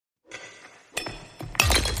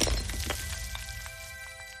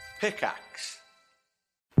Pickaxe.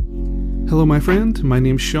 Hello my friend, my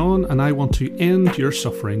name's Sean and I want to end your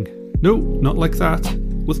suffering. No, not like that.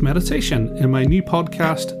 With meditation in my new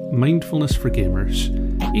podcast, Mindfulness for Gamers.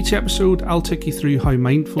 Each episode I'll take you through how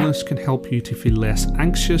mindfulness can help you to feel less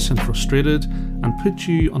anxious and frustrated and put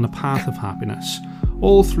you on the path of happiness,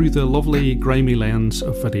 all through the lovely grimy lens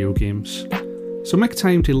of video games. So make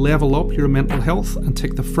time to level up your mental health and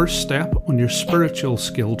take the first step on your spiritual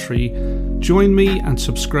skill tree. Join me and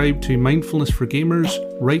subscribe to Mindfulness for Gamers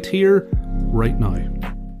right here, right now.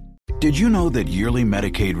 Did you know that yearly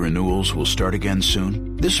Medicaid renewals will start again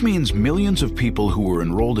soon? This means millions of people who were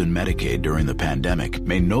enrolled in Medicaid during the pandemic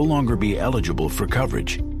may no longer be eligible for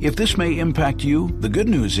coverage. If this may impact you, the good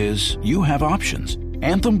news is you have options.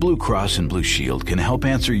 Anthem Blue Cross and Blue Shield can help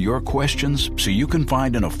answer your questions so you can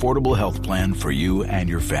find an affordable health plan for you and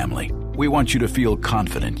your family. We want you to feel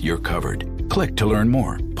confident you're covered. Click to learn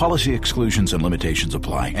more. Policy exclusions and limitations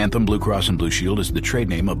apply. Anthem Blue Cross and Blue Shield is the trade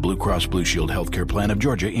name of Blue Cross Blue Shield Healthcare Plan of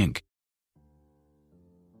Georgia, Inc.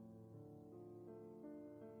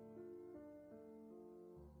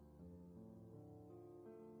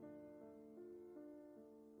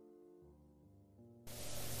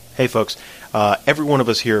 Hey folks, every one of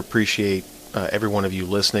us here appreciate every one of you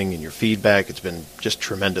listening and your feedback. It's been just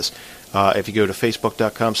tremendous. If you go to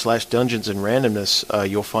facebook.com/Dungeons and Randomness,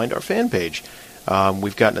 you'll find our fan page.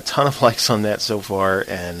 We've gotten a ton of likes on that so far,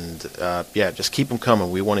 and yeah, just keep them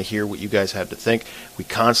coming. We want to hear what you guys have to think. We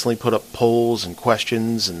constantly put up polls and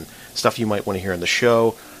questions and stuff you might want to hear on the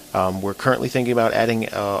show. We're currently thinking about adding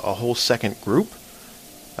a whole second group.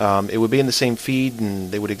 It would be in the same feed,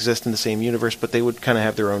 and they would exist in the same universe, but they would kind of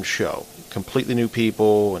have their own show. Completely new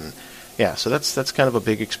people, and yeah, so that's kind of a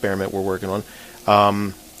big experiment we're working on.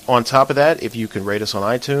 On top of that, if you can rate us on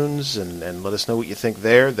iTunes and let us know what you think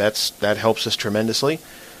there, that helps us tremendously.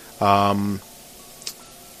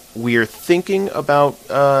 We are thinking about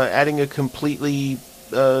adding a completely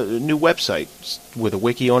new website with a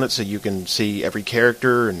wiki on it, so you can see every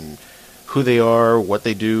character and who they are, what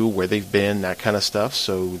they do, where they've been, that kind of stuff,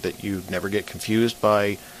 so that you never get confused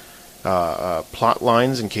by plot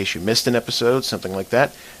lines in case you missed an episode, something like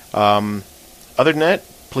that. Other than that,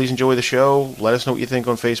 please enjoy the show. Let us know what you think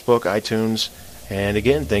on Facebook, iTunes, and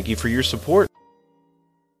again, thank you for your support.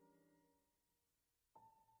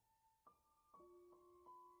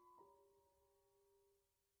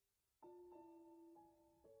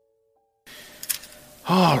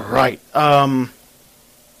 All right.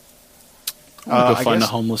 I'm going to go find a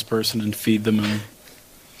homeless person and feed them and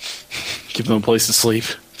give them a place to sleep.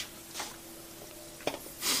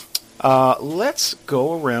 Let's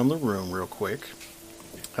go around the room real quick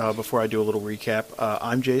before I do a little recap.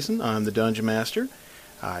 I'm Jason. I'm the Dungeon Master.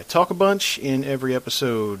 I talk a bunch in every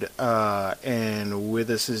episode. And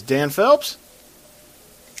with us is Dan Phelps.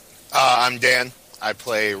 I'm Dan. I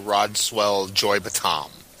play Rodswell Joy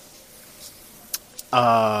Batam.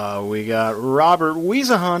 We got Robert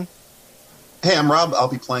Weezahan. Hey, I'm Rob. I'll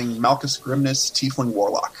be playing Malchus Grimness, Tiefling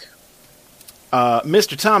Warlock.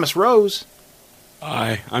 Mr. Thomas Rose.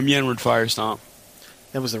 Hi, I'm Yenward Firestomp.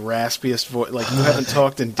 That was the raspiest voice. Like, you haven't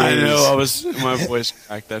talked in days. I know, my voice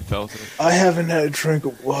cracked. That felt it. I haven't had a drink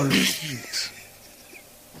of water in weeks.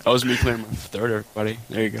 That was me clearing my throat, everybody.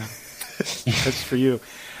 There you go. That's for you.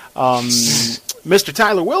 Mr.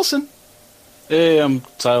 Tyler Wilson. Hey, I'm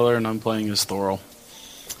Tyler, and I'm playing as Thorol.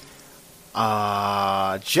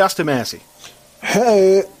 Justin Massey.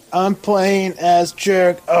 Hey, I'm playing as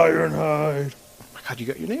Jarek Ironhide. Oh my God, you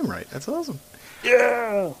got your name right. That's awesome.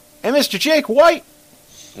 Yeah. And Mr. Jake White.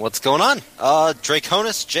 What's going on?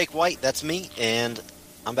 Draconis, Jake White, that's me, and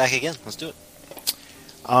I'm back again. Let's do it.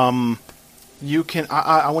 You can.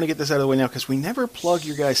 I want to get this out of the way now because we never plug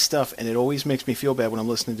your guys' stuff, and it always makes me feel bad when I'm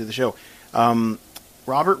listening to the show.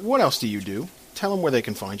 Robert, what else do you do? Tell them where they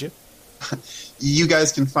can find you. You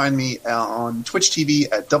guys can find me on Twitch TV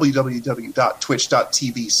at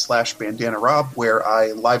www.twitch.tv/BandanaRob, where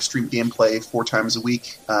I live stream gameplay 4 times a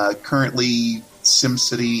week. Currently,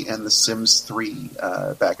 SimCity and The Sims 3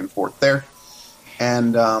 back and forth there,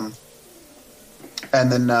 and then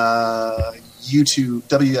YouTube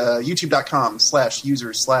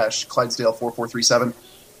youtube.com/user/Clydesdale4437,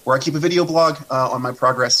 where I keep a video blog on my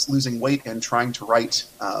progress losing weight and trying to write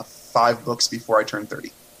 5 books before I turn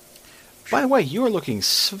 30. By the way, you are looking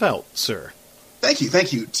svelte, sir. Thank you.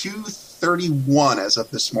 231 as of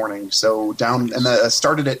this morning. So down, and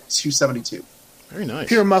started at 272. Very nice.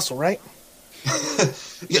 Pure muscle, right?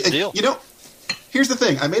 Good deal. You know, here's the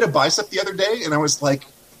thing. I made a bicep the other day, and I was like,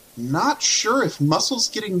 not sure if muscle's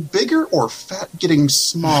getting bigger or fat getting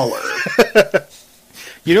smaller.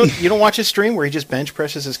 You don't watch his stream where he just bench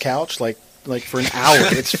presses his couch like like for an hour.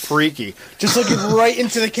 It's freaky. Just looking right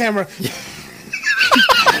into the camera.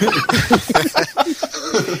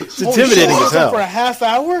 It's intimidating as hell. For a half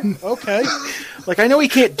hour? Okay. Like, I know he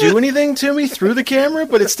can't do anything to me through the camera,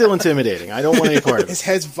 but it's still intimidating. I don't want any part of it. His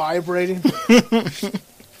head's vibrating. Let's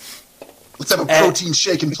have a protein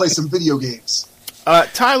shake and play some video games.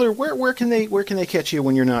 Tyler, where can they catch you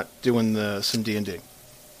when you're not doing some D&D?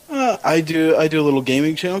 I do a little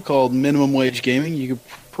gaming channel called Minimum Wage Gaming. You could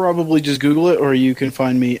probably just Google it, or you can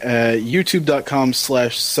find me at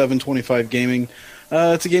youtube.com/725gaming.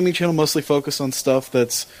 It's a gaming channel mostly focused on stuff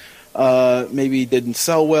that's maybe didn't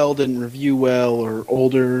sell well, didn't review well, or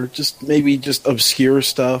older, just obscure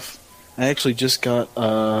stuff. I actually just got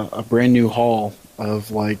a brand new haul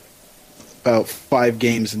of like about 5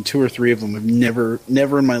 games, and 2 or 3 of them I've never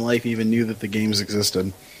in my life even knew that the games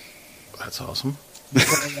existed. That's awesome.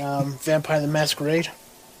 Vampire the Masquerade.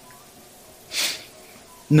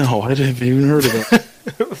 No, I haven't even heard of it.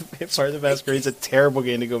 Vampire the Masquerade's a terrible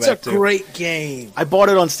game to go back to. It's a great game. I bought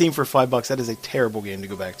it on Steam for $5. That is a terrible game to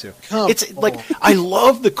go back to. It's on. like, I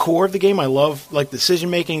love the core of the game. I love like decision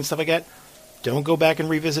making and stuff like that. Don't go back and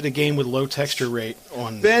revisit a game with low texture rate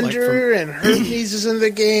on Bender and Hermes is in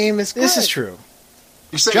the game. This is true.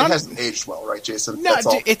 You're saying it hasn't aged well, right, Jason? No, That's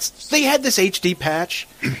all. they had this HD patch,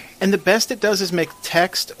 and the best it does is make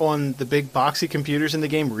text on the big boxy computers in the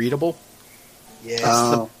game readable. Yes.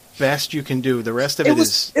 That's the best you can do. The rest of it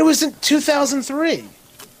is... It was in 2003.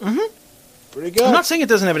 Mm-hmm. Pretty good. I'm not saying it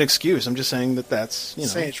doesn't have an excuse. I'm just saying that's, you know...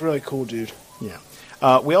 Saying it's really cool, dude. Yeah.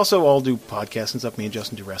 We also all do podcasts and stuff. Me and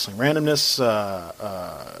Justin do Wrestling Randomness.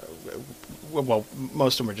 Well,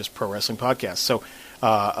 most of them are just pro wrestling podcasts. So,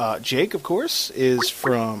 Jake, of course, is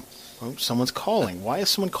from... Oh, someone's calling. Why is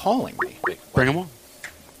someone calling me? Bring him on.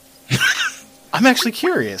 I'm actually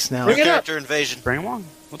curious now. Bring it up. Character invasion. Bring him on.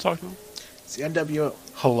 We'll talk to him. It's the NWO.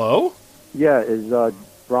 Hello? Yeah, is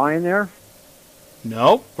Brian there?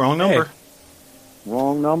 No, wrong number.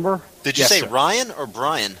 Wrong number? Did you Yes, say sir. Ryan or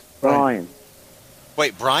Brian? Brian.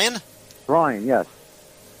 Wait, Brian? Brian, yes.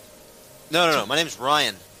 No. My name's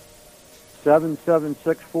Ryan.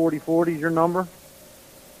 776-4040 is your number?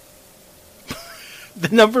 The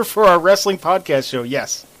number for our wrestling podcast show,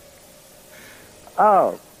 yes.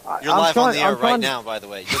 Oh. You're live on the air right now, by the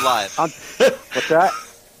way. You're live. What's that?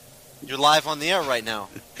 You're live on the air right now.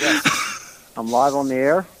 Yes. I'm live on the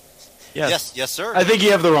air? Yes, sir. I think you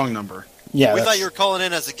have the wrong number. Yeah, we thought you were calling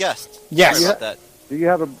in as a guest. Yes. Sorry about that. Do you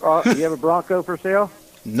have a Bronco for sale?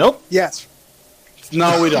 Nope. Yes.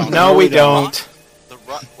 No, we don't. No, we don't.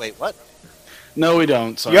 Wait, what? No, we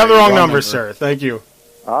don't. Sorry. You have the wrong number, sir. Thank you.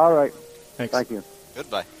 All right. Thanks. Thank you.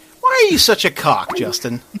 Goodbye. Why are you such a cock,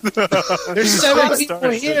 Justin? There's 7 people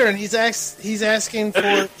here, and he's asking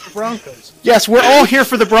for Broncos. Yes, we're all here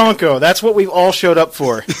for the Bronco. That's what we've all showed up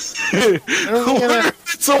for.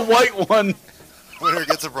 It's a white one. Winner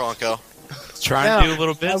gets a Bronco. Try and do a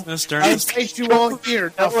little business during I this. placed you all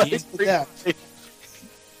here. Now he's the death.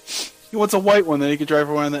 He wants a white one that he could drive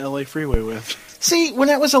around the LA freeway with. See, when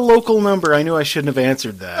that was a local number, I knew I shouldn't have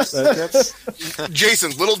answered that. That's...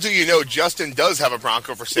 Jason, little do you know, Justin does have a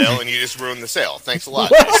Bronco for sale, and you just ruined the sale. Thanks a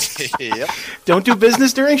lot. Yep. Don't do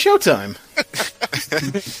business during showtime.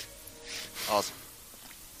 Awesome.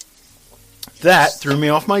 That threw me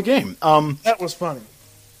off my game. That was funny.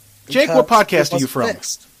 Jake, what podcast are you from?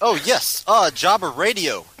 Next. Oh, yes. Jobber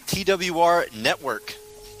Radio, TWR Network.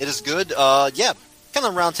 It is good. Yeah, kind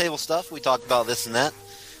of roundtable stuff. We talk about this and that.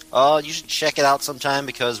 You should check it out sometime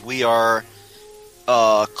because we are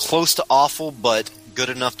close to awful, but good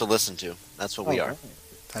enough to listen to. That's what we are.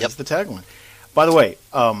 That's the tagline. By the way,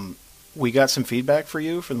 we got some feedback for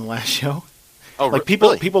you from the last show. Oh, like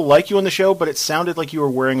people like you on the show, but it sounded like you were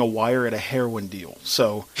wearing a wire at a heroin deal.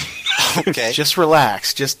 So, okay, just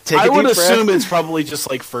relax. Just take. I would assume breath. it's probably just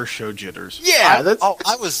like first show jitters. Yeah,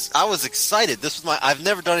 I was excited. This was I've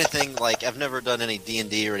never done anything like I've never done any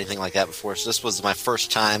D&D or anything like that before. So this was my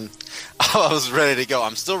first time. I was ready to go.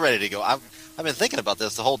 I'm still ready to go. I've been thinking about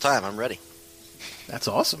this the whole time. I'm ready. That's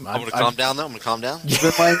awesome. I'm going to calm down, though. I'm going to calm down. You've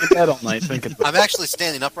been laying in bed all night thinking about I'm actually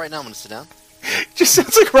standing up right now. I'm going to sit down. Just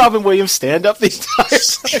sounds like Robin Williams stand up the entire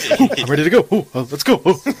time. I'm ready to go. Let's go.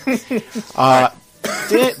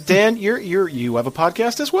 Dan, you have a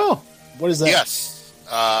podcast as well. What is that? Yes.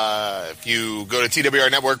 If you go to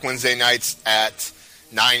TWR Network Wednesday nights at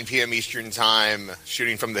 9 p.m. Eastern Time,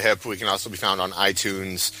 Shooting from the Hip, we can also be found on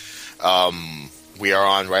iTunes. We are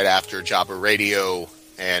on right after Jobber Radio,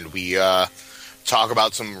 and we talk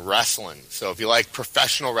about some wrestling. So if you like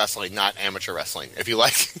professional wrestling, not amateur wrestling, if you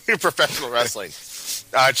like professional wrestling,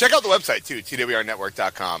 check out the website too,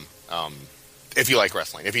 twrnetwork.com. If you like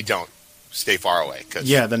wrestling. If you don't, stay far away. Cause,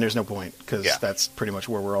 Yeah, then there's no point, because Yeah. that's pretty much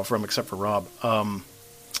where we're all from, except for Rob. Tom,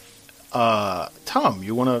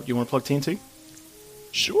 you wanna plug TNT?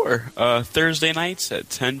 Sure. Thursday nights at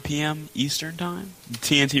 10 p.m. Eastern Time.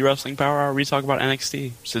 TNT Wrestling Power Hour. We talk about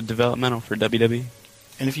NXT. It's a developmental for WWE.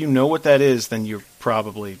 And if you know what that is, then you're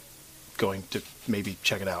probably going to maybe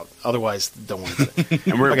check it out. Otherwise, don't want to.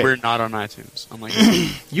 And we're Okay. we're not on iTunes. Unlike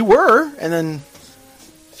You were, and then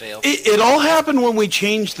Fail. It all happened when we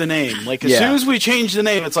changed the name. Like, as Yeah. soon as we changed the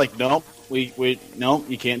name, it's like, nope, nope,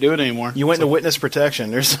 you can't do it anymore. you went into witness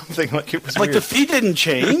protection or something. Like it was Like, weird. the fee didn't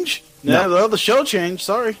change. No. No, the show changed,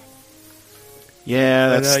 sorry. Yeah,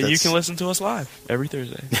 But, that's you can listen to us live every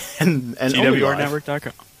Thursday. and only live.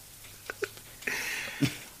 TWRnetwork.com.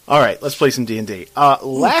 All right, let's play some D&D.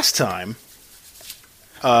 Last time,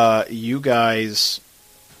 you guys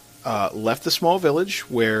left the small village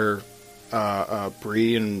where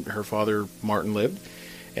Bree and her father Martin lived,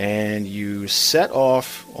 and you set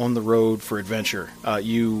off on the road for adventure.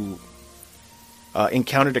 You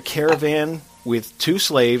encountered a caravan with 2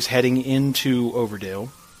 slaves heading into Overdale,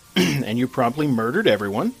 and you promptly murdered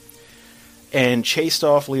everyone and chased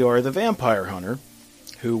off Liara the vampire hunter,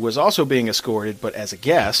 who was also being escorted, but as a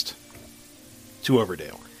guest, to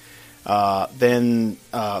Overdale. Then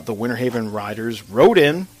the Winterhaven riders rode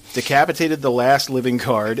in, decapitated the last living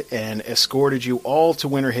guard, and escorted you all to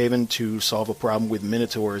Winterhaven to solve a problem with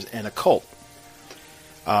Minotaurs and a cult.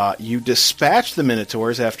 You dispatched the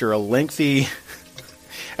Minotaurs after a lengthy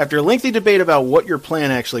debate about what your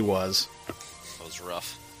plan actually was. That was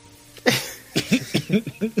rough.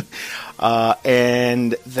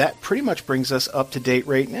 And that pretty much brings us up to date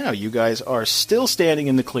right now. You guys are still standing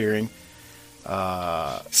in the clearing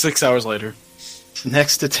 6 hours later.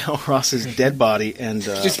 next to Tel Ross's dead body and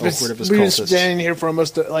awkward of his We've been cultists. standing here for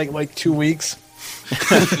almost like 2 weeks.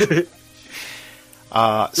 This is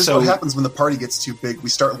So what happens when the party gets too big. We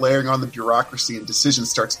start layering on the bureaucracy and decisions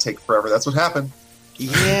start to take forever. That's what happened.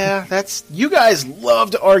 yeah, that's you guys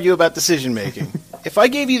love to argue about decision making. If I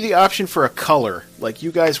gave you the option for a color, like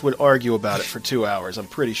you guys would argue about it for 2 hours, I'm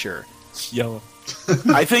pretty sure. Yellow.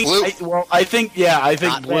 I think. Blue. I think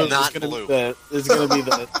Not- blue not is going blue. to be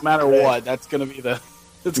the. No matter what, that's going to be the.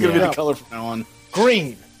 It's going to be the color from now on.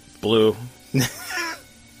 Green. Blue.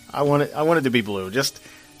 I want it to be blue, just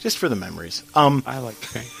for the memories. I like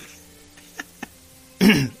pink.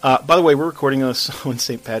 By the way, we're recording this on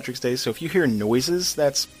St. Patrick's Day, so if you hear noises,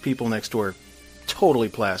 that's people next door totally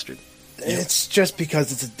plastered. It's just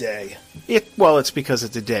because it's a day. Well, it's because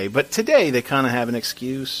it's a day, but today they kind of have an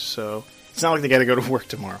excuse, so it's not like they got to go to work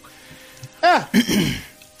tomorrow.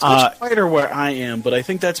 Much quieter where I am, but I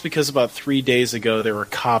think that's because about 3 days ago there were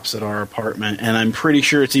cops at our apartment, and I'm pretty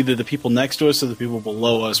sure it's either the people next to us or the people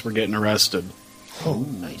below us were getting arrested. Oh,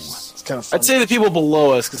 nice. It's kind of fun. I'd say the people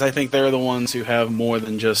below us because I think they're the ones who have more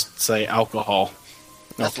than just, say, alcohol.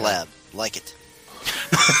 Meth lab. Like it.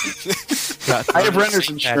 I have renter's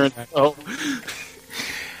insurance. Oh,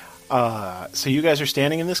 So you guys are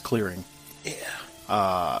standing in this clearing.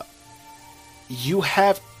 Yeah. You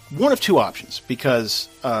have one of 2 options, because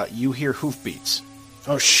you hear hoofbeats.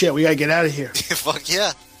 Oh shit, we gotta get out of here. Fuck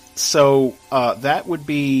yeah. So that would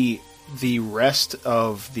be the rest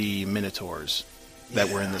of the Minotaurs that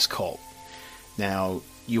were in this cult. Now,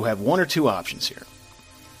 you have 1 or 2 options here.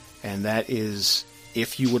 And that is,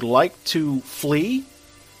 if you would like to flee,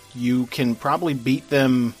 you can probably beat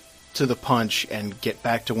them to the punch and get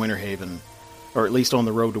back to Winterhaven, or at least on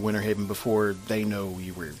the road to Winterhaven before they know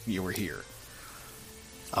you were here.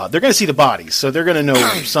 They're going to see the bodies, so they're going to know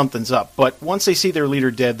something's up. But once they see their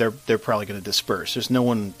leader dead, they're probably going to disperse. There's no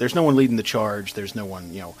one leading the charge. There's no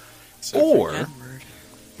one, Or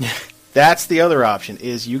that's the other option: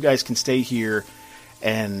 is you guys can stay here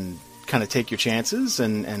and kind of take your chances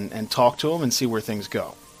and talk to them and see where things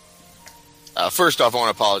go. First off, I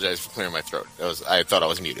want to apologize for clearing my throat. I thought I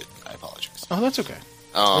was muted. I apologize. Oh, that's okay.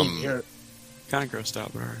 Kind of grossed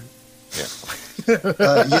out, but all right.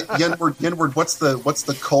 Yenward, what's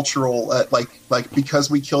the cultural like because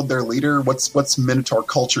we killed their leader? What's Minotaur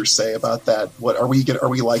culture say about that? What are we going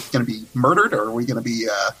to be murdered, or are we going to be?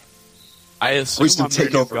 I assume gonna I'm take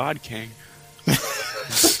their new over. God King.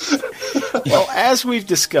 Well, as we've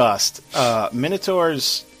discussed,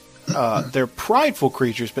 Minotaurs, they're prideful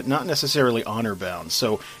creatures, but not necessarily honor-bound.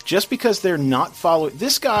 So just because they're not following...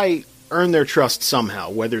 This guy earned their trust somehow,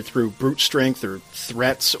 whether through brute strength or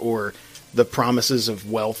threats or the promises of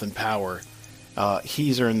wealth and power.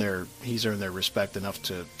 He's earned their respect enough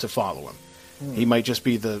to follow him. He might just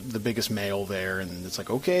be the biggest male there, and it's like,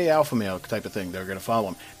 okay, alpha male type of thing. They're going to follow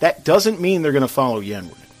him. That doesn't mean they're going to follow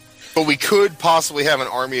Yenward. But we could possibly have an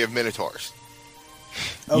army of Minotaurs.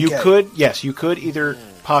 You could either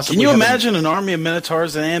possibly. Can you have imagine an army of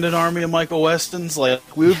Minotaurs and an army of Michael Westons? Like,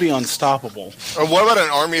 we would be unstoppable. Or what about an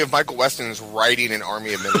army of Michael Westons riding an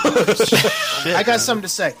army of Minotaurs? I got something to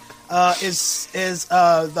say. Is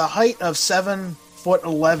the height of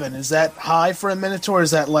 7'11" is that high for a Minotaur?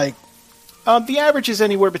 Is that like? the average is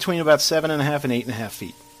anywhere between about 7.5 and 8.5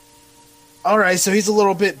 feet. All right, so he's a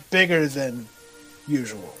little bit bigger than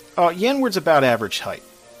usual. Yenward's about average height.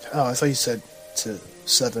 Oh, I thought you said to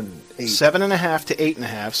 7, 8. 7.5 to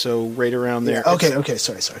 8.5, so right around there. Yeah, okay,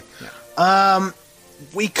 sorry. Yeah.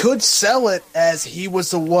 We could sell it as he was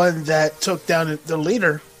the one that took down the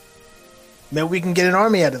leader. Maybe we can get an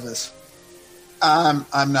army out of this.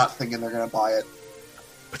 I'm not thinking they're going to buy it.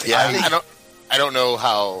 Yeah, I don't know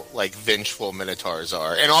how like vengeful Minotaurs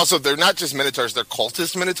are, and also they're not just Minotaurs; they're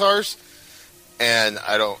cultist Minotaurs, and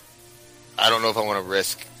I don't know if I want to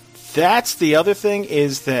risk. That's the other thing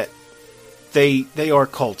is that they are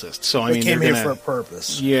cultists. So I mean, came they're here for a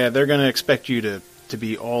purpose. Yeah, they're going to expect you to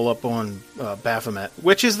be all up on Baphomet,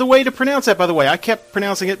 which is the way to pronounce that. By the way, I kept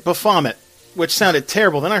pronouncing it Baphomet, which sounded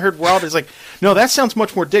terrible. Then I heard Rob is like, no, that sounds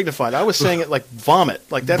much more dignified. I was saying it like vomit,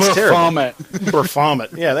 like that's terrible.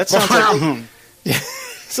 Baphomet. Yeah, that sounds like.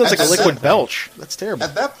 Sounds like a liquid belch. That's terrible.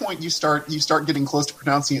 At that point, you start getting close to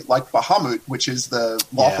pronouncing it like Bahamut, which is the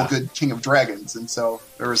lawful good king of dragons, and so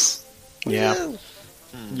there's. Yeah.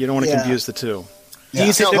 You don't want to confuse the two. Yeah.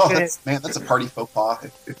 That's a party faux pas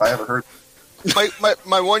if I ever heard.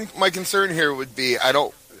 My concern here would be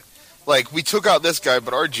we took out this guy,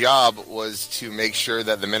 but our job was to make sure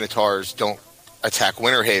that the Minotaurs don't attack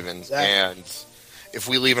Winterhaven, and if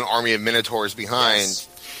we leave an army of Minotaurs behind,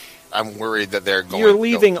 I'm worried that they're going. You're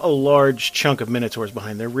leaving a large chunk of Minotaurs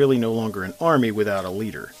behind. They're really no longer an army without a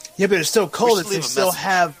leader. Yeah, but it's still cold. They still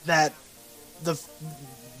have that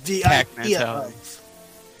the idea of.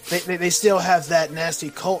 They still have that nasty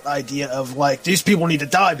cult idea of like these people need to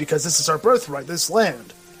die because this is our birthright, this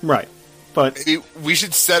land. Right, but we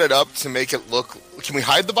should set it up to make it look. Can we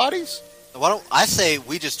hide the bodies? Why don't I say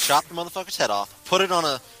we just chop the motherfucker's head off, put it on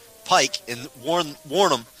a pike, and warn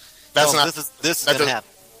them. That's not. This is going to happen.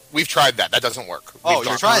 We've tried that. That doesn't work. Oh,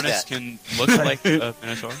 you tried that. Can look like a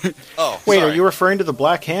Minotaur. Oh, wait, are you referring to the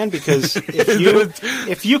Black Hand? Because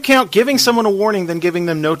if you count giving someone a warning, then giving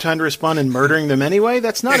them no time to respond and murdering them anyway,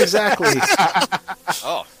 that's not exactly.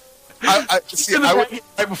 Oh, I would,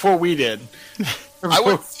 right before we did. I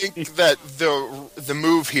would think that the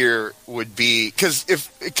move here would be because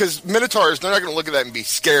Minotaurs, they're not going to look at that and be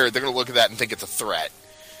scared. They're going to look at that and think it's a threat,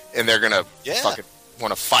 and they're going to fucking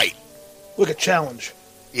want to fight. Look at challenge.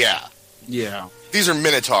 Yeah. These are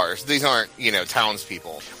Minotaurs. These aren't,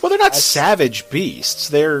 townspeople. Well, they're not savage beasts.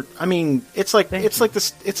 They're, I mean, it's like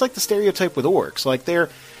the stereotype with orcs. Like they're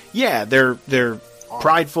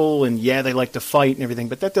prideful and they like to fight and everything,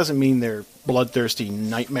 but that doesn't mean they're bloodthirsty,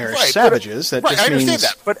 nightmarish savages. That just I understand means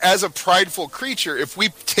that. But as a prideful creature, if we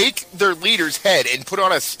take their leader's head and put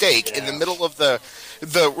on a stake in the middle of their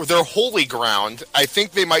holy ground, I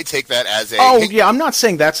think they might take that as a... Oh, yeah, I'm not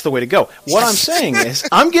saying that's the way to go. What I'm saying is,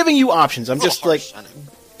 I'm giving you options. I'm just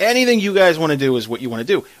anything you guys want to do is what you want to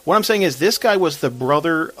do. What I'm saying is, this guy was the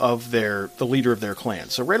brother of the leader of their clan.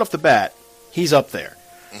 So right off the bat, he's up there.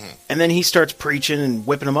 Mm-hmm. And then he starts preaching and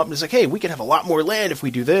whipping them up, and it's like, hey, we can have a lot more land if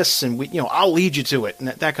we do this, and I'll lead you to it, and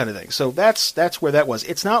that kind of thing. So that's where that was.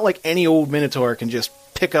 It's not like any old Minotaur can just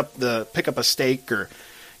pick up a stake or...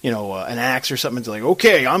 an axe or something. It's like,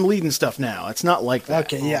 okay, I'm leading stuff now. It's not like that.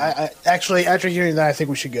 Okay, yeah. I actually, after hearing that, I think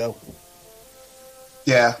we should go.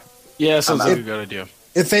 Yeah. Yeah, sounds like a good idea.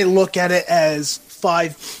 If they look at it as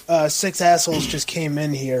 6 assholes just came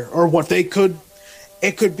in here, or what they could,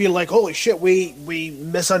 it could be like, holy shit, we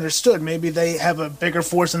misunderstood. Maybe they have a bigger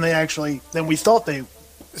force than we thought they.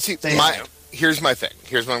 See, here's my thing.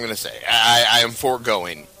 Here's what I'm going to say. I am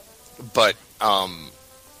foregoing, but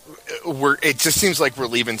it just seems like we're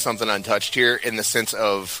leaving something untouched here in the sense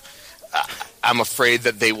of I'm afraid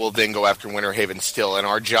that they will then go after Winterhaven still, and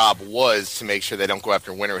our job was to make sure they don't go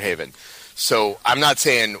after Winterhaven. So I'm not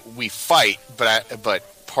saying we fight, but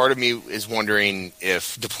part of me is wondering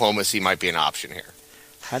if diplomacy might be an option here.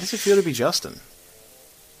 How does it feel to be Justin?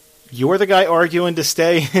 You're the guy arguing to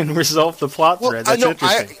stay and resolve the plot thread. That's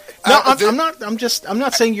interesting. I'm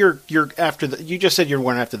not saying you're after the. You just said you're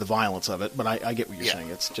going after the violence of it, but I get what you're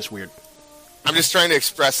saying. It's just weird. I'm just trying to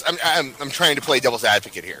express. I'm trying to play devil's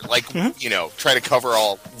advocate here, try to cover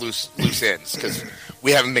all loose ends because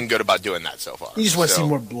we haven't been good about doing that so far. You just want to see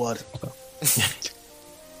more blood.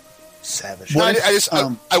 Savage. No,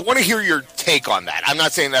 I want to hear your take on that. I'm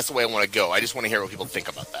not saying that's the way I want to go. I just want to hear what people think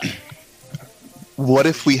about that. What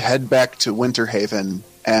if we head back to Winterhaven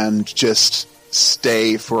and just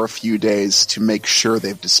stay for a few days to make sure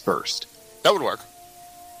they've dispersed. That would work.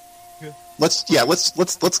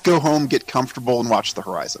 Let's go home, get comfortable, and watch the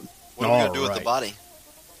horizon. What are we going to do with the body?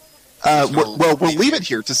 We'll leave it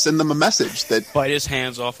here to send them a message that Bite his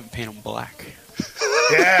hands off and paint them black.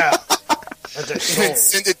 Yeah. And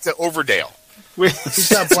send it to Overdale. He's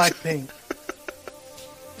got black paint.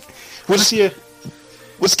 we'll just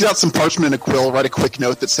let's get out some parchment and a quill, write a quick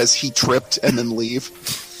note that says he tripped, and then leave.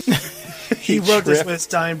 He wrote this with his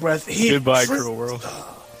dying breath. Goodbye, cruel world.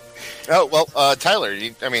 Oh, well, Tyler,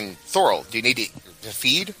 Thorol, do you need to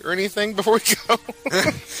feed or anything before we go?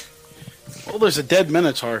 Well, there's a dead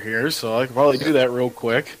Minotaur here, so I could probably do that real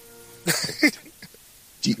quick.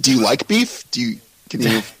 Do you like beef? Can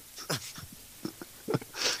you?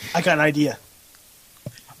 I got an idea.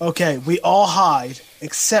 Okay, we all hide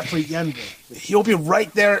except for Yenwolf. He'll be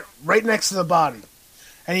right there, right next to the body.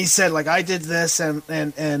 And he said, like, I did this, and But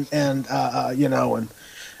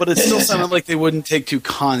it still sounded like they wouldn't take too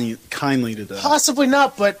kindly to that. possibly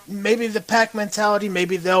not. But maybe the pack mentality.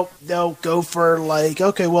 Maybe they'll go for like,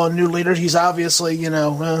 okay, well, a new leader. He's obviously,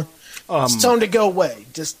 it's time to go away.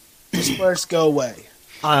 Just disperse, go away.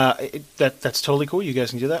 That's totally cool. You guys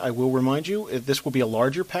can do that. I will remind you, this will be a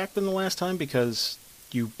larger pack than the last time because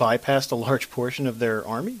you bypassed a large portion of their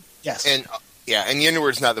army. Yes, and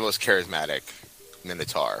Yenward's not the most charismatic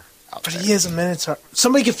Minotaur out but there. he is a Minotaur.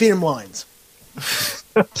 Somebody can feed him lines.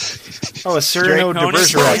 Oh, a Cyrano de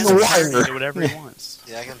Bergerac. Do whatever he wants.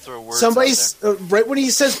 Yeah, I can throw words Somebody's right when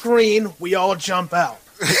he says green, we all jump out.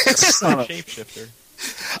 Shapeshifter.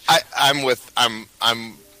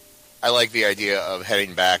 I like the idea of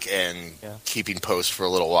heading back and keeping post for a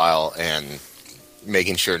little while and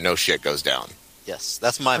making sure no shit goes down. Yes,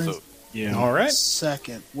 that's my vote. Yeah. All right.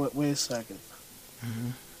 Second. Wait a second. Mm-hmm.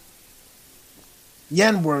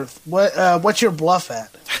 Yenworth, what's your bluff at?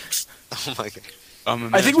 Oh my god.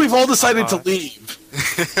 I think we've all decided to leave.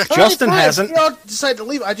 Justin fine. hasn't. We all decided to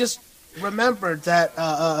leave. I just remembered that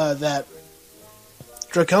that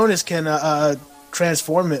Draconis can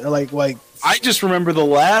transform it like. I just remember the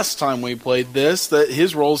last time we played this that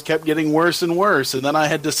his rolls kept getting worse and worse, and then I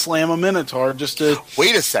had to slam a Minotaur just to.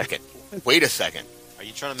 Wait a second. Are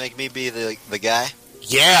you trying to make me be the guy?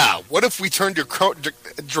 Yeah. What if we turned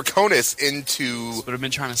Draconis into? That's what I've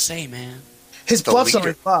been trying to say, man. His The bluff's leader.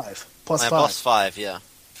 only 5 plus 5. Plus 5, yeah.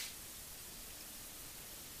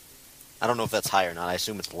 I don't know if that's high or not. I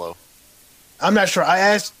assume it's low. I'm not sure. I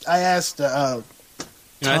asked. I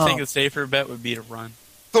think a safer bet would be to run.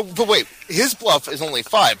 But wait, his bluff is only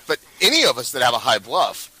 5. But any of us that have a high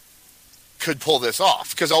bluff could pull this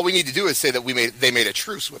off because all we need to do is say that they made a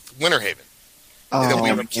truce with Winterhaven. And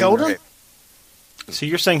then we killed him? So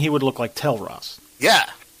you're saying he would look like Telros? Yeah.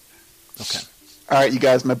 Okay. All right, you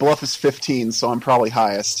guys. My bluff is 15, so I'm probably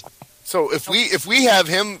highest. So if we have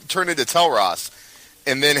him turn into Telros,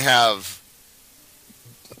 and then have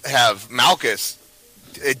Malchus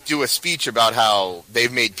do a speech about how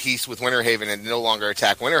they've made peace with Winterhaven and no longer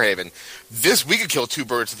attack Winterhaven, we could kill 2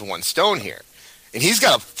 birds with 1 stone here. And he's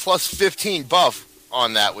got a plus 15 buff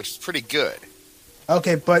on that, which is pretty good.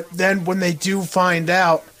 Okay, but then when they do find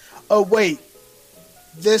out, oh wait,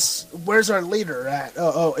 where's our leader at?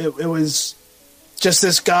 It was just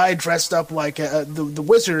this guy dressed up like the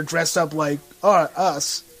wizard dressed up like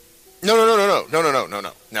us. No.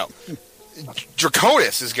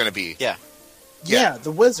 Draconis is going to be. Yeah,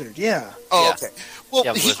 the wizard. Yeah. Oh, Yeah. okay. Well,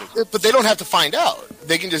 Yeah, the wizard. but they don't have to find out.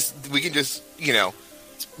 We can just,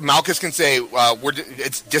 Malchus can say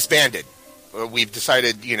it's disbanded. We've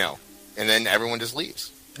decided, and then everyone just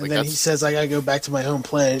leaves. And then he says, I gotta go back to my home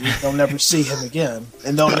planet, and they'll never see him again.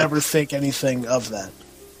 And they'll never think anything of that.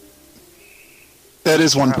 That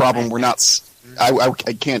is one problem. We're not. I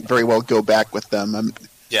can't very well go back with them.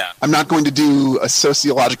 I'm not going to do a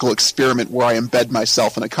sociological experiment where I embed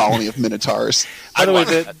myself in a colony of minotaurs. By the way,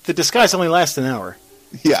 the disguise only lasts an hour.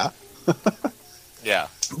 Yeah. Yeah.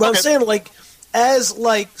 But I'm saying, as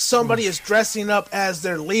somebody is dressing up as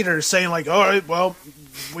their leader, saying all right, well,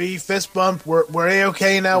 we fist bumped, we're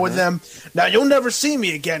A-okay now with them. Now you'll never see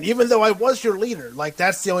me again, even though I was your leader.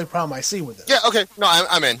 That's the only problem I see with it. Yeah. Okay. No,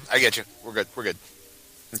 I'm in. I get you. We're good.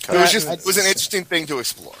 Okay. It was an interesting thing to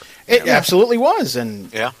explore. It absolutely was,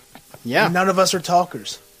 and Yeah. None of us are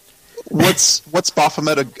talkers. What's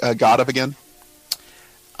Baphomet a god of again?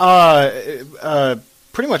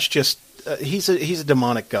 pretty much just he's a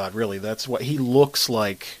demonic god. Really, that's what he looks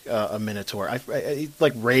like. A minotaur,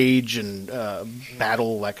 like rage and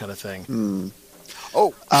battle, that kind of thing.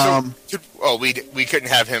 Oh, we couldn't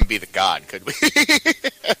have him be the god, could we?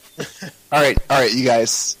 All right, you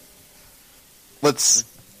guys. Let's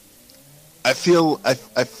I feel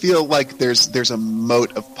like there's a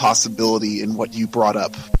mote of possibility in what you brought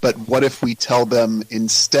up, but what if we tell them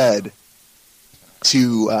instead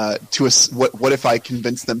what if I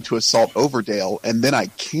convince them to assault Overdale, and then I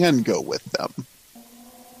can go with them?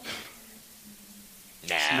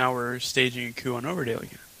 So now we're staging a coup on Overdale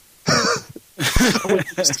again.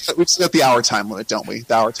 We've still got the hour time limit, don't we?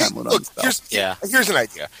 The hour time limit. Look, here's an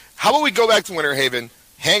idea. How about we go back to Winterhaven,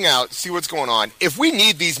 hang out, see what's going on. If we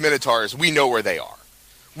need these Minotaurs, we know where they are.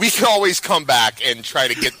 We can always come back and try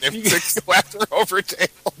to get them to go after Overdale.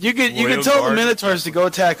 You could tell the Minotaurs to go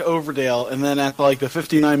attack Overdale, and then at like the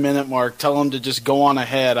 59-minute mark, tell them to just go on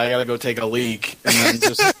ahead. I gotta go take a leak, and then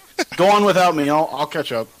just go on without me. I'll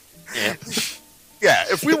catch up. Yeah. Yeah.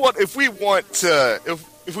 If we want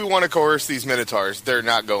to coerce these Minotaurs, they're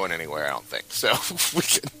not going anywhere. I don't think so. We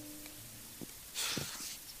can.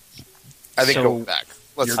 I think going back.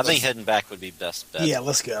 I think heading back would be best bet. Yeah,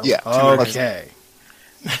 let's go. Yeah. Okay.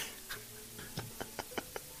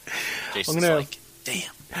 Jason's like,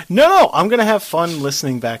 damn. No, I'm going to have fun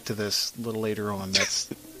listening back to this a little later on.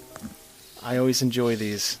 I always enjoy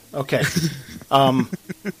these. Okay.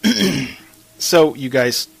 So you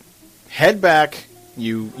guys head back.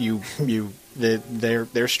 They're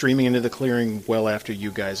streaming into the clearing well after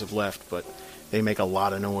you guys have left, but they make a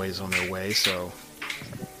lot of noise on their way, so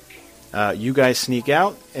you guys sneak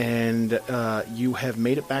out, and you have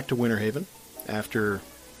made it back to Winterhaven after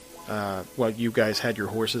you guys had your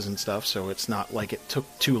horses and stuff, so it's not like it took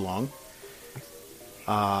too long.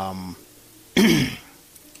 Let me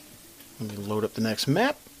load up the next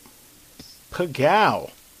map.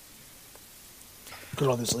 Pagao. Look at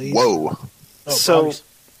all this leaves. Whoa. Oh, So bodies.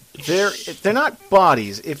 they're not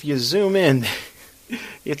bodies. If you zoom in,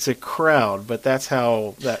 it's a crowd, but that's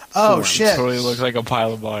how that Oh, formed. shit. Totally looked like a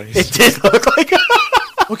pile of bodies. It did look like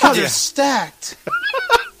Look how they're stacked.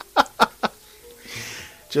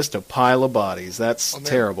 just a pile of bodies. That's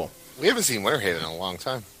terrible. We haven't seen Winterhaven in a long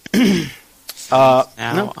time. Now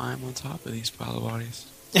no. I'm on top of these pile of bodies.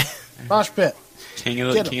 Mosh pit. King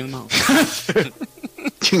of the mountain.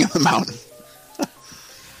 King of the mountain.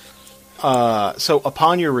 So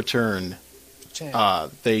upon your return,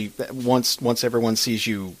 they once everyone sees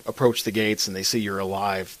you approach the gates and they see you're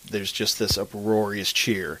alive, there's just this uproarious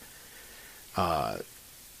cheer.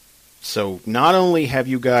 So not only have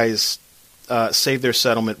you guys saved their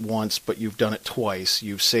settlement once, but you've done it twice.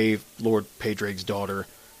 You've saved Lord Padraig's daughter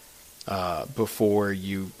before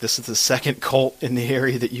you. This is the second cult in the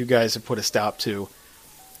area that you guys have put a stop to.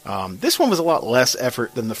 This one was a lot less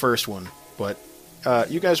effort than the first one, but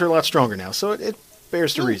you guys are a lot stronger now, so it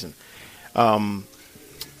bears to reason.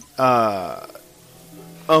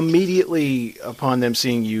 Immediately upon them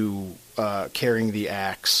seeing you carrying the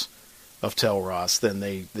axe of Telros, then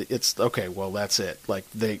it's okay. Well, that's it. Like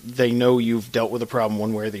they know you've dealt with a problem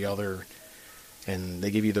one way or the other, and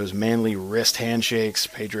they give you those manly wrist handshakes.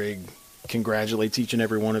 Padraig congratulates each and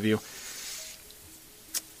every one of you.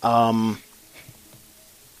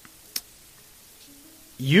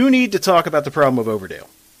 You need to talk about the problem of Overdale.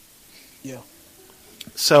 Yeah.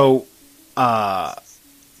 So,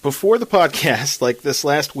 before the podcast, like this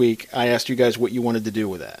last week, I asked you guys what you wanted to do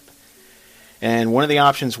with that. And one of the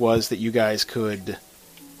options was that you guys could...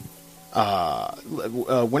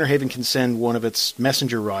 Winterhaven can send one of its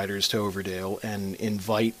messenger riders to Overdale and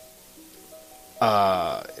invite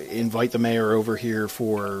the mayor over here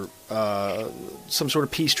for some sort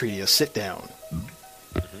of peace treaty, a sit-down.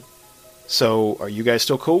 Mm-hmm. So, are you guys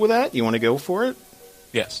still cool with that? You want to go for it?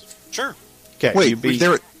 Yes. Sure. Okay. Wait,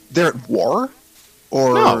 they're at war?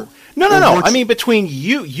 Or No. I mean, between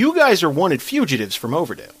you guys are wanted fugitives from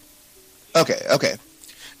Overdale. Okay.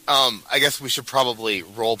 I guess we should probably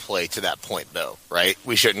role play to that point, though, right?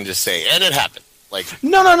 We shouldn't just say, and it happened. Like,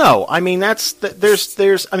 No. I mean,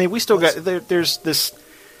 there's. I mean, we still got. There's this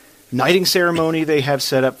knighting ceremony they have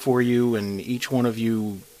set up for you, and each one of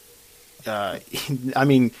you. I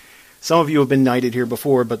mean, some of you have been knighted here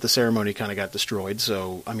before, but the ceremony kind of got destroyed.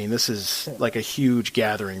 So, I mean, this is like a huge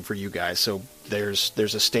gathering for you guys. So there's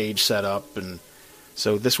a stage set up, and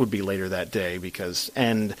so this would be later that day because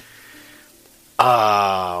if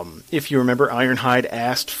you remember, Ironhide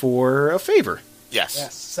asked for a favor.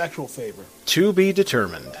 Yes, sexual favor. To be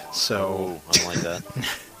determined. So I don't like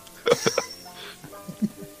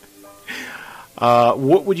that.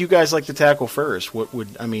 What would you guys like to tackle first? Would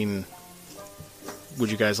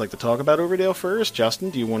you guys like to talk about Overdale first? Justin,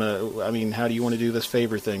 do you want to, how do you want to do this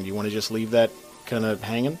favor thing? Do you want to just leave that kind of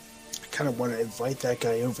hanging? I kind of want to invite that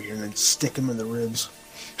guy over here and then stick him in the ribs.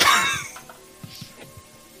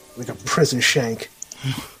 Like a prison shank.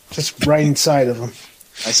 Just right inside of him.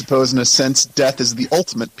 I suppose, in a sense, death is the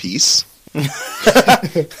ultimate peace.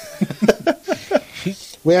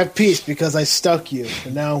 We have peace because I stuck you,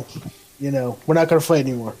 and now, we're not going to fight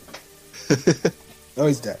anymore. Oh,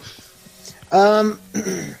 he's dead.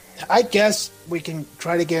 I guess we can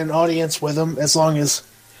try to get an audience with him as long as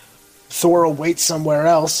Thor will wait somewhere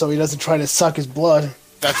else so he doesn't try to suck his blood.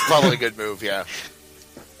 That's probably a good move, yeah.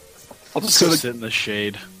 I'll just go sit in the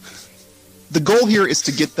shade. The goal here is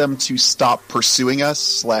to get them to stop pursuing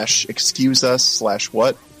us, / excuse us, /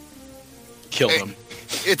 what? Kill them.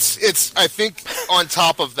 It's. I think on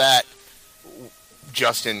top of that,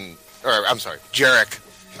 Jarek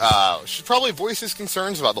should probably voice his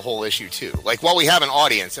concerns about the whole issue too. Like, while we have an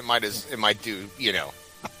audience, it might do.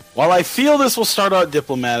 While I feel this will start out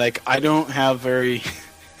diplomatic, I don't have a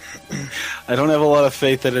lot of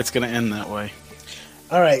faith that it's going to end that way.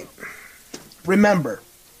 All right. Remember,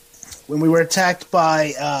 when we were attacked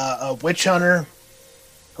by a witch hunter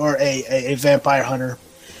or a vampire hunter,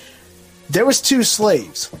 there was 2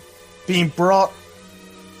 slaves being brought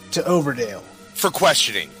to Overdale. For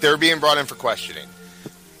questioning. They were being brought in for questioning.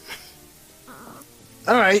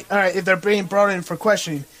 All right. If they're being brought in for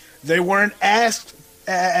questioning, they weren't asked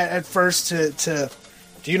at first to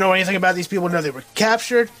do you know anything about these people? No, they were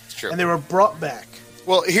captured and they were brought back.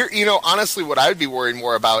 Well, here, honestly, what I would be worried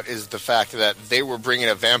more about is the fact that they were bringing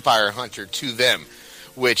a vampire hunter to them,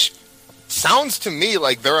 which sounds to me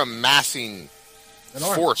like they're amassing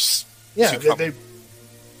force. Yeah,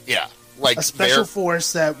 like a special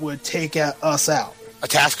force that would take us out. A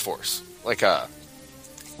task force, like an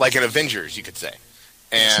Avengers, you could say.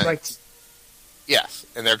 And yes,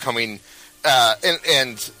 and they're coming,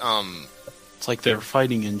 it's like they're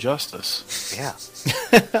fighting injustice. Yeah.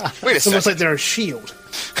 Wait a second. It's almost like they're a shield.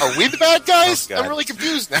 Are we the bad guys? I'm really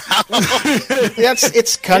confused now.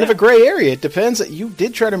 It's kind of a gray area. It depends. You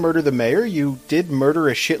did try to murder the mayor. You did murder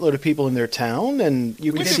a shitload of people in their town, and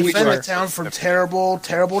you can defend the town from terrible,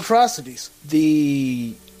 terrible atrocities.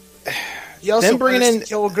 You also managed to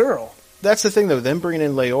kill a girl. That's the thing, though. Them bringing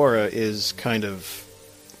in Leora is kind of...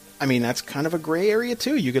 that's kind of a gray area,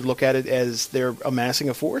 too. You could look at it as they're amassing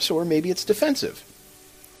a force, or maybe it's defensive.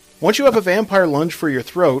 Once you have a vampire lunge for your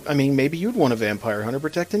throat, maybe you'd want a vampire hunter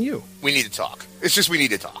protecting you. We need to talk. It's just we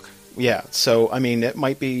need to talk. Yeah, so, it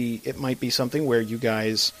might be something where you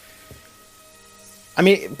guys...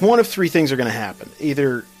 one of 3 things are going to happen.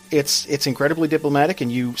 Either it's incredibly diplomatic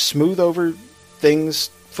and you smooth over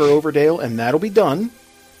things for Overdale, and that'll be done.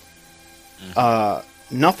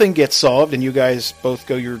 Nothing gets solved, and you guys both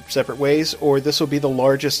go your separate ways, or this will be the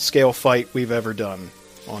largest scale fight we've ever done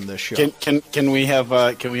on this show. Can we have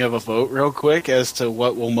a vote real quick as to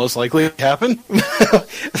what will most likely happen?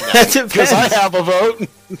 That depends. Because I have a vote.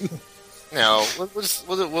 No,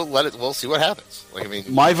 we'll see what happens.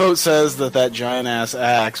 My vote says that giant ass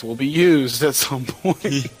axe will be used at some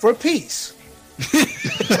point for peace.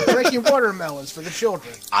 Breaking watermelons for the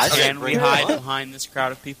children. We hide behind this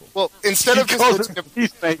crowd of people. Well, instead of just a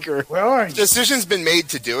peacemaker, where are you? Decision's been made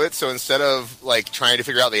to do it. So instead of trying to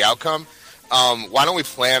figure out the outcome, why don't we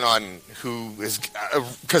plan on who is?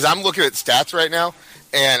 Because I'm looking at stats right now,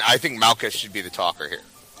 and I think Malkus should be the talker here.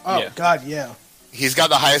 Oh yeah. God, yeah. He's got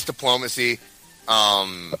the highest diplomacy.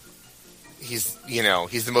 He's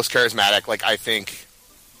the most charismatic. I think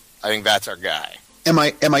that's our guy. Am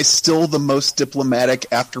I still the most diplomatic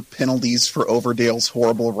after penalties for Overdale's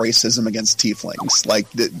horrible racism against tieflings?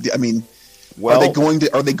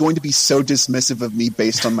 Are they going to be so dismissive of me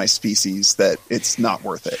based on my species that it's not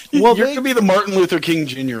worth it? Well, you're going to be the Martin Luther King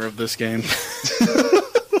Jr. of this game.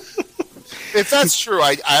 If that's true,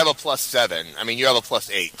 I have a +7. You have a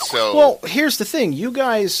 +8. So, well, here's the thing: you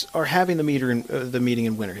guys are having the meeting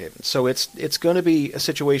in Winter Haven, so it's going to be a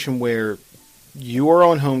situation where you are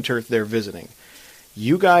on home turf; they're visiting.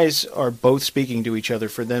 You guys are both speaking to each other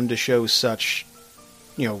for them to show such,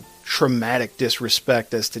 traumatic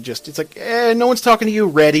disrespect as to just, it's like, no one's talking to you,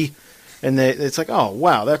 ready. And it's like, oh,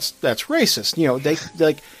 wow, that's racist.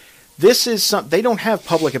 This is they don't have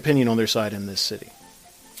public opinion on their side in this city.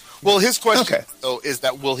 Well, his question, though, is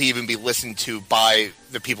that will he even be listened to by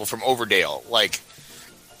the people from Overdale?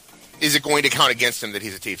 Is it going to count against him that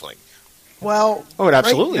he's a tiefling? Well, it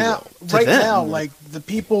absolutely will. Right now, the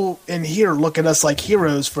people in here look at us like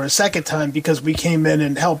heroes for a second time because we came in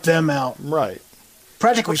and helped them out. Right.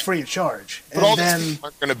 Practically free of charge. But all these people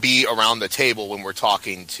aren't going to be around the table when we're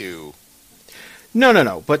talking to...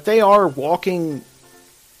 No. But they are walking...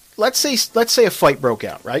 Let's say a fight broke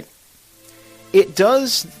out, right? It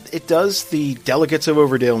does the delegates of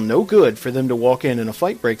Overdale no good for them to walk in and a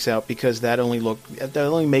fight breaks out because that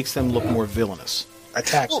only makes them look more villainous.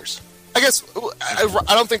 Attackers. I guess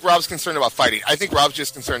I don't think Rob's concerned about fighting. I think Rob's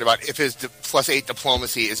just concerned about if his +8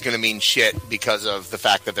 diplomacy is going to mean shit because of the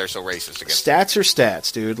fact that they're so racist against him. Stats are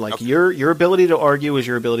stats, dude. Like, your ability to argue is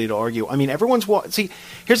your ability to argue. I mean, see,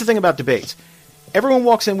 here's the thing about debates. Everyone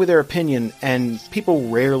walks in with their opinion, and people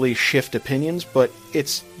rarely shift opinions, but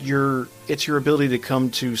it's your ability to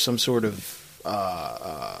come to some sort of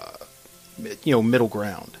middle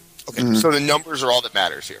ground. Okay, so the numbers are all that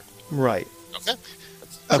matters here. Right.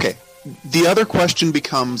 Okay. The other question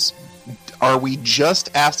becomes, are we just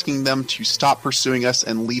asking them to stop pursuing us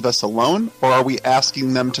and leave us alone, or are we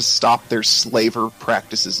asking them to stop their slaver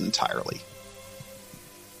practices entirely?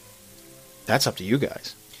 That's up to you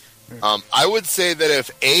guys. I would say that if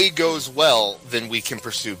A goes well, then we can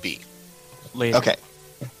pursue B. Later. Okay.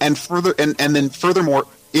 And then furthermore,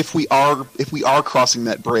 if we are crossing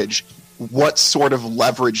that bridge, what sort of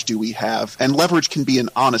leverage do we have? And leverage can be an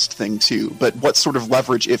honest thing too, but what sort of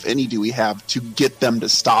leverage, if any, do we have to get them to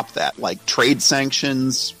stop that? Like trade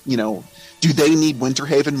sanctions, do they need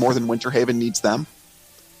Winterhaven more than Winterhaven needs them?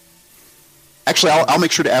 Actually, I'll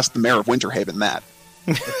make sure to ask the mayor of Winterhaven that.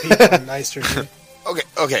 Nicer.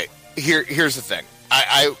 Okay. Here's the thing.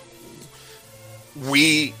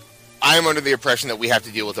 I am under the impression that we have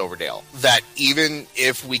to deal with Overdale. That even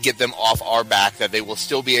if we get them off our back, that they will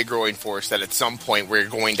still be a growing force that at some point we're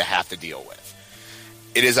going to have to deal with.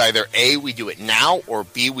 It is either A, we do it now, or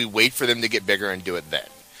B, we wait for them to get bigger and do it then.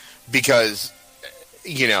 Because,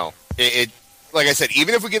 like I said,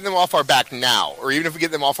 even if we get them off our back now, or even if we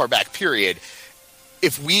get them off our back, period,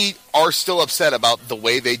 if we are still upset about the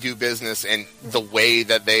way they do business and the way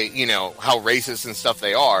that they, how racist and stuff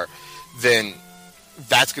they are, then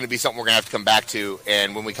that's going to be something we're going to have to come back to,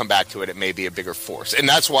 and when we come back to it, it may be a bigger force. And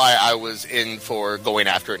that's why I was in for going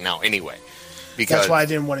after it now anyway. Because that's why I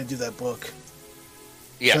didn't want to do that book.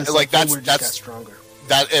 Yeah, like that's got stronger.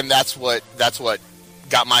 That's what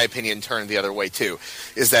got my opinion turned the other way too,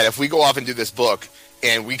 is that if we go off and do this book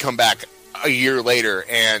and we come back a year later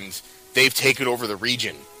and they've taken over the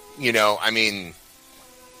region, because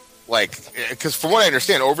from what I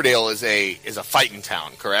understand, Overdale is a fighting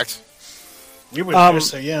town, correct? You would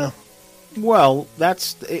guess so, yeah. Well,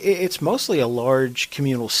 it's mostly a large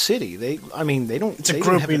communal city. They don't. It's a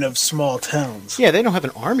grouping of small towns. Yeah, they don't have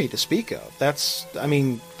an army to speak of.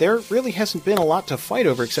 There really hasn't been a lot to fight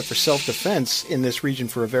over except for self-defense in this region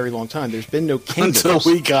for a very long time. There's been no kingdoms.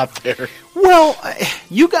 Until we got there. Well,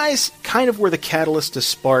 you guys kind of were the catalyst to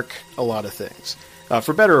spark a lot of things,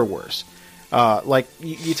 for better or worse.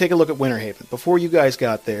 You take a look at Winterhaven. Before you guys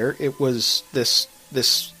got there, it was this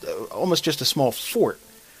almost just a small fort.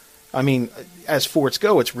 I mean, as forts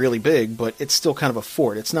go, it's really big, but it's still kind of a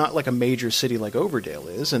fort. It's not like a major city like Overdale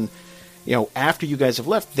is. And, after you guys have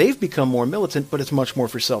left, they've become more militant, but it's much more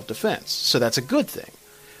for self-defense. So that's a good thing.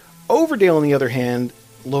 Overdale, on the other hand,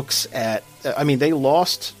 looks at... they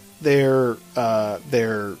lost their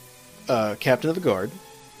captain of the guard,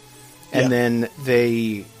 and then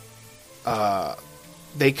they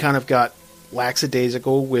kind of got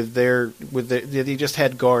lackadaisical with they just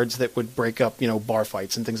had guards that would break up, bar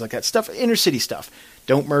fights and things like that. Stuff, inner city stuff.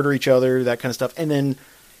 Don't murder each other, that kind of stuff. And then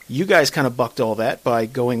you guys kind of bucked all that by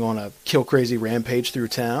going on a kill crazy rampage through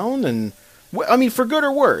town. And, for good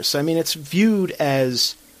or worse. It's viewed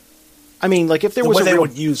as, if there was a real...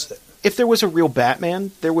 would use it. If there was a real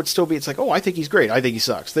Batman, there would still be, it's like, oh, I think he's great. I think he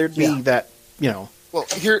sucks. There'd be that, Well,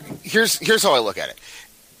 here's how I look at it.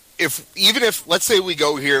 Even if let's say we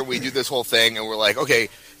go here and we do this whole thing and we're like, okay,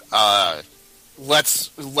 let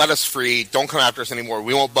us free, don't come after us anymore,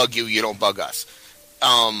 we won't bug you, you don't bug us.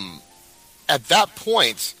 At that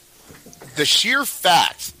point, the sheer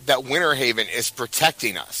fact that Winterhaven is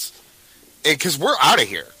protecting us, because we're out of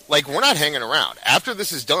here, we're not hanging around. After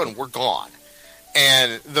this is done, we're gone.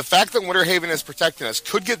 And the fact that Winterhaven is protecting us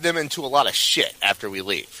could get them into a lot of shit after we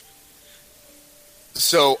leave.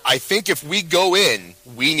 So I think if we go in,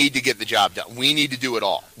 we need to get the job done. We need to do it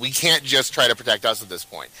all. We can't just try to protect us at this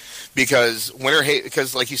point, because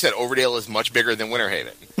like you said, Overdale is much bigger than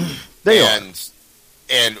Winterhaven. They are.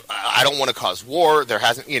 And I don't want to cause war. There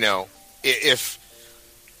hasn't, if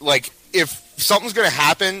something's going to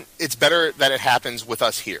happen, it's better that it happens with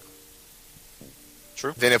us here.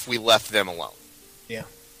 True. Than if we left them alone. Yeah.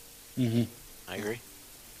 Mm-hmm. I agree.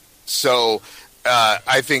 So.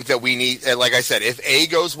 I think that we need, like I said, if A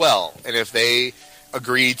goes well, and if they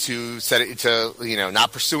agree to set it to,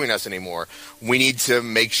 not pursuing us anymore, we need to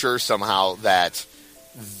make sure somehow that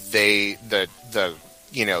the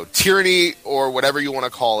tyranny or whatever you want to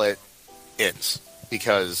call it ends.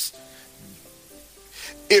 Because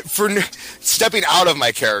for stepping out of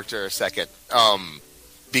my character a second,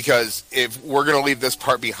 Because if we're going to leave this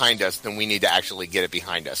part behind us, then we need to actually get it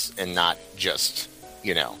behind us and not just,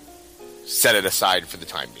 set it aside for the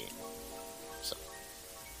time being. So.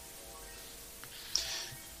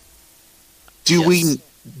 Do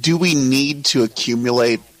we need to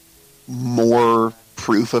accumulate more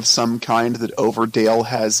proof of some kind that Overdale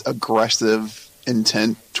has aggressive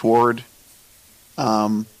intent toward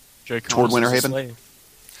Winterhaven?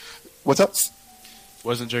 What's up?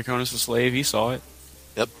 Wasn't Draconis a slave? He saw it.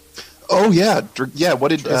 Yep. Oh yeah, yeah. What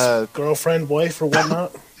did girlfriend, wife, or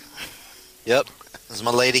whatnot? Yep, this is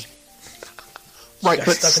my lady. Right,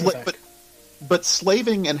 but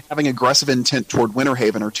slaving and having aggressive intent toward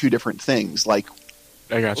Winterhaven are two different things. Like,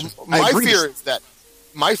 I got you. My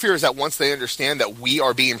fear is that once they understand that we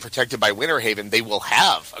are being protected by Winterhaven, they will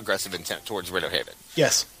have aggressive intent towards Winterhaven.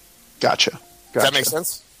 Yes. Gotcha. Does that make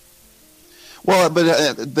sense? Well,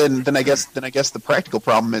 but then I guess the practical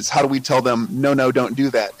problem is, how do we tell them no, don't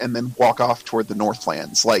do that, and then walk off toward the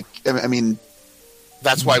Northlands? Like, I mean,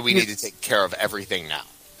 that's why we need to take care of everything now.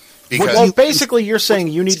 Well, basically, you're saying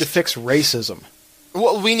you need to fix racism.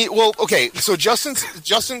 Well, okay. So Justin,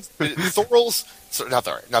 Thorol's, not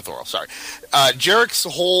Thorol. Sorry, Jarek's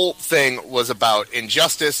whole thing was about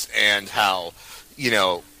injustice and how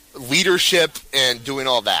leadership and doing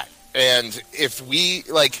all that. And if we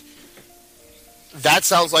that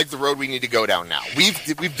sounds like the road we need to go down now. We've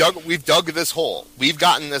dug this hole. We've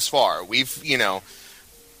gotten this far.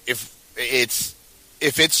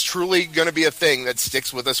 If it's truly going to be a thing that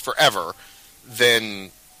sticks with us forever,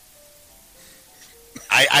 then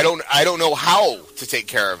I don't know how to take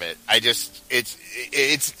care of it. It's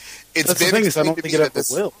That's the thing is, I don't think it ever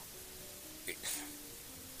will.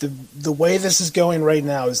 The way this is going right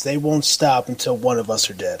now is they won't stop until one of us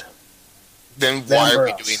are dead. Then why are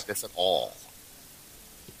we doing this at all?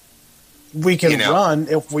 We can run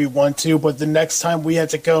if we want to, but the next time we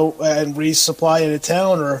have to go and resupply in a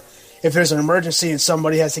town, or if there's an emergency and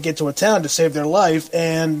somebody has to get to a town to save their life,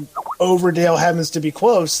 and Overdale happens to be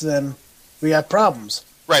close, then we have problems.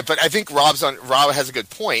 Right, but I think Rob has a good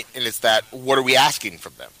point, and it's that, what are we asking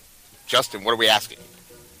from them? Justin, what are we asking?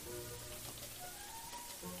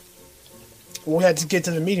 We had to get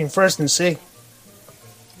to the meeting first and see.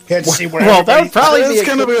 We had to see where that would probably be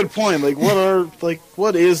kind of a good point.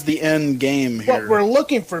 What is the end game here? Well, we're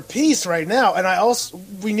looking for peace right now, and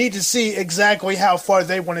we need to see exactly how far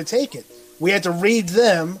they want to take it. We had to read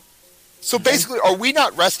them. So basically, are we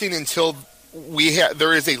not resting until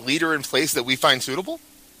there is a leader in place that we find suitable?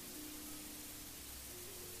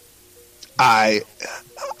 I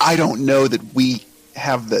don't know that we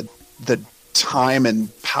have the time and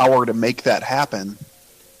power to make that happen.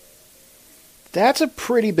 That's a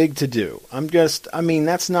pretty big to do.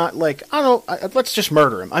 That's not let's just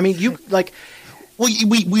murder him. I mean, Well,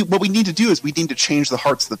 what we need to do is we need to change the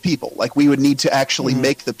hearts of the people. Like, we would need to actually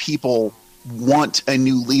make the people want a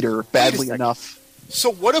new leader badly enough. So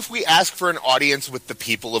what if we ask for an audience with the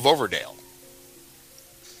people of Overdale?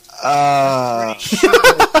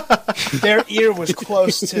 Their ear was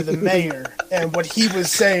close to the mayor, and what he was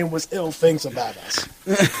saying was ill things about us.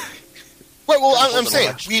 Well, I'm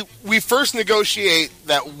saying we first negotiate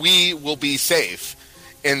that we will be safe,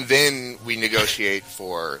 and then we negotiate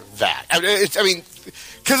for that.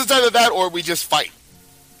 Because it's either that or we just fight.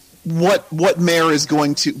 What mayor is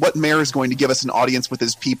going to give us an audience with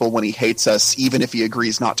his people when he hates us, even if he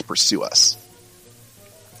agrees not to pursue us?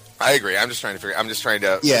 I agree. I'm just trying to sort my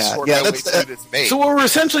way through this maze. So what we're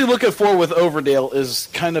essentially looking for with Overdale is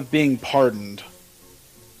kind of being pardoned.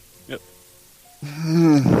 Yep.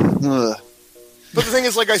 But the thing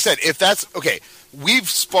is, like I said, if that's okay, we've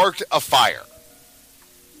sparked a fire,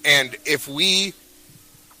 and if we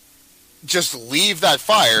just leave that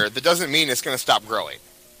fire, that doesn't mean it's going to stop growing.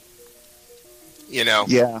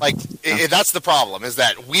 Yeah. That's the problem, is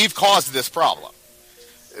that we've caused this problem.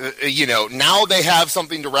 Now they have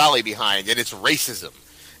something to rally behind, and it's racism.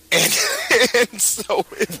 And so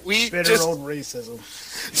if we old racism.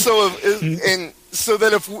 So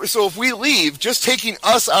if we leave, just taking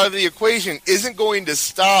us out of the equation isn't going to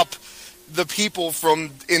stop the people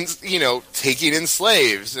from taking in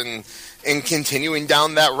slaves and continuing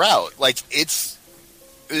down that route.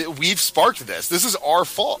 We've sparked this. This is our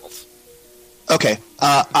fault. Okay,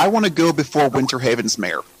 I want to go before Winterhaven's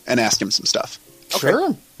mayor and ask him some stuff.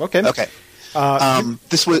 Sure. Okay.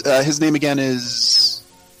 This was his name again is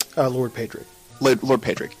Lord Pedrig. Lord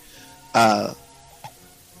Pedrig.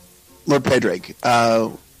 Lord Pedrig.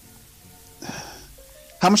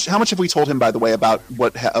 How much have we told him, by the way, about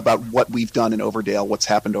what we've done in Overdale? What's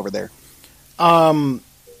happened over there?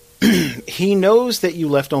 He knows that you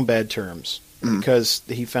left on bad terms. because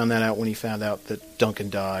he found that out when he found out that Duncan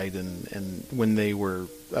died, and when they were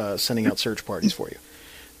sending out search parties for you.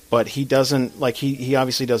 But he doesn't he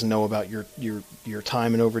obviously doesn't know about your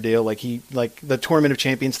time in Overdale. Like the Tournament of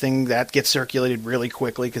Champions thing that gets circulated really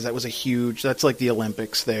quickly because that was that's like the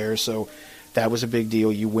Olympics there. So that was a big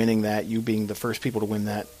deal. You winning that, you being the first people to win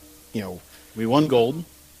that. We won gold.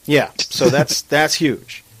 Yeah, so that's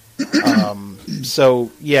huge.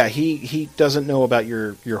 So yeah, he doesn't know about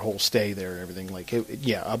your whole stay there and everything.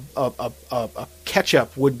 A catch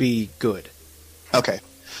up would be good. Okay.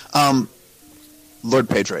 Lord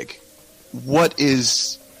Padraig, what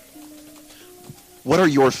are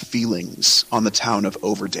your feelings on the town of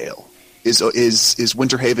Overdale? Is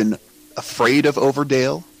Winterhaven afraid of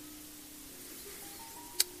Overdale?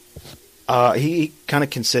 He kind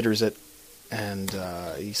of considers it, and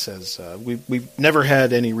he says, we've never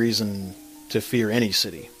had any reason to fear any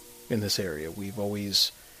city in this area. We've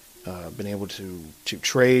always been able to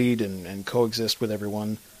trade and coexist with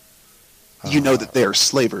everyone. You know that they are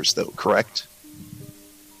slavers, though, correct?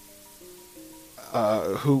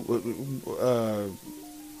 What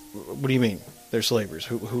do you mean? They're slavers.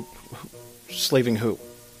 Who slaving who?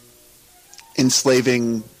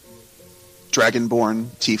 Enslaving dragonborn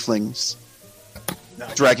tieflings,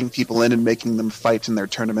 dragging people in and making them fight in their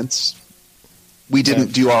tournaments. We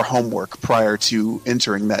didn't do our homework prior to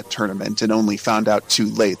entering that tournament and only found out too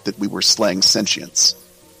late that we were slaying sentients.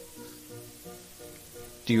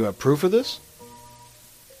 Do you have proof of this?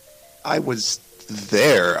 I was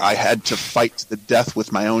there. I had to fight to the death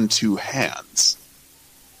with my own two hands.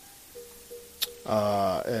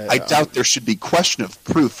 I doubt there should be question of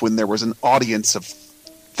proof when there was an audience of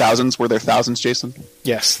thousands. Were there thousands, Jason?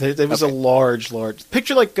 Yes, there was a large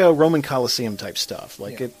picture, like Roman Colosseum type stuff.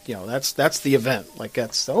 That's the event.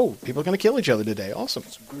 People are going to kill each other today. Awesome.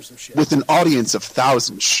 Some gruesome shit. With an audience of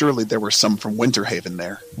thousands, surely there were some from Winterhaven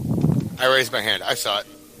there. I raised my hand. I saw it.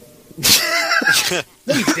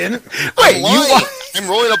 No, you didn't. Wait, I'm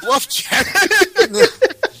rolling a bluff check.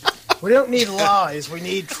 We don't need lies. We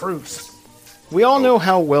need truth. We all know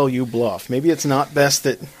how well you bluff. Maybe it's not best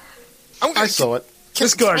that I saw it.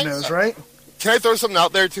 This guard knows, right? Can I throw something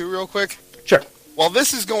out there, too, real quick? Sure. While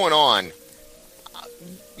this is going on,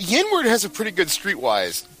 Yenward has a pretty good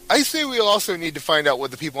streetwise. I say we also need to find out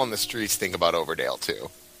what the people on the streets think about Overdale, too.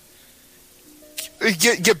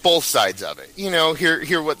 Get both sides of it.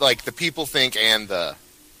 Hear what the people think and the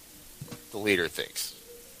leader thinks.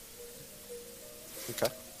 Okay.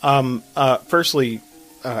 Firstly,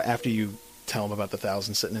 after you tell him about the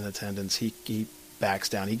 1,000 sitting in attendance, he backs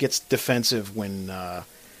down. He gets defensive when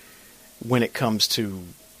it comes to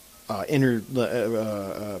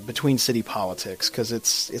between city politics, because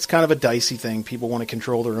it's kind of a dicey thing. People want to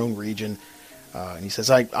control their own region, and he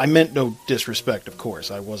says, "I meant no disrespect, of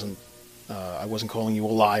course. I wasn't calling you a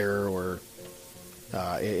liar, or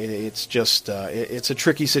it's just it's a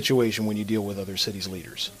tricky situation when you deal with other cities'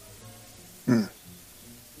 leaders." Hmm.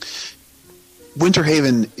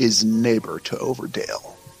 Winterhaven is neighbor to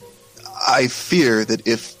Overdale. I fear that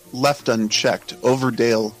if left unchecked,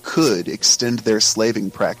 Overdale could extend their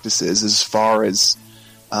slaving practices as far as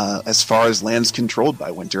lands controlled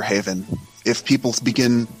by Winterhaven. If people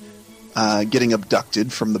begin getting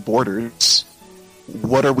abducted from the borders,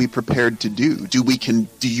 what are we prepared to do? Do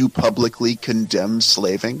you publicly condemn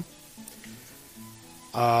slaving?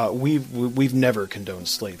 We've never condoned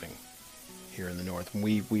slaving here in the North.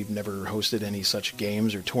 We've never hosted any such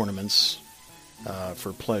games or tournaments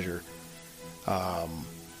for pleasure.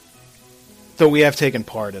 Though we have taken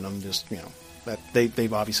part in them, that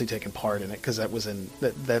they've obviously taken part in it because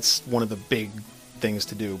that's one of the big things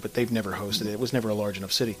to do. But they've never hosted it. It was never a large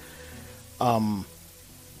enough city. And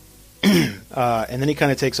then he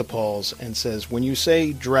kind of takes a pause and says, "When you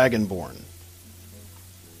say Dragonborn,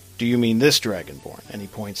 do you mean this Dragonborn?" And he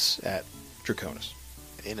points at Draconis.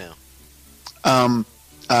 Hey now.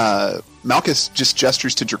 Malchus just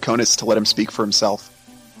gestures to Draconis to let him speak for himself.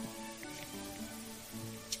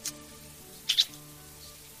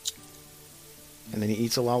 And then he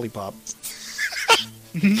eats a lollipop.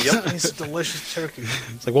 Yep. It's a delicious turkey.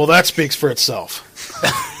 It's like, well, that speaks for itself.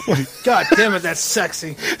 God damn it, that's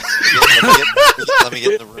sexy. Let me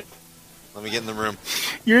get in the room. Let me get in the room.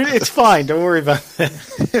 It's fine. Don't worry about that.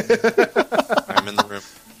 I'm in the room.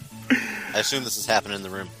 I assume this is happening in the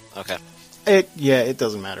room. Okay. It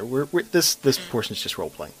doesn't matter. This portion is just role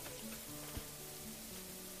playing.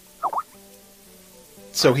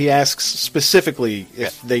 So he asks specifically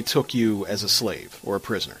if they took you as a slave or a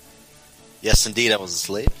prisoner. Yes, indeed, I was a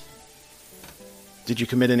slave. Did you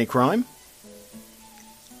commit any crime?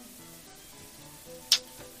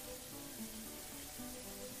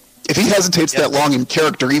 If he hesitates that long in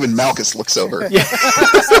character, even Malchus looks over. Yeah.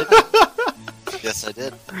 Yes, I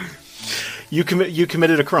did. You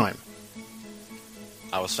committed a crime.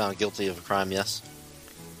 I was found guilty of a crime, yes.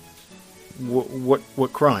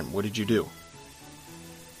 What crime? What did you do?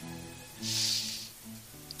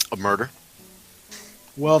 A murder.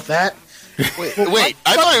 Well, that... Wait,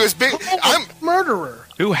 I thought he was big... I'm murderer.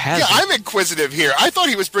 Who has Yeah, I'm inquisitive here. I thought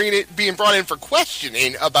he was being brought in for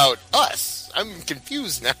questioning about us. I'm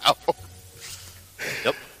confused now.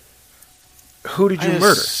 Yep. Who did you I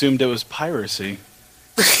murder? assumed it was piracy.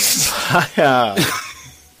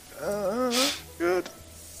 Good.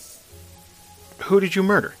 Who did you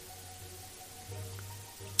murder?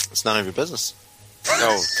 It's none of your business.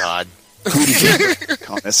 Oh, God. Who did you murder,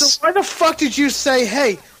 Thomas? So why the fuck did you say,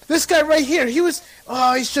 hey, this guy right here, he's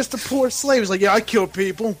just a poor slave. He's like, yeah, I kill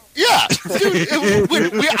people. Yeah. Dude,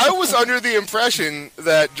 I was under the impression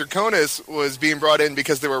that Draconis was being brought in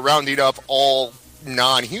because they were rounding up all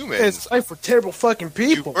non-humans. It's life for terrible fucking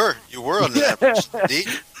people. You were under that impression, indeed.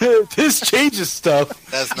 This changes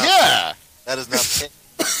stuff. That's not Yeah. That is not the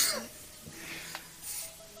case.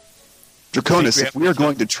 Draconis, if we are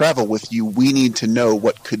going to travel with you, we need to know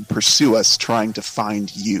what could pursue us trying to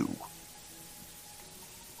find you.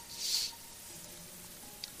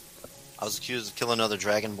 I was accused of killing another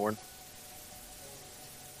Dragonborn.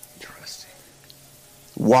 Interesting.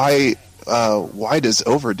 Why does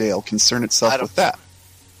Overdale concern itself with that?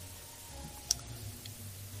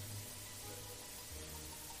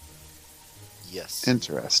 Yes.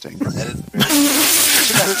 Interesting.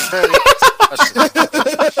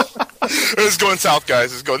 It's going south,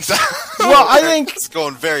 guys. It's going south. Well, I think it's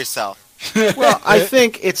going very south. Well, I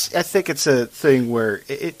think it's a thing where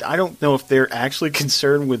I don't know if they're actually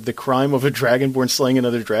concerned with the crime of a Dragonborn slaying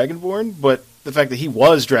another Dragonborn, but the fact that he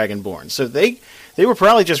was Dragonborn. So they were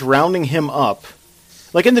probably just rounding him up.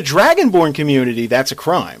 Like in the Dragonborn community, that's a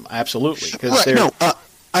crime, absolutely. Right,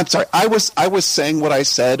 I'm sorry. I was saying what I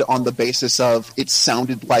said on the basis of it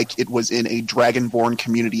sounded like it was in a Dragonborn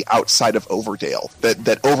community outside of Overdale.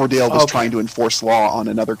 That Overdale was trying to enforce law on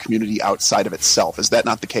another community outside of itself. Is that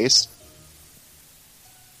not the case?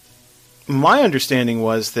 My understanding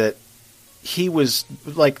was that he was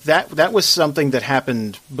like that was something that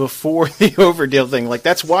happened before the Overdale thing. Like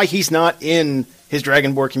that's why he's not in his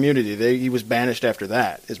Dragonborn community. He was banished after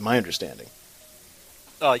that, is my understanding.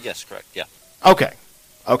 Yes, correct. Yeah. Okay.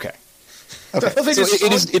 So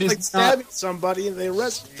it is stabbing not somebody and they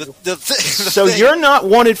arrest you. So you're not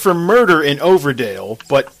wanted for murder in Overdale,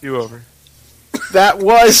 but that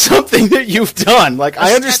was something that you've done. Like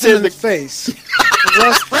I understand the face.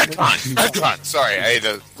 Retcon. Sorry, I had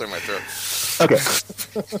to clear my throat. Okay.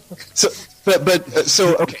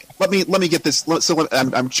 Okay. Let me get this.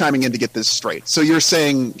 I'm chiming in to get this straight. So you're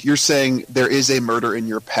saying there is a murder in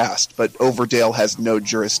your past, but Overdale has no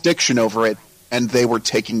jurisdiction over it, and they were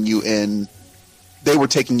taking you in. They were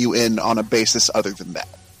taking you in on a basis other than that.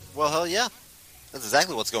 Well, hell yeah, that's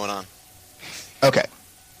exactly what's going on. Okay.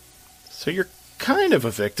 So you're kind of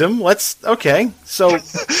a victim. So yeah,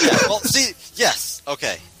 well, see, yes,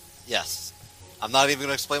 okay, yes. I'm not even going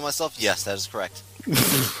to explain myself. Yes, that is correct.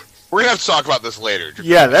 We're going to have to talk about this later.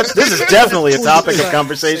 Yeah, this is definitely a topic of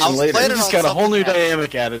conversation later. We just got a whole new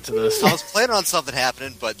dynamic added to this. I was planning on something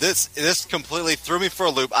happening, but this completely threw me for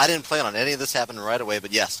a loop. I didn't plan on any of this happening right away,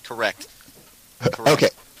 but yes, correct. Okay.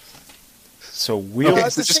 So we'll...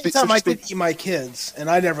 at the same time, I did eat my kids, and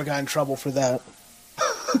I never got in trouble for that.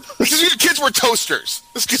 Because your kids were toasters.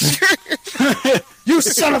 You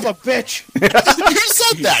son of a bitch! You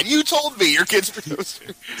said that. You told me your kids were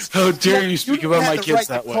toasters. How dare you speak about my kids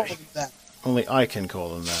that way? Only I can call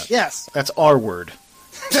them that. Yes. That's our word.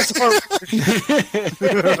 That's our word.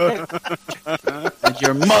 And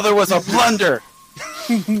your mother was a blunder.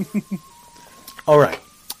 All right.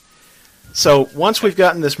 So once we've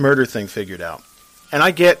gotten this murder thing figured out, and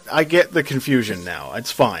I get the confusion now.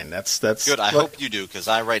 It's fine. That's good. I hope you do, because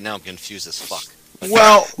right now I'm confused as fuck.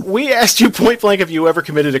 Well, we asked you point blank if you ever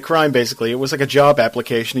committed a crime. Basically, it was like a job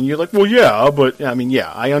application, and you're like, "Well, yeah, but I mean, yeah,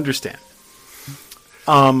 I understand."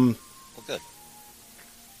 Well, good.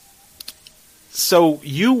 So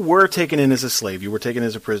you were taken in as a slave. You were taken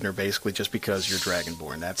as a prisoner, basically, just because you're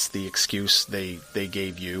Dragonborn. That's the excuse they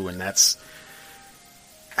gave you, and that's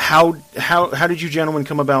how did you gentlemen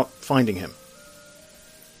come about finding him?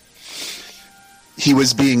 He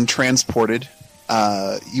was being transported.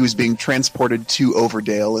 He was being transported to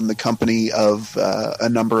Overdale in the company of a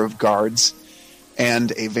number of guards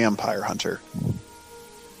and a vampire hunter.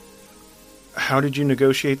 How did you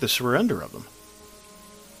negotiate the surrender of them?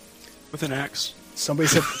 With an axe. Somebody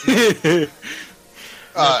said.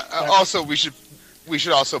 Also, we we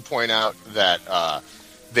should also point out that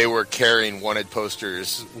they were carrying wanted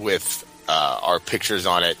posters with our pictures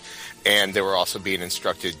on it, and they were also being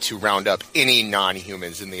instructed to round up any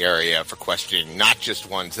non-humans in the area for questioning, not just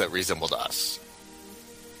ones that resembled us.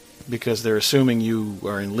 Because they're assuming you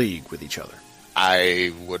are in league with each other.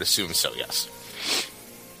 I would assume so, yes.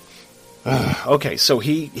 Okay, so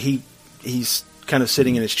he's kind of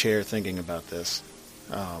sitting in his chair thinking about this.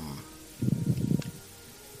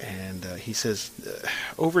 And he says,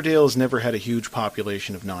 Overdale has never had a huge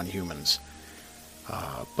population of non-humans.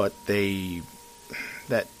 But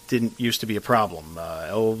that didn't used to be a problem.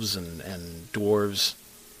 Elves and dwarves,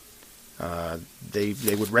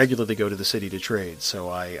 they would regularly go to the city to trade. So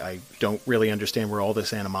I don't really understand where all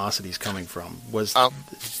this animosity is coming from.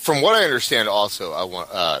 From what I understand,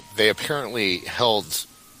 also, they apparently held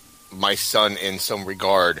my son in some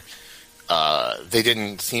regard. They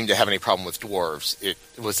didn't seem to have any problem with dwarves. It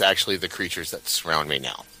was actually the creatures that surround me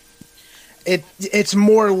now. It's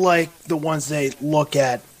more like the ones they look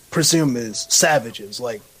at, presume as savages,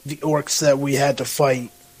 like the orcs that we had to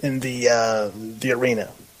fight in the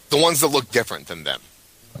arena. The ones that look different than them.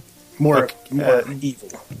 More evil.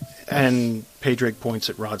 And Padraig points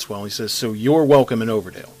at Rodswell and he says, so you're welcome in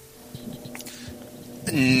Overdale.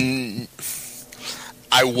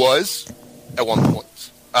 I was, at one point.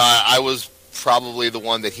 I was probably the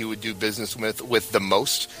one that he would do business with the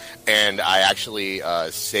most, and I actually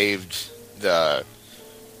saved the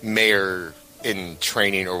mayor in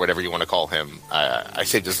training, or whatever you want to call him. I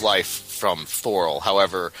saved his life from Thorol.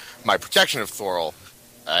 However, my protection of Thorol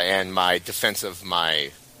and my defense of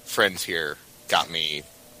my friends here got me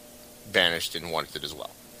banished and wanted as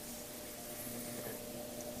well.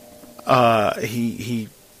 You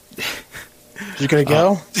gonna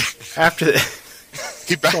go? After that...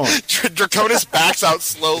 Draconis backs out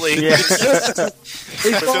slowly. Yeah.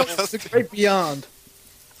 It's right beyond.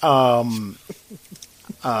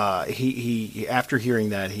 He after hearing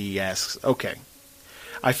that, he asks, okay,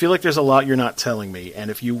 I feel like there's a lot you're not telling me,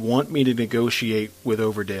 and if you want me to negotiate with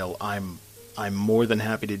Overdale, I'm more than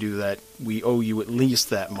happy to do that. We owe you at least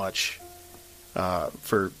that much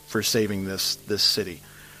for saving this city.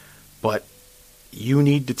 But you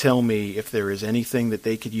need to tell me if there is anything that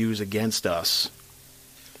they could use against us.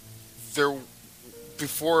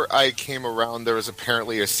 Before I came around, there was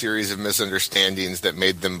apparently a series of misunderstandings that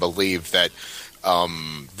made them believe that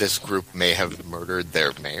this group may have murdered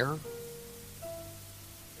their mayor.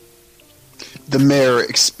 The mayor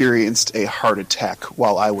experienced a heart attack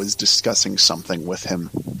while I was discussing something with him.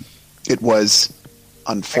 It was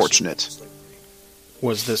unfortunate.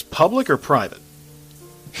 Was this public or private?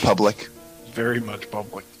 Public. Very much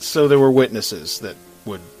public. So there were witnesses that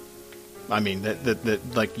would... I mean,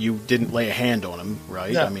 that like, you didn't lay a hand on him,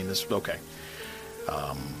 right? No. I mean, this... Okay.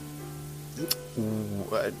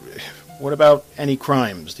 What about any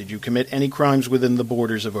crimes? Did you commit any crimes within the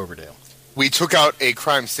borders of Overdale? We took out a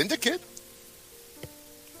crime syndicate?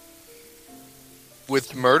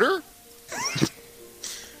 With murder?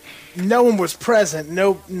 No one was present.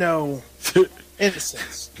 No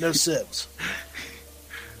innocents. No civs.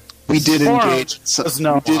 We did engage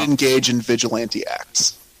in vigilante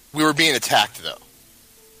acts. We were being attacked, though.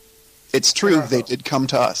 It's true. They did come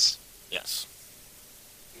to us. Yes.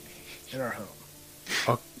 In our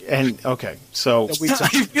home. Okay, so... I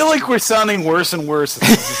feel like we're sounding worse and worse as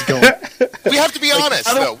this is going. We have to be honest,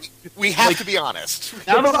 though. We have to be honest.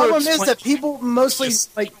 The problem is that people mostly,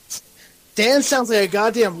 like... Dan sounds like a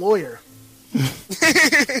goddamn lawyer.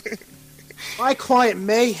 My client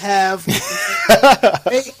may have...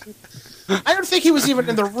 I don't think he was even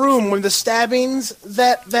in the room when the stabbings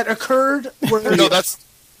that occurred were... No,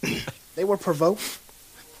 They were provoked.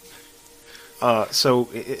 So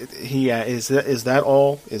is that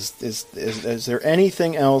all? Is there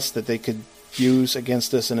anything else that they could use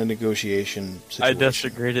against us in a negotiation situation? I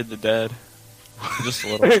desecrated the dead. Just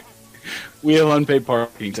a little. We have unpaid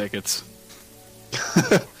parking tickets.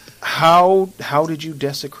 How did you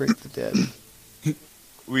desecrate the dead?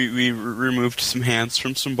 We removed some hands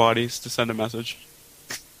from some bodies to send a message.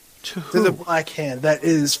 To the Black Hand, that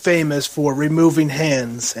is famous for removing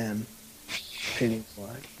hands and painting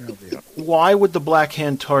black. Why would the Black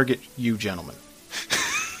Hand target you, gentlemen?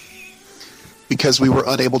 Because we were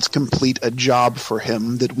unable to complete a job for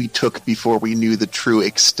him that we took before we knew the true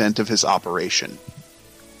extent of his operation.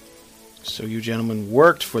 So you gentlemen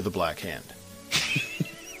worked for the Black Hand?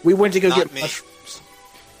 We went to go get me. mushrooms.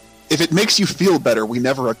 If it makes you feel better, we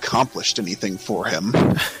never accomplished anything for him.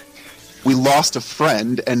 We lost a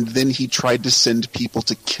friend, and then he tried to send people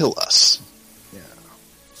to kill us. Yeah.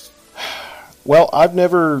 Well, I've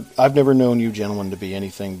never known you gentlemen to be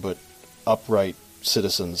anything but upright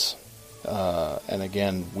citizens, and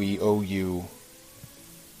again, we owe you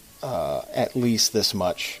at least this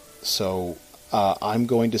much. So I'm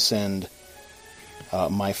going to send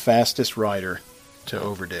my fastest rider to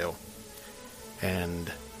Overdale,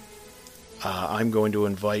 and I'm going to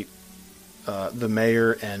invite the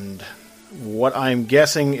mayor and what I'm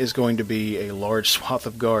guessing is going to be a large swath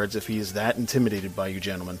of guards, if he is that intimidated by you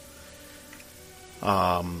gentlemen,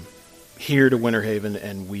 here to Winter Haven,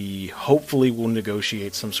 and we hopefully will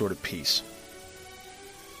negotiate some sort of peace.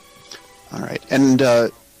 All right. And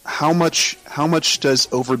how much does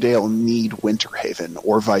Overdale need Winter Haven,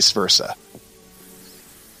 or vice versa?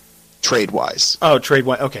 Trade-wise. Oh,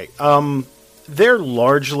 trade-wise. Okay. They're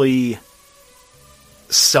largely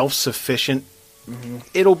self-sufficient. Mm-hmm.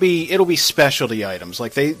 It'll be specialty items.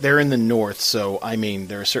 Like they're in the north, so I mean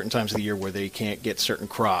there are certain times of the year where they can't get certain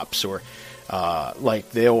crops, or like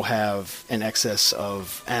they'll have an excess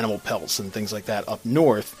of animal pelts and things like that up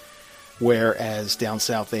north, whereas down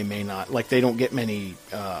south they may not. Like they don't get many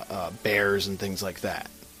bears and things like that.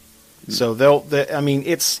 Mm-hmm. So I mean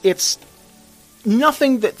it's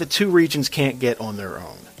nothing that the two regions can't get on their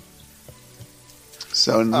own.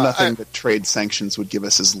 So nothing that trade sanctions would give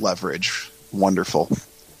us as leverage. Wonderful.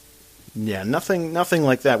 Yeah, nothing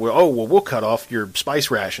like that. We'll cut off your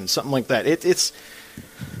spice ration, something like that. It's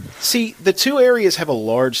see, the two areas have a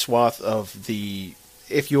large swath of the.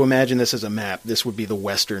 If you imagine this as a map, this would be the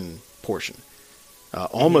western portion,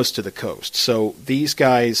 almost to the coast. So these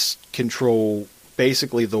guys control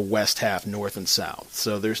basically the west half, north and south.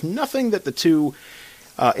 So there's nothing that the two.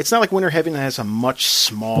 It's not like Winter Haven has a much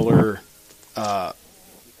smaller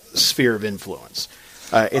sphere of influence.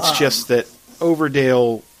 It's just that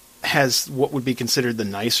Overdale has what would be considered the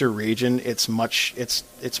nicer region. It's much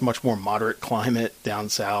more moderate climate down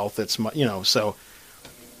south. It's so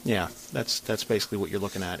yeah, that's basically what you're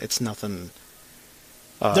looking at. It's nothing.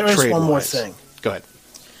 There is one more thing. Go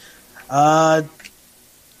ahead.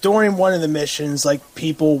 During one of the missions, like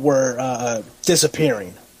people were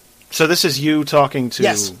disappearing. So this is you talking to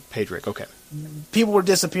Yes. Pedrick. Okay. People were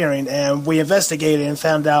disappearing, and we investigated and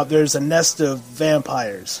found out there's a nest of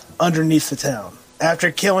vampires underneath the town.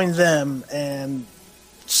 After killing them and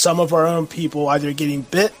some of our own people either getting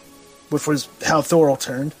bit, which was how Thorol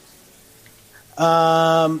turned,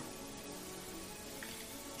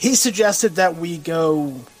 he suggested that we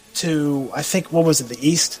go to, I think, what was it, the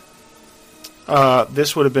east?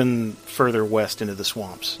 This would have been further west into the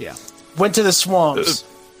swamps, yeah. Went to the swamps,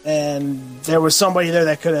 and there was somebody there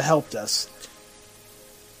that could have helped us.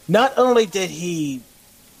 Not only did he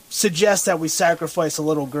suggest that we sacrifice a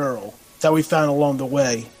little girl that we found along the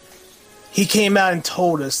way, he came out and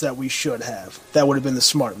told us that we should have. That would have been the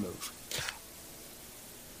smart move.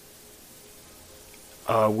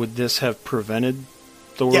 Would this have prevented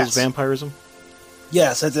Thorol's Yes. vampirism?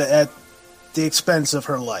 Yes, at the expense of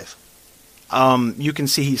her life. You can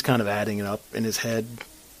see he's kind of adding it up in his head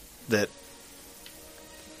that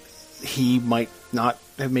he might not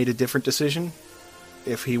have made a different decision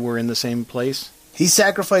if he were in the same place. He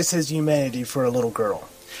sacrificed his humanity for a little girl.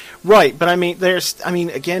 Right, but I mean, there's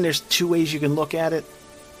two ways you can look at it.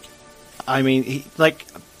 I mean,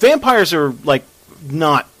 vampires are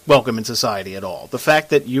not welcome in society at all. The fact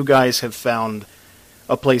that you guys have found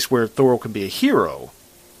a place where Thorol can be a hero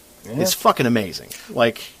is fucking amazing.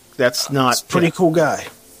 That's not He's a pretty cool guy.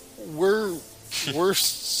 We're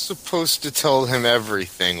supposed to tell him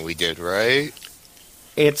everything we did, right?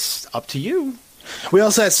 It's up to you. We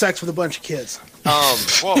also had sex with a bunch of kids.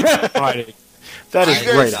 That is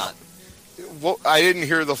great. Well, I didn't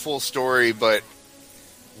hear the full story, but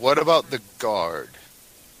what about the guard?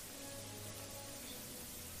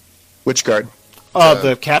 Which guard?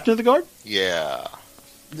 The captain of the guard? Yeah.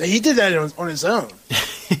 He did that on his own.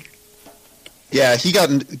 Yeah,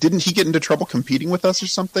 didn't he get into trouble competing with us or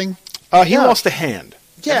something? He lost a hand.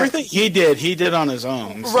 Yeah, everything he did on his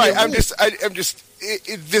own. Right. I'm just.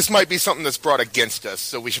 This might be something that's brought against us,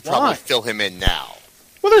 so we should probably fill him in now.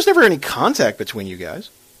 Well, there's never any contact between you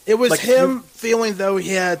guys. It was him feeling though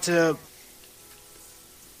he had to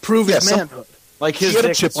prove his manhood. He had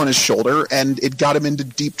a chip on his shoulder, and it got him into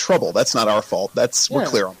deep trouble. That's not our fault. We're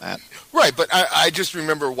clear on that. Right, but I just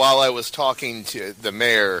remember while I was talking to the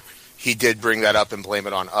mayor, he did bring that up and blame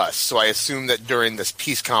it on us. So I assume that during this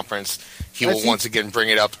peace conference, he will once again bring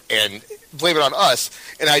it up and blame it on us.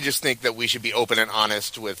 And I just think that we should be open and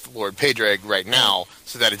honest with Lord Pedreg right now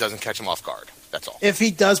so that it doesn't catch him off guard. That's all. If he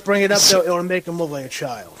does bring it up, though, it'll make him look like a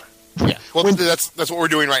child. Yeah, well, that's what we're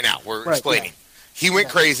doing right now. We're explaining. Yeah. He went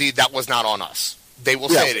crazy. That was not on us. They will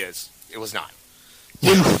say it is. It was not.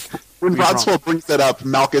 When Rodswell brings that up,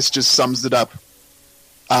 Malchus just sums it up.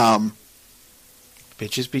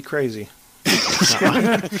 Bitches be crazy.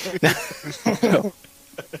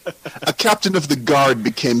 A captain of the guard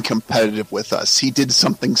became competitive with us. He did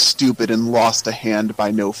something stupid and lost a hand by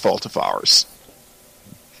no fault of ours.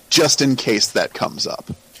 Just in case that comes up.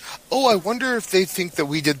 Oh, I wonder if they think that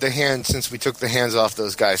we did the hand since we took the hands off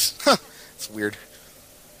those guys. It's weird.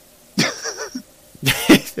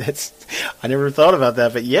 I never thought about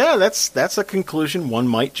that, but yeah, that's a conclusion one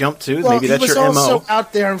might jump to. Well, Maybe that's your MO. He was also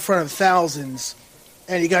out there in front of thousands,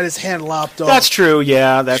 and he got his hand lopped off. That's true,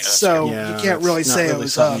 yeah. You can't really say it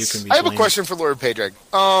was us. I have a question for Lord Padraig.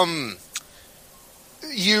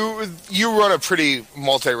 You run a pretty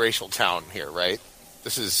multiracial town here, right?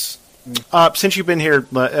 This is... since you've been here,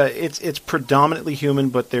 it's predominantly human,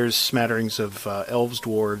 but there's smatterings of elves,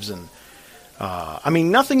 dwarves, and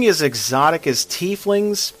nothing as exotic as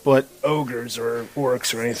tieflings, but ogres or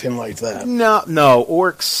orcs or anything like that. No,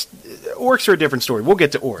 orcs are a different story. We'll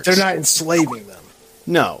get to orcs. They're not enslaving them.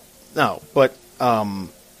 No, but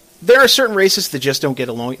there are certain races that just don't get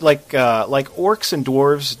along. Like orcs and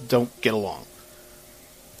dwarves don't get along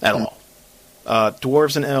at all.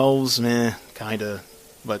 Dwarves and elves, kinda,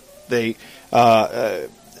 but they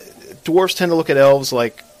dwarves tend to look at elves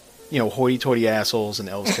like, hoity-toity assholes, and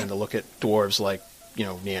elves tend to look at dwarves like,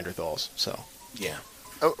 Neanderthals. So yeah.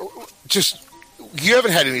 You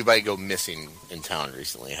haven't had anybody go missing in town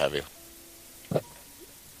recently, have you?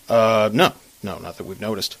 No, not that we've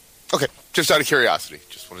noticed. Okay, just out of curiosity,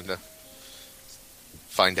 just wanted to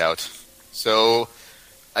find out. So,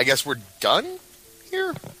 I guess we're done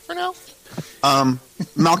here for now.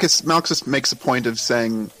 Malchus makes a point of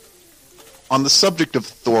saying, on the subject of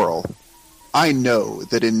Thorol, I know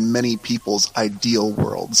that in many people's ideal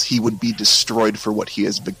worlds he would be destroyed for what he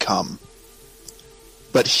has become.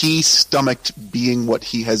 But he stomached being what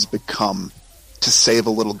he has become to save a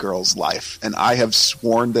little girl's life, and I have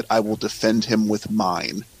sworn that I will defend him with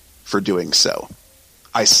mine for doing so.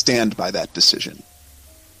 I stand by that decision.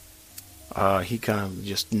 He kind of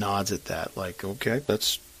just nods at that, like, okay,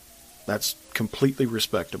 that's completely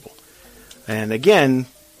respectable. And again,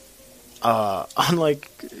 unlike,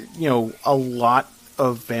 a lot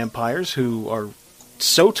of vampires who are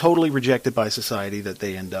so totally rejected by society that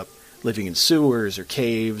they end up living in sewers or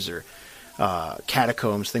caves or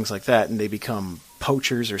catacombs, things like that, and they become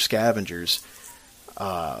poachers or scavengers,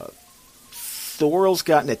 Thorol's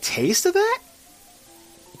gotten a taste of that,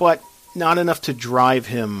 but not enough to drive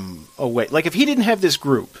him away. Like, if he didn't have this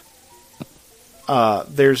group,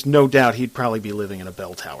 there's no doubt he'd probably be living in a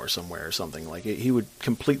bell tower somewhere or something. Like, he would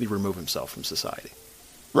completely remove himself from society.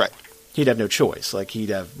 Right. He'd have no choice. Like, he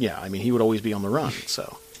would always be on the run,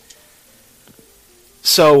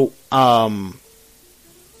 So,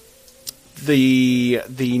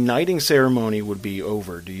 the knighting ceremony would be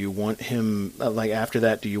over. Do you want him, after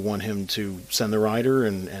that, do you want him to send the rider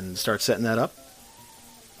and start setting that up?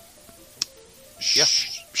 Yeah.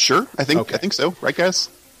 Sure. I think so. Right, guys?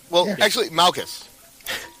 Well, actually, Malchus.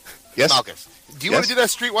 Yes? Malchus, do you want to do that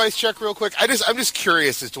streetwise check real quick? I'm just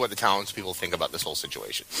curious as to what the townspeople think about this whole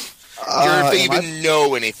situation. Or if they even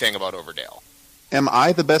know anything about Overdale. Am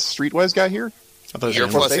I the best streetwise guy here? You're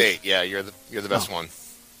plus 8. Yeah, you're the best one.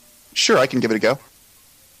 Sure, I can give it a go.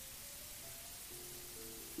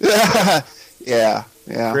 Yeah.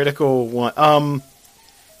 Critical one.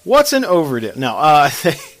 What's an Overdale? No,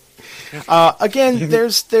 again,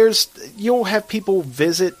 there's you'll have people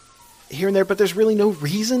visit here and there, but there's really no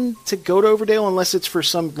reason to go to Overdale unless it's for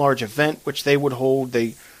some large event, which they would hold.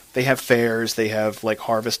 They have fairs, they have like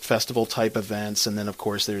harvest festival type events, and then of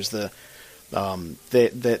course there's the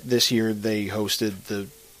this year they hosted the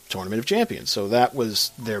Tournament of Champions, so that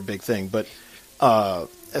was their big thing. But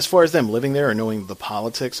as far as them living there or knowing the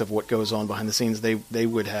politics of what goes on behind the scenes, they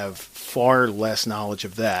would have far less knowledge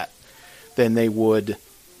of that than they would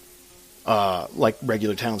like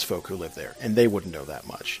regular townsfolk who live there, and they wouldn't know that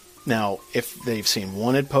much. Now, if they've seen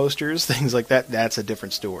wanted posters, things like that, that's a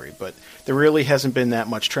different story. But there really hasn't been that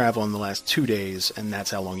much travel in the last 2 days, and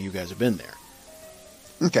that's how long you guys have been there.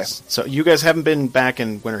 Okay. So you guys haven't been back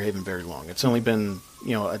in Winterhaven very long. It's only been,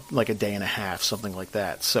 like a day and a half, something like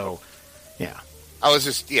that. So, yeah. I was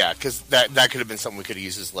just, because that could have been something we could have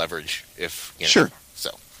used as leverage if, Sure.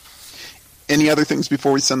 So. Any other things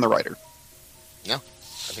before we send the rider? No.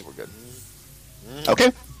 I think we're good.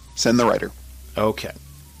 Okay. Send the rider. Okay.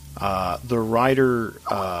 The rider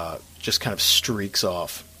just kind of streaks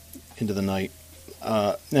off into the night.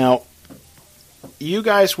 Now, you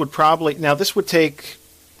guys would probably... Now, this would take...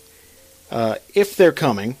 if they're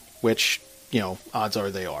coming, which, odds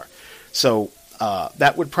are they are. So,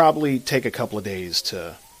 that would probably take a couple of days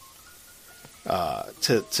to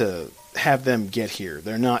have them get here.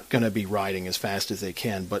 They're not going to be riding as fast as they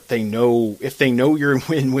can, but they know if they know you're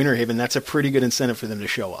in Winter Haven, that's a pretty good incentive for them to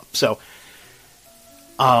show up. So,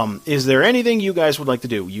 is there anything you guys would like to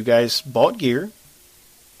do? You guys bought gear,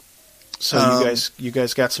 so you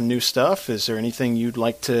guys got some new stuff. Is there anything you'd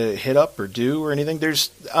like to hit up or do or anything? There's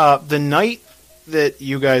the night that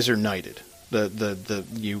you guys are knighted.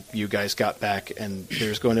 You guys got back, and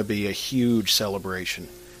there's going to be a huge celebration.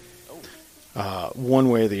 One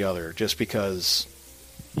way or the other, just because,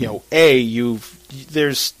 that's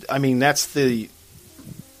the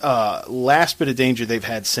last bit of danger they've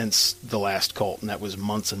had since the last cult, and that was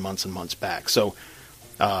months and months and months back. So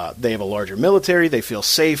they have a larger military, they feel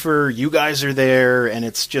safer, you guys are there, and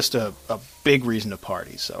it's just a big reason to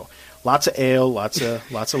party. So lots of ale, lots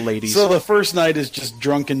of ladies. So the first night is just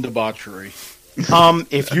drunken debauchery.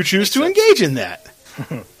 If you choose to engage in that.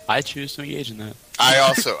 I choose to engage in that.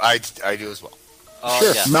 I do as well.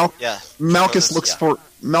 Sure. Yeah. Malchus looks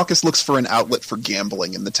for an outlet for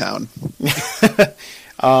gambling in the town.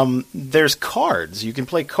 There's cards. You can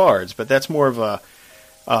play cards, but that's more of a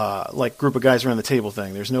like group of guys around the table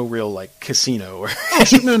thing. There's no real like casino or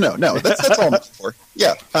no. That's all I'm for.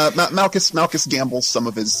 Yeah, Malchus gambles some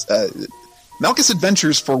of his. Malchus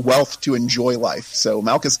adventures for wealth to enjoy life. So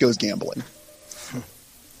Malchus goes gambling.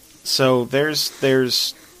 So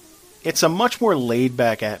there's it's a much more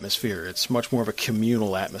laid-back atmosphere. It's much more of a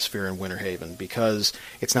communal atmosphere in Winter Haven because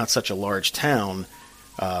it's not such a large town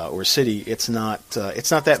or city. It's not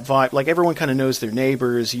that vibe. Like everyone kind of knows their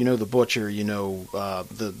neighbors. You know the butcher. You know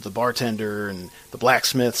the bartender and the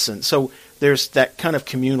blacksmiths, and so there's that kind of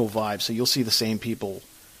communal vibe. So you'll see the same people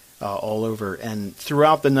all over, and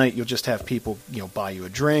throughout the night you'll just have people buy you a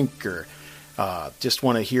drink or just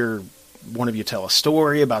want to hear one of you tell a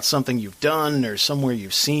story about something you've done or somewhere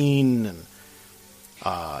you've seen, and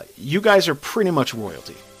you guys are pretty much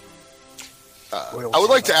royalty. I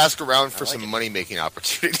would like to ask around for some money-making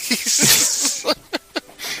opportunities.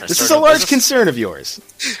 This is a large concern of yours.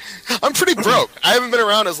 I'm pretty broke. I haven't been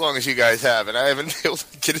around as long as you guys have, and I haven't been able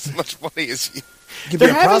to get as much money as you. You can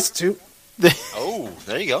be a prostitute. Oh,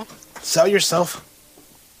 there you go. Sell yourself.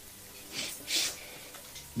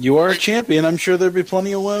 You are a champion. I'm sure there'd be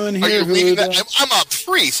plenty of women here. Are you meaning that? I'm a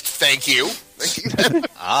priest. Thank you.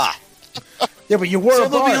 Yeah, but you were so a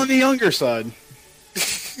they'll be bard. on the younger side.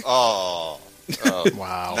 Oh,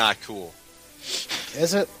 wow. Not cool.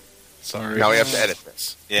 Is it? Sorry. Now we have to edit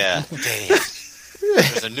this. Yeah. Damn.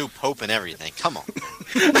 There's a new pope and everything. Come on.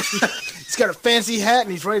 He's got a fancy hat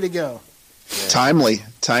and he's ready to go. Yeah.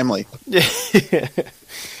 Timely.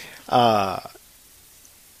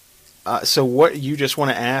 So what you just want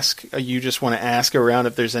to ask? You just want to ask around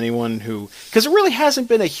if there's anyone who, because it really hasn't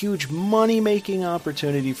been a huge money-making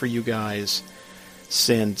opportunity for you guys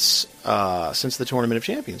since the Tournament of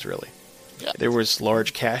Champions. Really, yeah. There was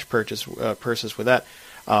large cash purses with that.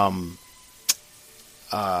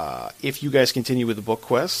 If you guys continue with the book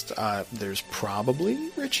quest, there's probably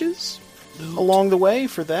riches along the way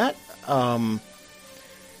for that.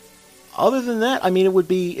 Other than that, I mean, it would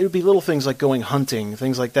be little things like going hunting,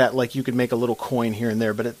 things like that. Like you could make a little coin here and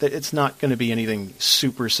there, but it's not going to be anything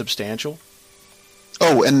super substantial.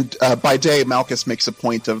 Oh, and by day, Malchus makes a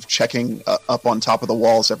point of checking up on top of the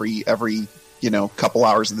walls every couple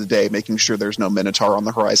hours of the day, making sure there's no Minotaur on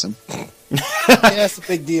the horizon. Yeah, that's a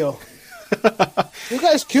big deal. You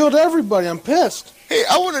guys killed everybody. I'm pissed. Hey,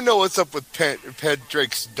 I want to know what's up with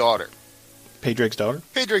Pedrake's daughter. Pedrake's daughter?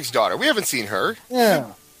 Pedrake's daughter. We haven't seen her.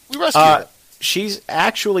 Yeah. We rescued her. She's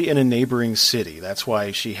actually in a neighboring city. That's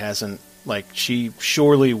why she hasn't, she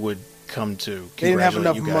surely would come to congratulate They didn't have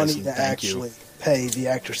enough you guys money and to thank actually you. pay the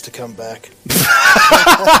actress to come back.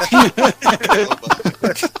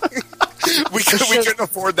 We couldn't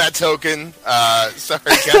afford that token. Sorry,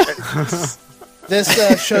 guys.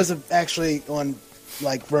 This show's actually on,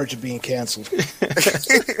 verge of being canceled.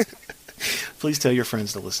 Please tell your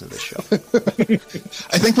friends to listen to this show.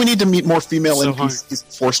 I think we need to meet more female NPCs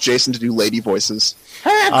and force Jason to do lady voices.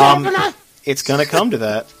 Hey, Governor! It's going to come to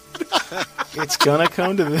that. It's going to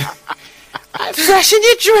come to that. Freshen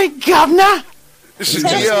your drink, Governor!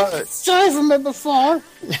 Sorry from it before.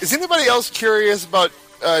 Is anybody else curious about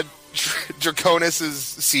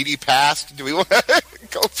Draconis' seedy past? Do we want to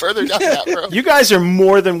go further down that road? You guys are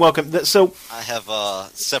more than welcome. So I have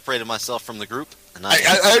separated myself from the group. And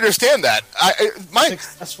I understand that.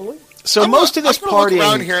 Successfully? So most of this party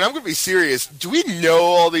around here, and I'm going to be serious. Do we know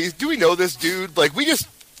all these? Do we know this dude? We just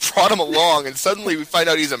brought him along, and suddenly we find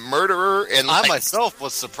out he's a murderer. And I myself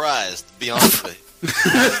was surprised, to be honest with you.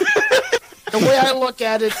 The way I look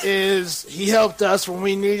at it is he helped us when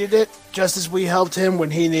we needed it, just as we helped him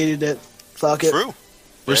when he needed it. Fuck it. True.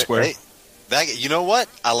 We're square. Hey, You know what?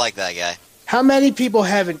 I like that guy. How many people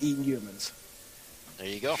haven't eaten humans? There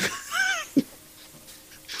you go.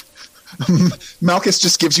 Malchus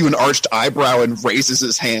just gives you an arched eyebrow and raises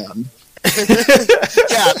his hand.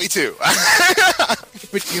 Yeah, me too.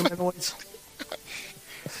 With humanoids.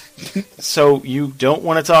 So you don't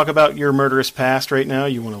want to talk about your murderous past right now?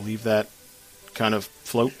 You want to leave that kind of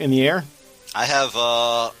float in the air?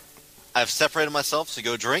 I've separated myself to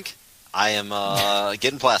go drink. I am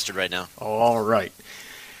getting plastered right now. All right.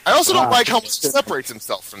 I also don't like how much he separates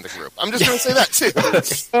himself from the group. I'm just going to say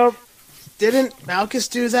that, too. Didn't Malchus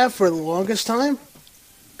do that for the longest time?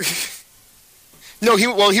 No, he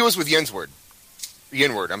was with Yenward.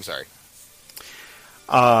 Yenward, I'm sorry.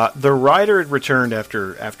 The rider had returned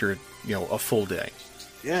after a full day.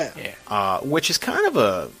 Yeah. Which is kind of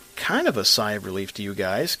a sigh of relief to you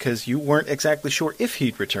guys, because you weren't exactly sure if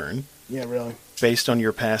he'd return. Yeah, really. Based on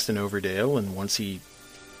your past in Overdale, and once he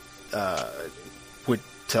would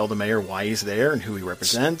tell the mayor why he's there and who he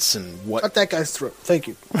represents and what. Cut that guy's throat. Thank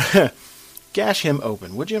you. Gash him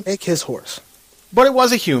open, would you? Take his horse. But it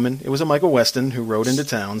was a human. It was a Michael Weston who rode into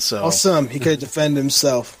town, so... Awesome. He could defend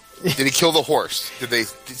himself. Did he kill the horse? Did they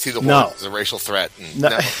see the horse No. as a racial threat? No.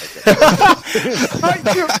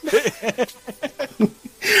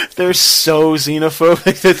 They're so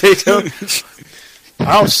xenophobic that they don't...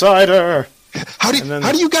 Outsider! How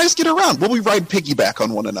do you guys get around? Well, we ride piggyback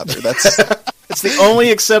on one another. That's it's the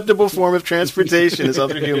only acceptable form of transportation is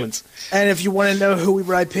other humans. And if you want to know who we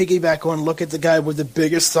ride piggyback on, look at the guy with the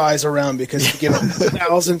biggest thighs around, because he gives him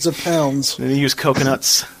thousands of pounds. And they use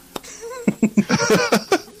coconuts.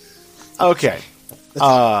 Okay.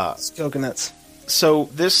 Coconuts. So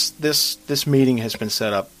this meeting has been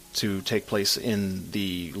set up to take place in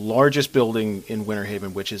the largest building in Winter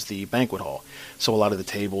Haven, which is the banquet hall. So a lot of the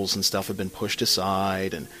tables and stuff have been pushed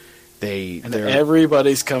aside, and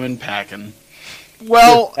everybody's coming packing.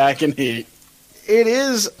 Well, packing heat. It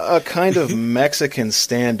is a kind of Mexican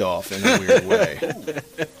standoff in a weird way.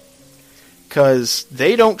 Because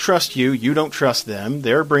they don't trust you, you don't trust them.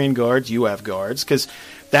 They're bringing guards, you have guards. Because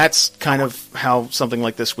that's kind of how something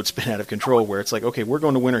like this would spin out of control, where it's like, okay, we're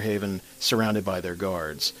going to Winter Haven surrounded by their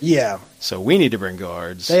guards. Yeah. So we need to bring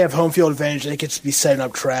guards. They have home field advantage. They could be setting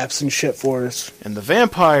up traps and shit for us. And the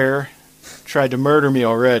vampire tried to murder me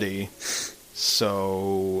already.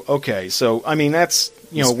 So, okay. So, I mean, that's,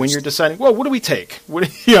 when you're deciding, well, what do we take?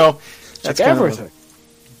 That's take everything.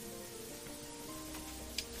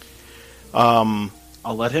 I'll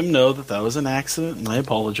let him know that was an accident, and I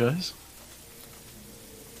apologize.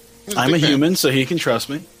 I'm a human, so he can trust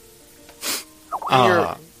me.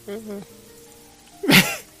 You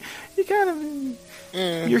kind of...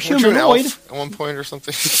 You're humanoid at one point or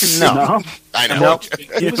something. No. I know. No.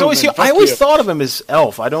 I always thought of him as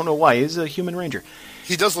elf. I don't know why. He's a human ranger.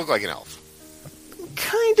 He does look like an elf.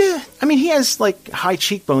 Kind of. I mean, he has high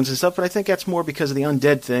cheekbones and stuff, but I think that's more because of the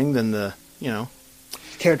undead thing than the,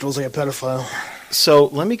 Character was like a pedophile. So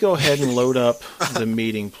let me go ahead and load up the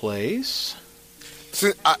meeting place.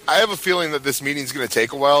 So I have a feeling that this meeting's going to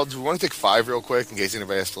take a while. Do we want to take 5 real quick in case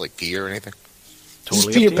anybody has to pee or anything? Just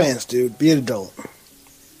pee your pants, dude. Be an adult.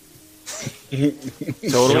 Totally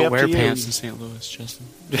don't wear pants in St. Louis, Justin.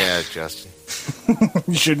 Yeah, Justin.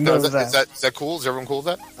 You should know that. Is that cool? Is everyone cool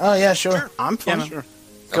with that? Oh, yeah, sure. I'm fine. Yeah, sure.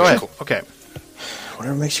 Go ahead. Cool. Okay.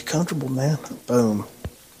 Whatever makes you comfortable, man. Boom.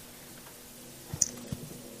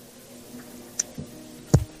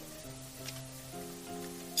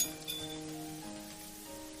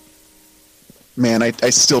 Man, I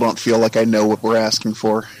still don't feel like I know what we're asking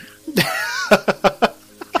for.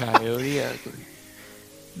 Coyote Ugly.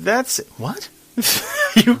 That's what?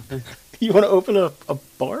 you want to open a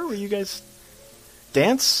bar where you guys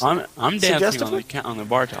dance? I'm dancing on the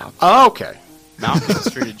bar top. Oh, okay. Malcolm is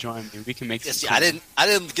free to join me. We can make. Yes, I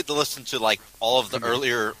didn't get to listen to all of the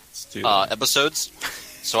earlier episodes,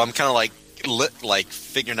 so I'm kind of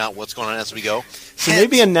figuring out what's going on as we go. So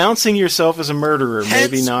maybe announcing yourself as a murderer,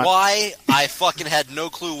 maybe not. Why I fucking had no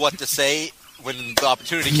clue what to say when the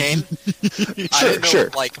opportunity came. I didn't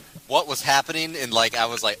know what was happening, and I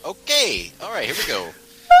was like, okay, all right, here we go.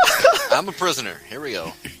 I'm a prisoner. Here we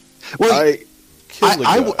go. Well,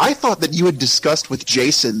 I thought that you had discussed with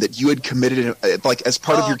Jason that you had committed, as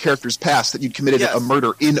part of your character's past, that you'd committed a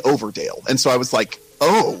murder in Overdale, and so I was like,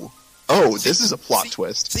 this is a plot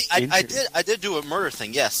twist. See, I did do a murder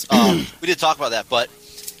thing. Yes, we did talk about that, but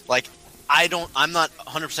I'm not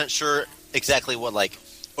 100% sure exactly what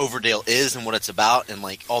Overdale is and what it's about, and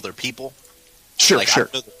all their people. Sure. I know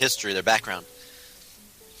the history, their background.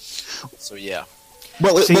 So yeah.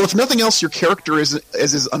 Well, if nothing else, your character is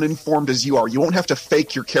as uninformed as you are. You won't have to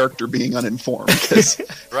fake your character being uninformed.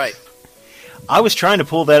 Right. I was trying to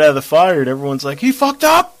pull that out of the fire, and everyone's like, "He fucked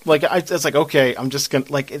up!" Like, it's like, okay, I'm just gonna,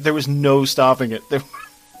 like, there was no stopping it.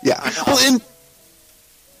 Yeah. Well,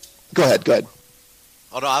 go ahead.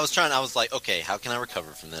 Oh no, I was like, okay, how can I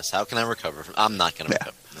recover from this? I'm not going to recover from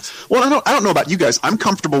this. Well, I don't know about you guys. I'm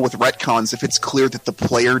comfortable with retcons if it's clear that the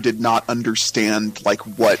player did not understand, like,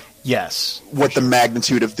 what the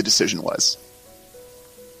magnitude of the decision was.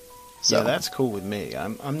 So yeah, that's cool with me.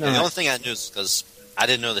 I'm not. Yeah, the only thing I knew is because I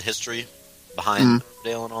didn't know the history behind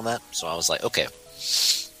Dale and all that, so I was like, okay,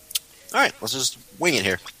 all right, let's just wing it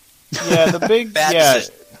here. Yeah, the big bad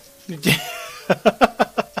decision.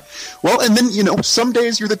 Well, and then, some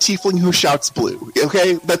days you're the tiefling who shouts blue.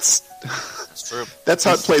 Okay, that's true. That's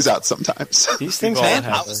how it plays out sometimes. These things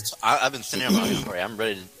happen. I've been sitting there, I'm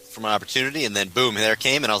ready for my opportunity, and then boom, there it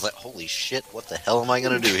came, and I was like, holy shit, what the hell am I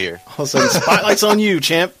going to do here? All of a sudden, spotlight's on you,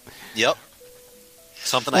 champ. Yep.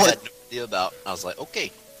 Something I had no idea about. I was like,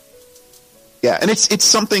 okay. Yeah, and it's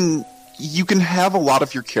something you can have a lot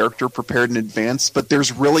of your character prepared in advance, but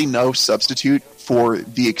there's really no substitute for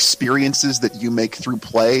the experiences that you make through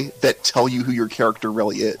play that tell you who your character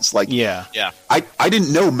really is. Like, yeah. I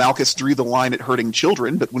didn't know Malchus drew the line at hurting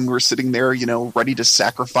children, but when we were sitting there, ready to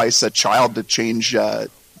sacrifice a child to change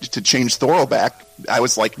Thorol back, I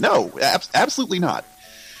was like, no, absolutely not.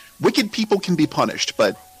 Wicked people can be punished,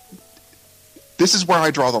 but this is where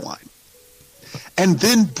I draw the line. And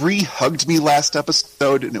then Bree hugged me last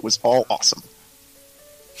episode, and it was all awesome.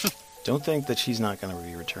 Don't think that she's not going to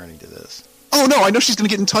be returning to this. Oh no, I know she's going to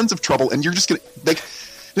get in tons of trouble, and you're just going to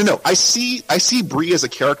No. I see Bree as a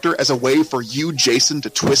character as a way for you, Jason, to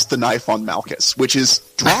twist the knife on Malchus, which is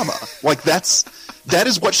drama. Like that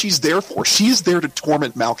is what she's there for. She is there to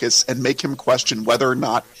torment Malchus and make him question whether or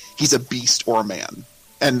not he's a beast or a man,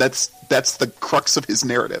 and that's the crux of his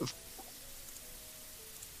narrative.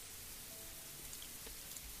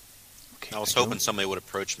 I was hoping somebody would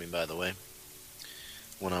approach me, by the way,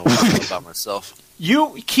 when I was about myself.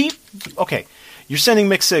 You're sending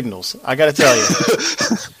mixed signals. I got to tell you,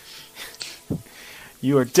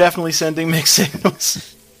 you are definitely sending mixed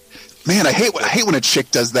signals. Man, I hate when a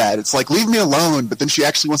chick does that. It's like, leave me alone, but then she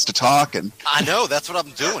actually wants to talk. And I know, that's what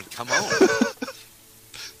I'm doing. Come on.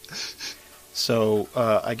 So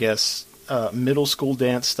I guess middle school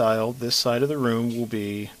dance style. This side of the room will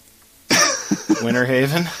be Winter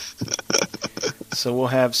Haven. So we'll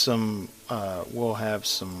have some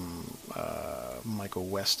Michael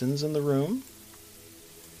Westons in the room in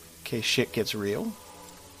case shit gets real.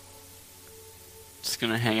 Just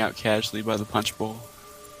gonna hang out casually by the punch bowl.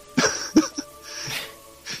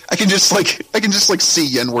 I can just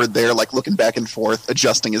see Yenward there, like looking back and forth,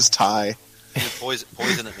 adjusting his tie.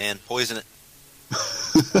 Poison it, man. Poison it.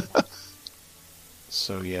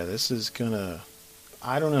 So yeah, this is gonna.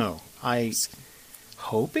 I don't know.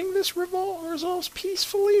 Hoping this resolves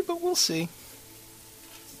peacefully, but we'll see.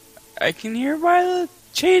 I can hear by the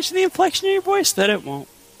change in the inflection of your voice that it won't.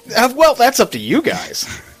 Well, that's up to you guys.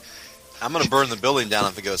 I'm going to burn the building down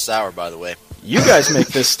if it goes sour, by the way. You guys make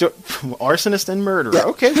this arsonist and murderer. Yeah.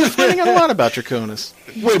 Okay, we're finding out a lot about Draconis.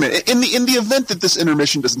 Wait a minute. In the event that this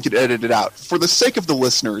intermission doesn't get edited out, for the sake of the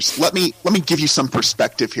listeners, let me give you some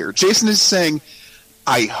perspective here. Jason is saying,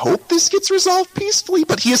 I hope this gets resolved peacefully,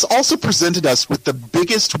 but he has also presented us with the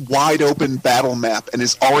biggest wide-open battle map and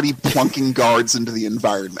is already plunking guards into the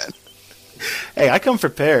environment. Hey, I come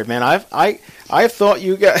prepared, man. I've thought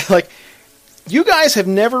you guys have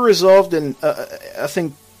never resolved a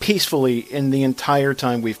thing peacefully in the entire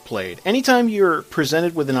time we've played. Anytime you're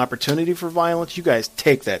presented with an opportunity for violence, you guys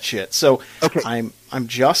take that shit. So okay. I'm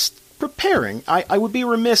just preparing. I would be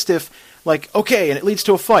remiss if, and it leads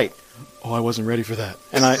to a fight. Oh, I wasn't ready for that.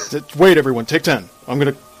 And wait, everyone, take 10. I'm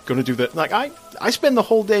gonna do that. Like I spend the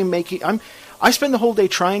whole day I spend the whole day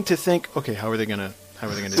trying to think. Okay, how are they gonna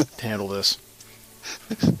handle this?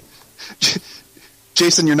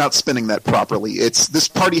 Jason, you're not spinning that properly. This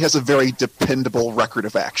party has a very dependable record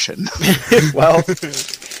of action. Well,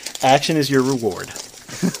 action is your reward.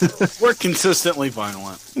 We're consistently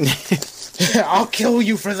violent. I'll kill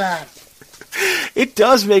you for that. It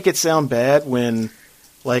does make it sound bad when.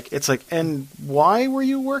 It's like, and why were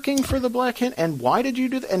you working for the Black Hand? And why did you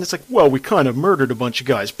do that? And it's like, well, we kind of murdered a bunch of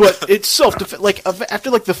guys. But it's self-defense.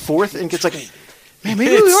 After the fourth, and it's like, man,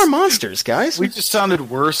 maybe we are monsters, guys. We just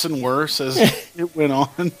sounded worse and worse as it went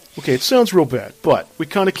on. Okay, it sounds real bad, but we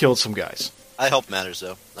kind of killed some guys. I helped matters,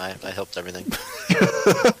 though. I helped everything.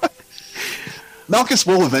 Malchus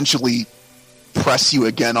will eventually press you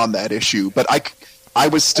again on that issue, but I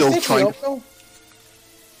was still trying to...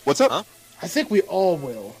 What's up? Huh? I think we all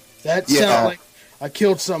will. That sounds like I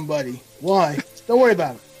killed somebody. Why? Don't worry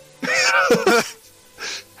about it.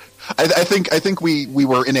 I think we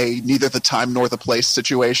were in a neither the time nor the place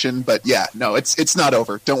situation, but yeah, no, it's not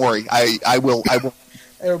over. Don't worry. I will.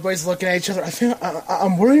 Everybody's looking at each other.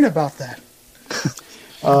 I'm worried about that.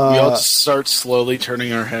 We all just start slowly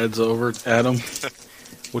turning our heads over at him.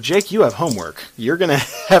 Well, Jake, you have homework. You're going to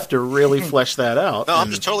have to really flesh that out. No,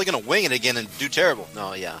 I'm just totally going to wing it again and do terrible.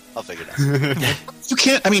 No, yeah, I'll figure it out. You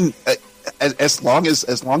can't. I mean, as long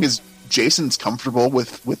as Jason's comfortable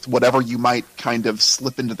with whatever you might kind of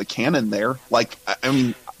slip into the canon there. Like, I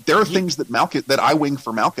mean, there are things that I wing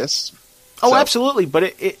for Malchus. Oh, so. Absolutely. But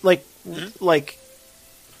it like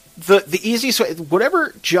the easiest way,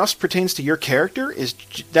 whatever just pertains to your character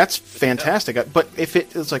that's fantastic. Yeah. But if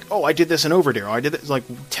it's like, oh, I did this in Overdale, I did this, like,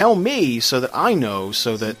 tell me so that I know,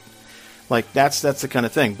 so that, like, that's the kind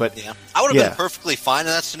of thing. But yeah, I would have been perfectly fine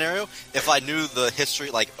in that scenario if I knew the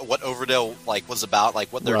history, like what Overdale was about, like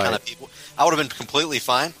what their kind of people. I would have been completely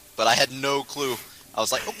fine, but I had no clue. I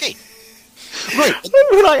was like, okay. Right.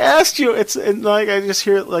 When I asked you, I just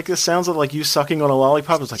hear like the sounds of like you sucking on a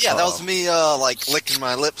lollipop. I was like, yeah, that was me licking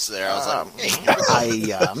my lips there. I was like, okay,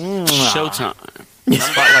 showtime.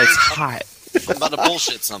 Spotlight's hot. I'm about to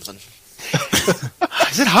bullshit something.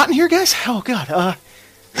 Is it hot in here, guys? Oh God.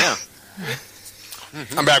 Yeah.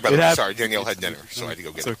 I'm back, by the way. Sorry, Danielle had dinner, so I had to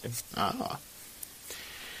go get it. Okay.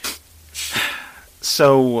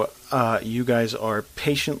 So you guys are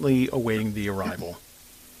patiently awaiting the arrival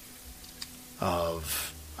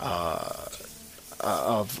of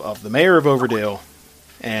the mayor of Overdale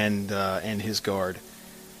and his guard.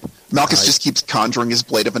 Malchus just keeps conjuring his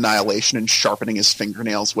blade of annihilation and sharpening his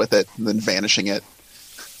fingernails with it, and then vanishing it.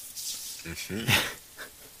 Mm-hmm.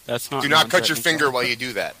 That's not. Do not cut your finger while you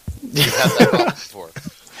do that. You've had that problem before.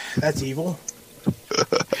 That's evil.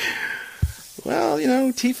 Well,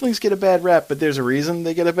 tieflings get a bad rap, but there's a reason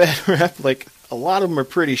they get a bad rap. Like, a lot of them are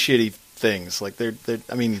pretty shitty things. Like, they're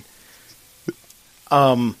I mean.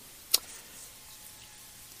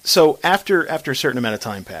 So after a certain amount of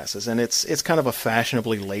time passes, and it's kind of a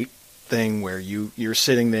fashionably late thing where you're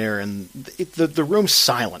sitting there and the room's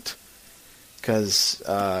silent because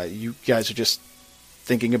you guys are just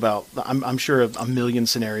thinking about. I'm sure a million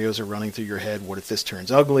scenarios are running through your head. What if this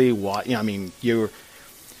turns ugly? What? I mean, you're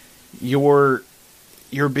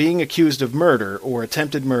being accused of murder or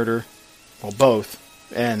attempted murder, well, both,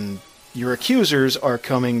 and your accusers are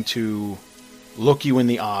coming to look you in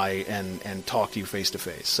the eye and talk to you face to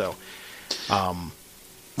face. So,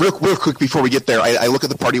 real quick before we get there, I look at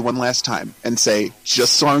the party one last time and say,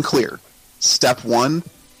 just so I'm clear, step one,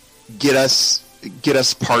 get us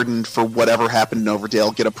pardoned for whatever happened in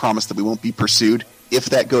Overdale. Get a promise that we won't be pursued. If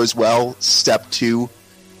that goes well, step two,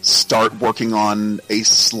 start working on a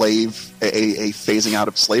phasing out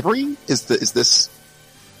of slavery. Is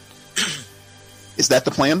that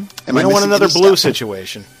the plan? We don't want another blue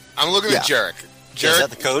situation. I'm looking at Jarek. Is that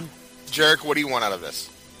the code? Jarek, what do you want out of this?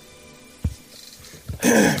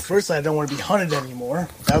 Firstly, I don't want to be hunted anymore.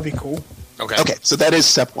 That would be cool. Okay, so that is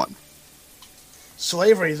step one.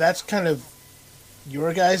 Slavery, that's kind of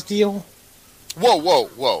your guys' deal. Whoa.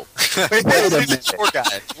 Wait a minute. Poor guy.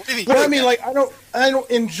 What do you mean? Well, I mean, like, I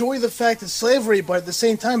don't enjoy the fact of slavery, but at the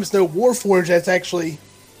same time, it's no Warforged that's actually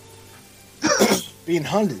being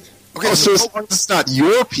hunted. Okay, so it's not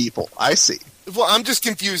your people. I see. Well, I'm just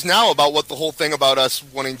confused now about what the whole thing about us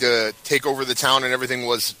wanting to take over the town and everything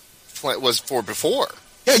was for before.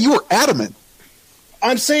 Yeah, you were adamant.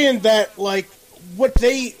 I'm saying that, like, what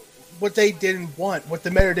they didn't want, what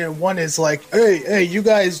the mayor didn't want is like, hey, you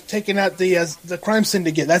guys taking out the crime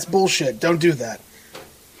syndicate. That's bullshit. Don't do that.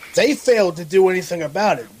 They failed to do anything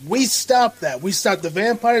about it. We stopped that. We stopped the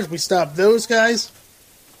vampires. We stopped those guys,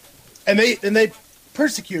 and they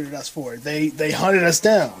persecuted us for it. They hunted us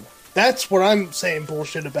down. That's what I'm saying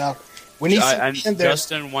bullshit about. When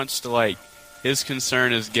Justin wants to, his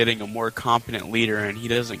concern is getting a more competent leader, and he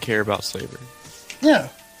doesn't care about slavery. Yeah.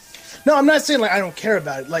 No, I'm not saying, I don't care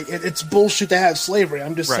about it. Like, it's bullshit to have slavery.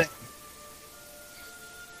 I'm just saying,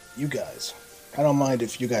 you guys. I don't mind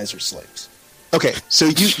if you guys are slaves. Okay, so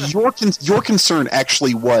your concern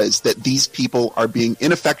actually was that these people are being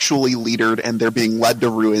ineffectually leadered and they're being led to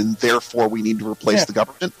ruin, therefore we need to replace the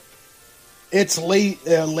government? It's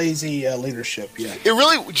lazy leadership, yeah. It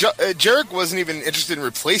really, Jarek wasn't even interested in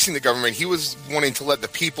replacing the government. He was wanting to let the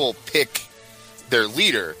people pick their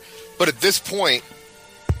leader. But at this point,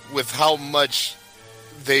 with how much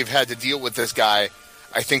they've had to deal with this guy,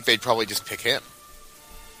 I think they'd probably just pick him.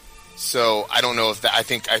 So I don't know if that. I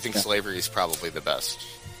think slavery is probably the best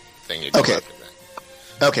thing you can do.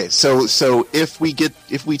 Okay, so if we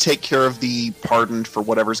take care of the pardon for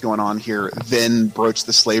whatever's going on here, then broach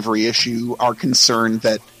the slavery issue. Our concern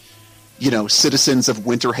that citizens of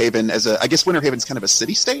Winterhaven as I guess Winterhaven's kind of a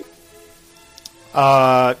city-state?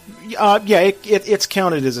 Yeah, it's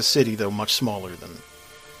counted as a city, though much smaller than.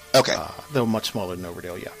 Okay. Though much smaller than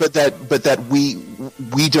Overdale, yeah. But that we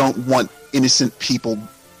don't want innocent people.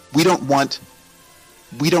 We don't want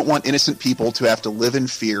innocent people to have to live in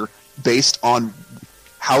fear based on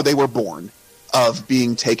how they were born of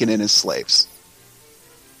being taken in as slaves.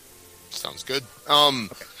 Sounds good.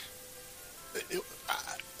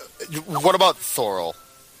 What about Thorol?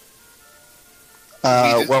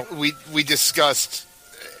 We discussed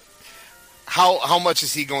how much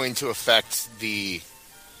is he going to affect the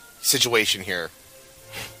situation here.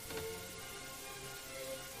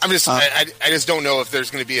 I just don't know if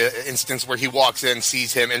there's going to be an instance where he walks in,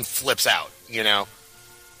 sees him, and flips out.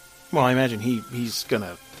 Well, I imagine he's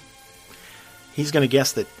gonna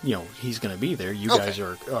guess that he's gonna be there. You guys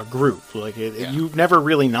are a group. You've never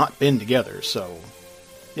really not been together, so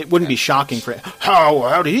it wouldn't be shocking for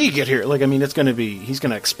how did he get here? It's gonna be he's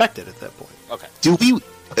gonna expect it at that point. Okay. Do we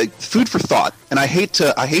food for thought? And I hate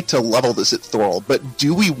to level this at Thorol, but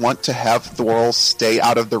do we want to have Thorol stay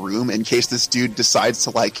out of the room in case this dude decides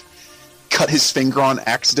to cut his finger on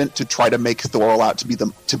accident to try to make Thorol out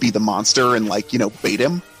to be the monster and bait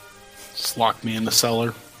him? Just lock me in the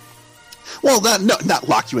cellar. Well, not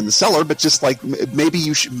lock you in the cellar, but just maybe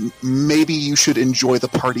you should enjoy the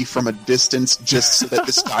party from a distance, just so that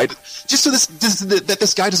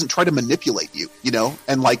this guy doesn't try to manipulate you,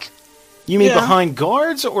 and You mean behind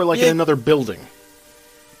guards or in another building?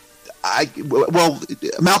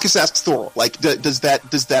 Malchus asks Thorol, does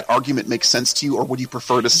that argument make sense to you, or would you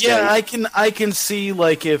prefer to stay? Yeah, I can see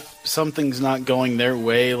if something's not going their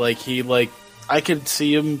way, I could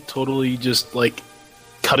see him totally just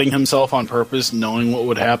cutting himself on purpose, knowing what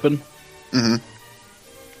would happen. Mm-hmm.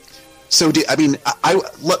 So,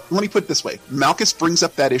 let me put it this way. Malchus brings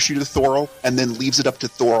up that issue to Thorol, and then leaves it up to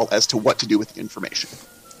Thorol as to what to do with the information.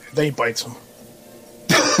 Then he bites him.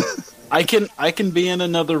 I can be in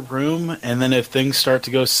another room, and then if things start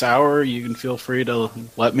to go sour, you can feel free to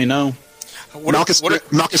let me know. Malchus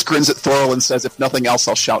grins at Thorol and says, "If nothing else,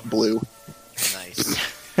 I'll shout blue." Nice.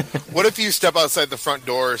 What if you step outside the front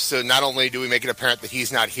door, so not only do we make it apparent that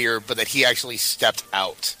he's not here, but that he actually stepped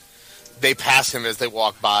out? They pass him as they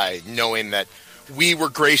walk by, knowing that we were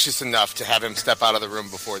gracious enough to have him step out of the room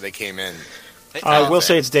before they came in. We'll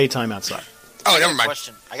say it's daytime outside. Oh, never mind.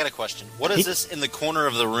 I got a question. What is this in the corner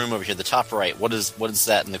of the room over here, the top right? What is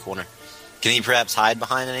that in the corner? Can he perhaps hide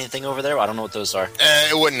behind anything over there? I don't know what those are.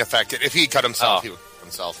 It wouldn't affect it. If he cut himself, he would cut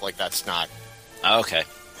himself. That's not... Okay.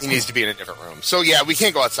 He needs to be in a different room. So, yeah, we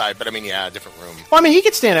can't go outside, but a different room. Well, he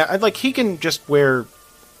could stand out. He can just wear,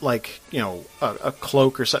 a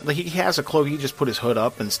cloak or something. He has a cloak. He just put his hood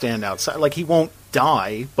up and stand outside. He won't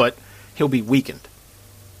die, but he'll be weakened.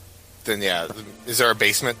 Then, yeah. Is there a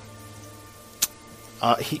basement?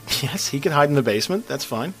 Yes, he can hide in the basement. That's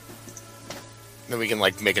fine. Then we can,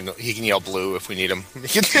 he can yell blue if we need him.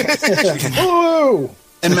 Blue!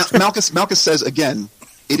 And Malchus says, again...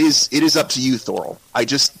 It is up to you, Thorol.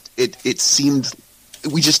 It seemed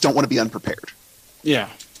we just don't want to be unprepared. Yeah.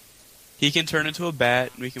 He can turn into a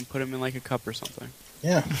bat, and we can put him in a cup or something.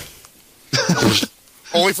 Yeah.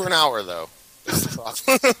 Only for an hour, though.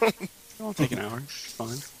 It won't take an hour. It's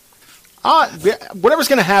fine. Whatever's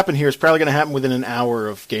going to happen here is probably going to happen within an hour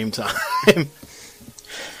of game time.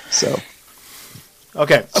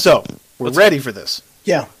 Okay, so we're ready for this.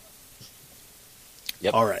 Yeah.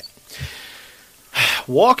 Yep. All right.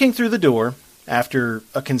 Walking through the door after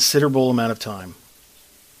a considerable amount of time.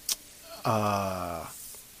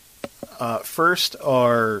 First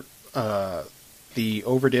are the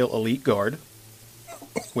Overdale Elite Guard,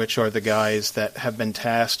 which are the guys that have been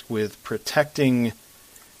tasked with protecting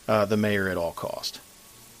the mayor at all cost.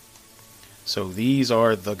 So these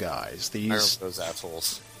are the guys. I remember those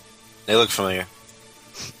assholes. They look familiar.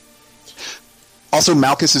 Also,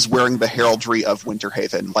 Malchus is wearing the heraldry of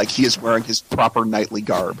Winterhaven, he is wearing his proper knightly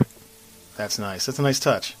garb. That's nice. That's a nice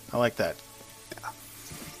touch. I like that.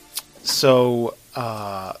 So,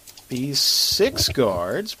 these 6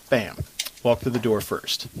 guards, walk through the door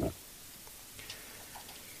first.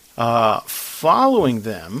 Following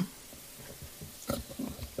them,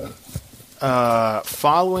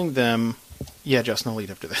 yeah, Justin, I'll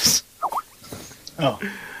lead after this. Oh.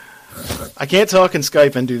 I can't talk in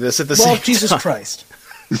Skype and do this at the same time. Well, Jesus Christ.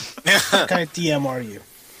 What kind of DM are you?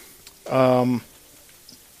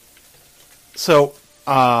 So,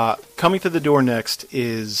 coming through the door next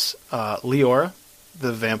is Leora,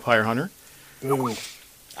 the vampire hunter. Ooh.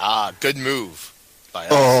 Good move by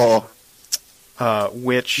us.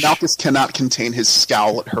 Which... Malchus cannot contain his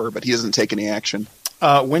scowl at her, but he doesn't take any action.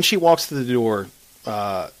 When she walks to the door,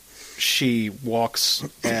 she walks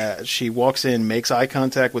in, makes eye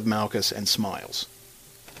contact with Malchus, and smiles.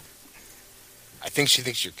 I think she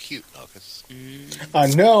thinks you're cute, Malchus. I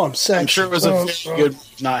know, I'm sexy. I'm sure it was a very good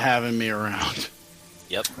not having me around.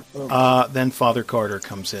 Yep. Then Father Carter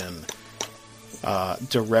comes in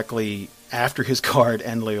directly after his guard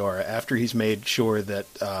and Leora, after he's made sure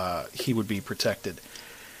that he would be protected.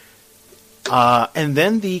 And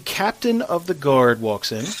then the captain of the guard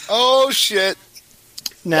walks in. Oh, shit.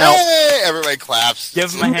 Now, hey, everybody claps.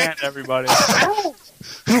 Give him a hand, everybody.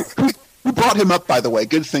 Who brought him up, by the way?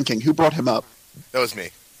 Good thinking. Who brought him up? That was me.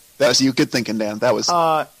 That was you. Good thinking, Dan. That was...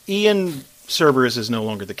 Ian Cerberus is no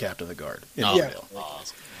longer the captain of the guard in Overdale.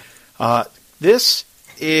 Oh. This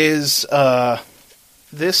is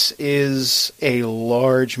a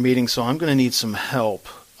large meeting, so I'm going to need some help.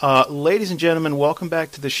 Ladies and gentlemen, welcome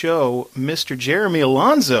back to the show, Mr. Jeremy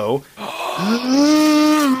Alonzo,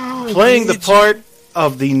 playing the part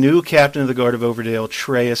of the new captain of the Guard of Overdale,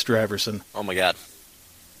 Treyas Draverson. Oh my God.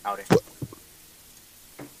 Howdy.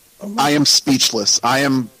 I am speechless.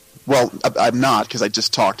 I'm not, because I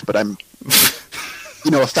just talked, but I'm,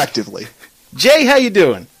 effectively. Jay, how you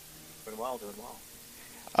doing? Doing well.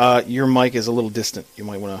 Your mic is a little distant. You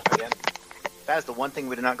might want to... Yeah. That's the one thing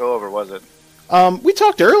we did not go over, was it? We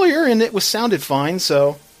talked earlier, and it sounded fine,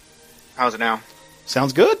 so... How's it now?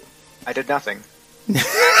 Sounds good. I did nothing.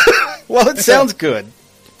 Well, it sounds good.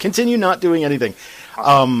 Continue not doing anything.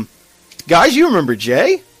 Guys, you remember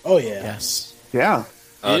Jay? Oh, yeah. Yes. Yeah.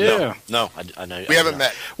 Yeah. No, I know. We haven't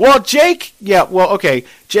met. Well, Jake... Yeah, well, okay.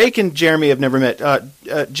 Jake and Jeremy have never met.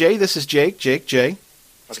 Jay, this is Jake. Jay.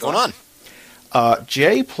 What's going on?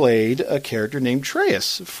 Jay played a character named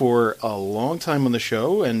Treyas for a long time on the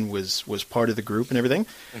show and was part of the group and everything.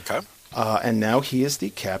 Okay. And now he is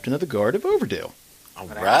the captain of the Guard of Overdale. All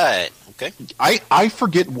right. Okay. I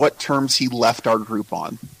forget what terms he left our group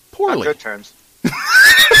on. Poorly. On good terms.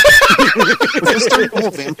 Was this during the whole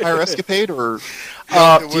vampire escapade, or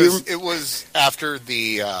It was after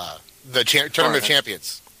the Tournament of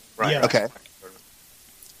Champions. Right. Yeah. okay?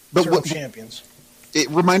 But Zero what? champions. It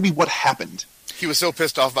remind me what happened. He was so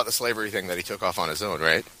pissed off about the slavery thing that he took off on his own,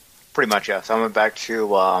 right? Pretty much, yes. I went back to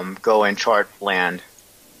go and chart land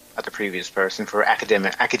at the previous person for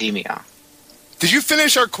academia. Did you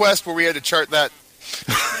finish our quest where we had to chart that?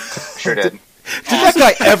 Sure did. Did that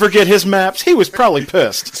guy ever get his maps? He was probably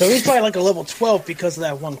pissed. So he's probably like a level 12 because of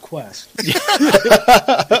that one quest.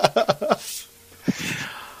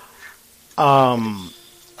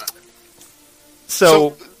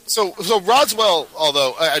 So Roswell,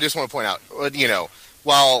 although I just want to point out,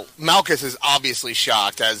 while Malchus is obviously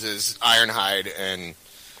shocked, as is Ironhide, and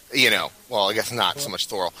well, I guess not so much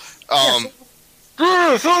Thorol.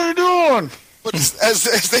 Chris, how you doing? But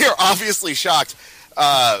as they are obviously shocked,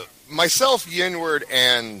 myself, Yinward,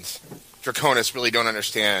 and Draconis really don't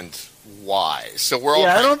understand why. So we're all...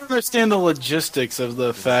 Yeah, I don't understand the logistics of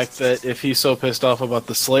the fact that if he's so pissed off about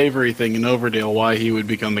the slavery thing in Overdale, why he would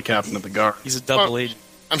become the captain of the guard. He's a double agent.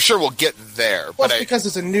 I'm sure we'll get there. Well, But it's because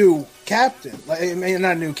it's a new captain. Like, I mean,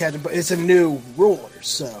 not a new captain, but it's a new ruler,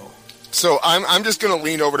 so... So I'm just going to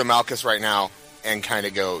lean over to Malchus right now and kind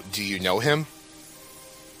of go, do you know him?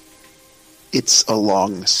 It's a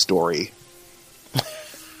long story.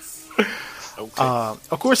 Okay.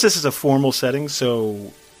 Of course, this is a formal setting,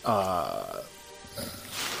 so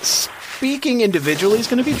speaking individually is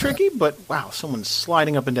going to be tricky, but wow, someone's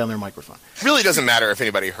sliding up and down their microphone. Really doesn't matter if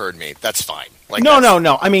anybody heard me. That's fine.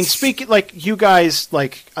 No. I mean, you guys,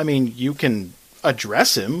 you can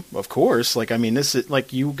address him, of course. This is,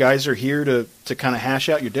 you guys are here to kind of hash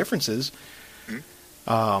out your differences.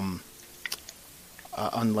 Mm-hmm.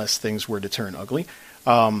 Unless things were to turn ugly.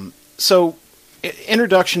 So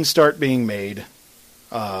introductions start being made.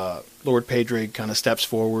 Lord Pedrig kind of steps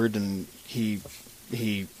forward and he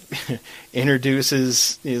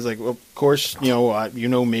introduces. He's like, well, of course, you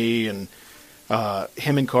know me, and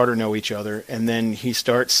him and Carter know each other. And then he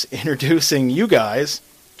starts introducing you guys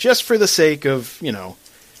just for the sake of, and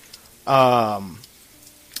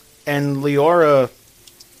Leora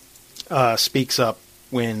speaks up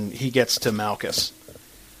when he gets to Malchus.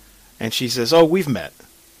 And she says, "Oh, we've met."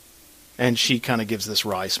 And she kind of gives this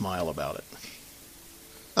wry smile about it.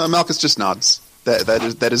 Malchus just nods. That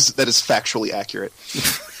is factually accurate.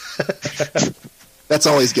 That's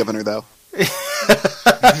all he's given her, though.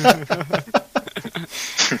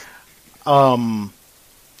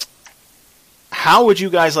 How would you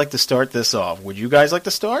guys like to start this off? Would you guys like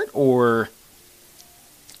to start, or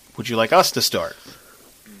would you like us to start?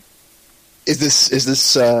 Is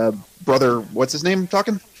this brother? What's his name?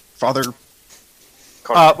 Talking? Father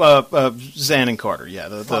Zan and Carter. Yeah,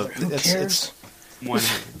 Who cares? One.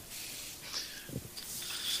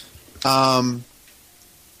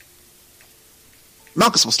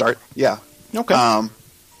 Malchus will start. Yeah. Okay.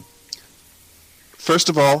 First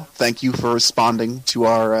of all, thank you for responding to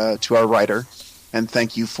our writer, and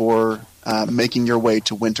thank you for making your way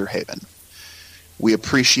to Winterhaven. We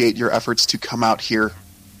appreciate your efforts to come out here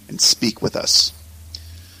and speak with us.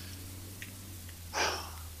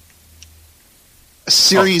 A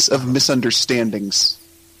series of misunderstandings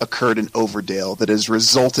occurred in Overdale that has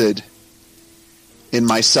resulted in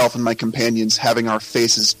myself and my companions having our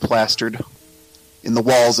faces plastered in the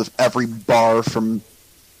walls of every bar from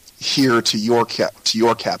here to your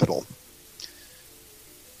capital.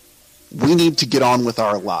 We need to get on with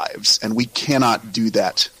our lives, and we cannot do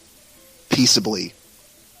that peaceably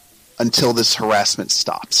until this harassment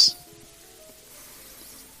stops.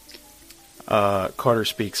 Carter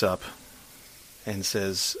speaks up and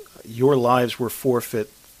says, "Your lives were forfeit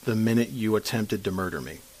the minute you attempted to murder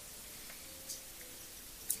me."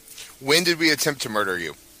 When did we attempt to murder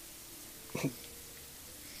you?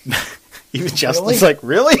 Even Justin's like,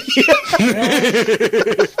 really?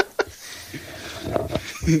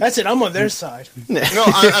 That's it. I'm on their side. No,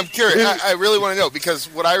 I'm curious. I really want to know, because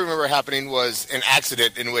what I remember happening was an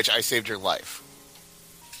accident in which I saved your life.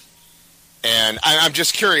 And I'm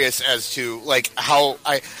just curious as to, like, how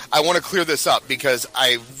I want to clear this up, because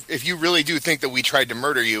if you really do think that we tried to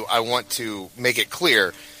murder you, I want to make it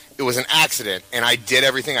clear it was an accident, and I did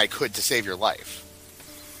everything I could to save your life.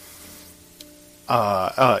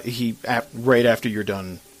 Right after you're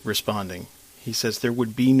done responding, he says, "There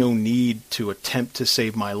would be no need to attempt to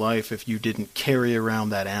save my life if you didn't carry around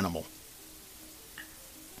that animal."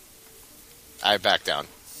 I back down.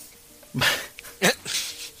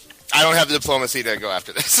 I don't have the diplomacy to go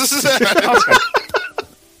after this.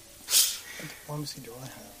 Diplomacy do I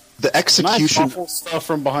have? The execution... Can I stuff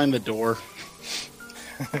from behind the door?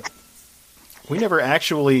 We never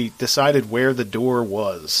actually decided where the door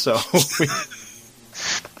was, so...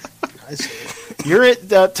 I see. You're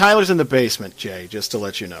at Tyler's in the basement, Jay, just to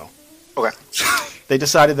let you know. Okay. They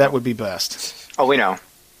decided that would be best. Oh, we know.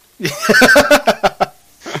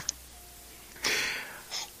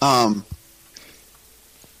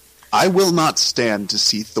 I will not stand to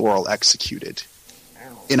see Thorol executed.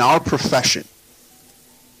 In our profession,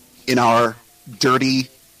 in our dirty,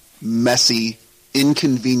 messy,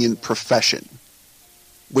 inconvenient profession,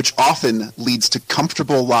 which often leads to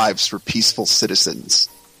comfortable lives for peaceful citizens,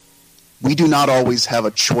 we do not always have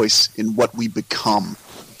a choice in what we become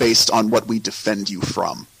based on what we defend you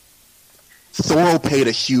from. Thorol paid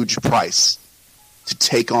a huge price to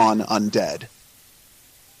take on undead.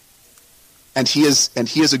 And he has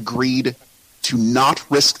agreed to not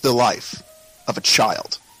risk the life of a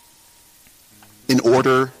child in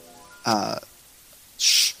order,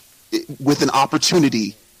 with an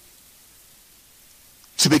opportunity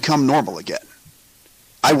to become normal again.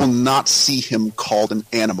 I will not see him called an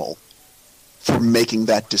animal for making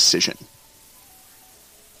that decision.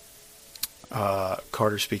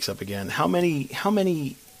 Carter speaks up again. How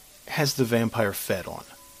many has the vampire fed on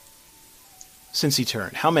since he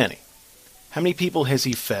turned? How many? How many people has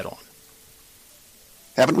he fed on?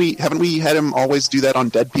 Haven't we had him always do that on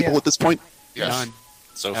dead people at this point? Yes. None.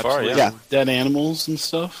 So Absolutely. far, yeah. Dead animals and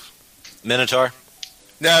stuff. Minotaur.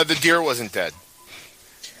 No, the deer wasn't dead.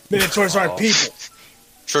 Minotaurs aren't people.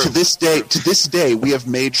 True. To this day, we have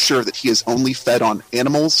made sure that he is only fed on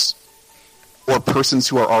animals or persons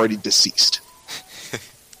who are already deceased.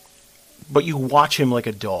 But you watch him like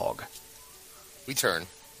a dog. We turn.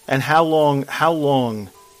 And how long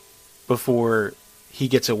before he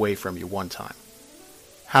gets away from you one time?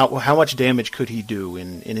 How much damage could he do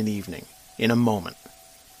in an evening, in a moment?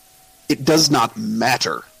 It does not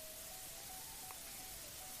matter.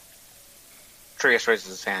 Trius raises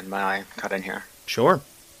his hand. May I cut in here? Sure.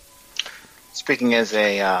 Speaking as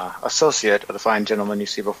a associate of the fine gentleman you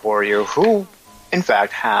see before you, who, in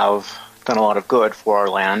fact, have done a lot of good for our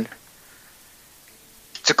land,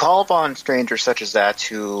 to call upon strangers such as that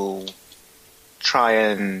to try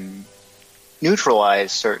and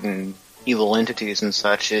neutralize certain evil entities and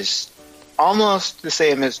such is almost the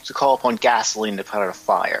same as to call upon gasoline to put out a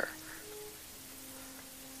fire.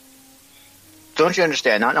 Don't you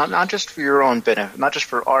understand? Not just for your own benefit, not just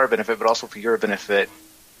for our benefit, but also for your benefit.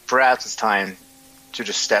 Perhaps it's time to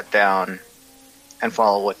just step down and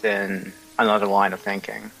follow within another line of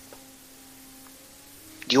thinking.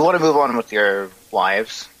 Do you want to move on with your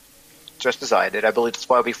lives? Just as I did. I believe that's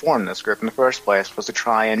why we formed this group in the first place, was to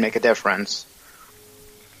try and make a difference.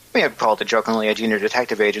 We have called it jokingly a junior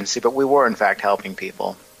detective agency, but we were in fact helping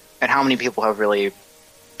people. And how many people have really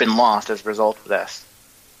been lost as a result of this?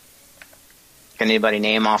 Can anybody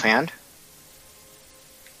name offhand?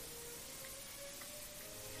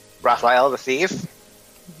 Raphael the thief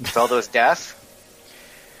fell to his death.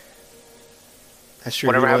 That's true.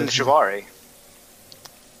 Whatever happened to Shivari?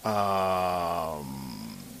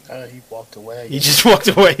 He walked away. He just walked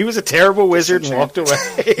away. He was a terrible wizard and walked away.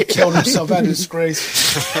 He killed himself out of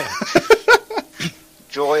disgrace.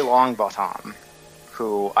 Joy Longbottom,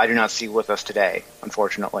 who I do not see with us today,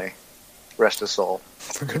 unfortunately. Rest his soul.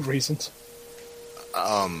 For good reasons.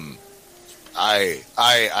 I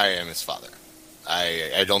am his father.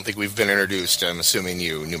 I don't think we've been introduced. I'm assuming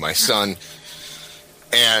you knew my son.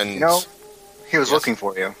 And he was looking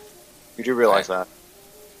for you. You do realize that?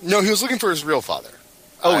 No, he was looking for his real father.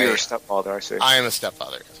 Oh, you're a stepfather, I see. I am a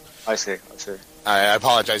stepfather, yes. I see. I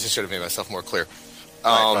apologize. I should have made myself more clear.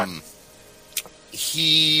 Right.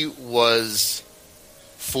 He was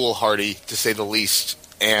foolhardy, to say the least,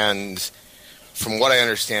 and from what I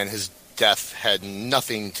understand, his death had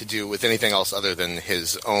nothing to do with anything else other than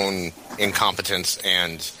his own incompetence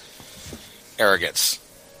and arrogance.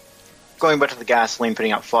 Going back to the gasoline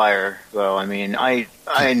putting out fire, though, I mean,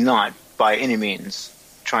 I'm not by any means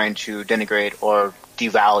trying to denigrate or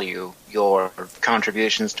devalue your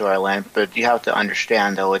contributions to our land, but you have to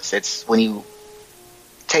understand, though, it's when you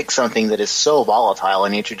take something that is so volatile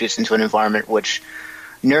and introduce it into an environment which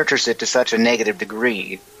nurtures it to such a negative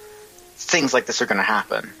degree, things like this are going to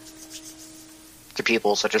happen to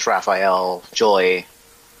people such as Raphael, Joy,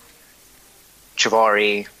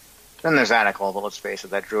 Shivari. Then there's Anakel, but let's face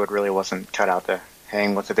it, that druid really wasn't cut out to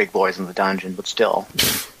hang with the big boys in the dungeon, but still.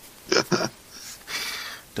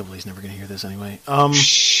 Double A's never going to hear this anyway.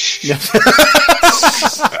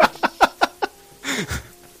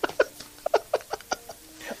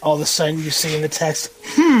 All of a sudden, you see in the text,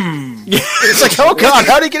 It's like, oh god,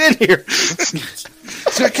 how'd he get in here?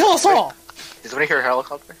 It's going to kill us all! Does somebody hear a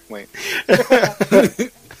helicopter? Wait. There's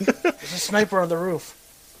a sniper on the roof.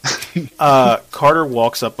 Carter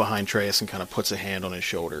walks up behind Trace and kind of puts a hand on his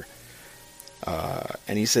shoulder.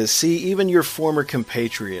 And he says, see, even your former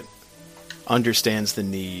compatriot understands the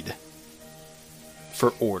need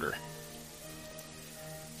for order.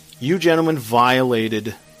 You gentlemen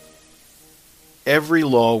violated every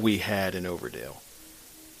law we had in Overdale.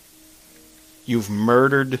 You've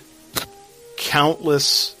murdered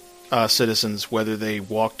countless citizens, whether they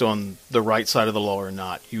walked on the right side of the law or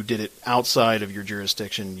not. You did it outside of your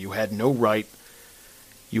jurisdiction. You had no right.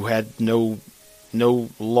 You had no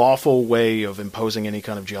lawful way of imposing any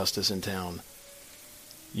kind of justice in town.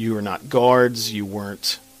 You were not guards. You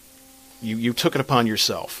weren't. You took it upon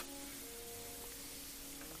yourself.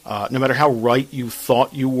 No matter how right you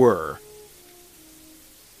thought you were,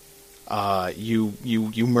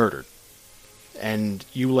 you murdered, and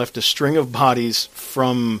you left a string of bodies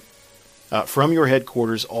from your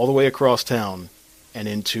headquarters all the way across town and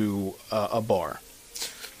into a bar.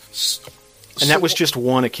 And that was just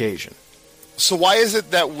one occasion. So why is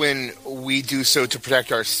it that when we do so to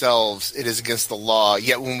protect ourselves, it is against the law,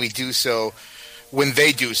 yet when they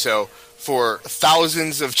do so, for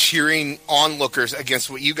thousands of cheering onlookers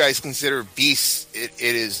against what you guys consider beasts, it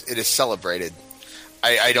is celebrated?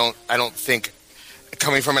 I don't think,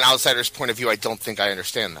 coming from an outsider's point of view, I don't think I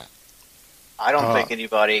understand that. I don't think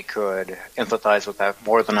anybody could empathize with that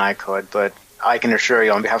more than I could, but I can assure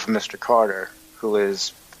you on behalf of Mr. Carter, who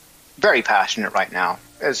is very passionate right now,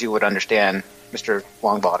 as you would understand, Mr.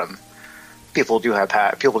 Longbottom. People do have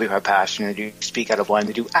passion, and do speak out of line,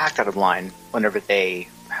 they do act out of line whenever they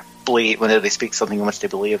speak something in which they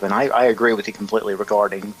believe in. I agree with you completely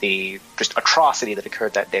regarding the just atrocity that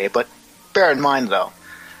occurred that day, but bear in mind, though,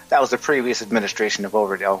 that was the previous administration of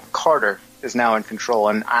Overdale. Carter is now in control,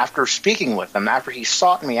 and after speaking with him, after he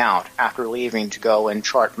sought me out, after leaving to go and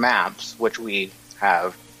chart maps, which we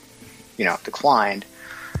have, declined,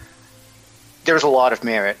 there's a lot of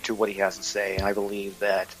merit to what he has to say, and I believe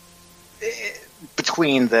that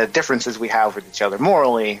between the differences we have with each other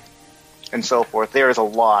morally and so forth, there is a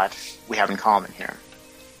lot we have in common here.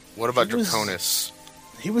 What about Draconis?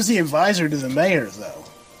 He was the advisor to the mayor, though.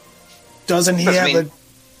 Doesn't he have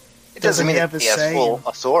he has full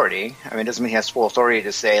authority. I mean, it doesn't mean he has full authority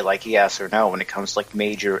to say, like, yes or no when it comes to, like,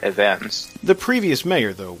 major events. The previous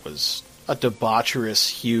mayor, though, was a debaucherous,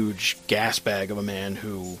 huge gas bag of a man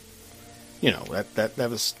who, that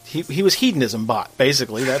was... He was hedonism bot,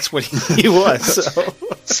 basically. That's what he was. So.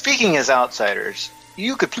 Speaking as outsiders,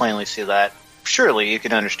 you could plainly see that. Surely you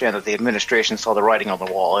can understand that the administration saw the writing on the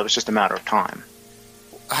wall. It was just a matter of time.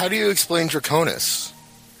 How do you explain Draconis?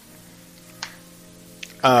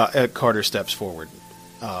 Carter steps forward,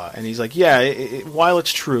 and he's like, while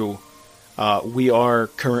it's true, we are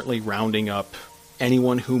currently rounding up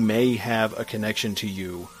anyone who may have a connection to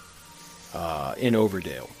you in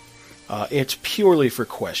Overdale. It's purely for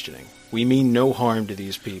questioning. We mean no harm to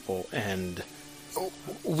these people, and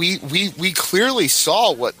we clearly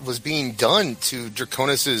saw what was being done to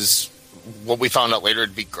Draconis's, what we found out later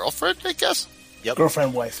to be girlfriend, I guess. Yep.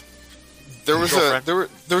 Girlfriend, wife. There was a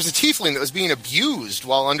tiefling that was being abused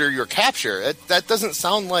while under your capture. That doesn't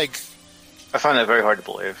sound like. I find that very hard to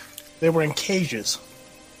believe. They were in cages,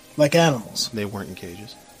 like animals. they weren't in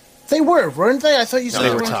cages. They weren't they? I thought you said they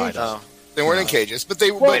they were were in tied. cages. They weren't in cages, but they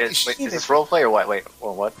were. Wait, is this roleplay or what? Wait,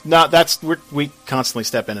 well, what? No, we constantly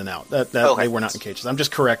step in and out. Okay. They were not in cages. I'm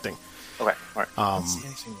just correcting. Okay, all right.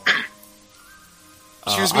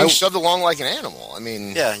 She was being shoved along like an animal. I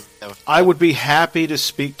mean, Yeah. I would be happy to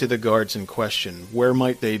speak to the guards in question. Where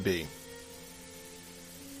might they be?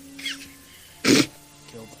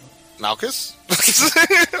 Malchus?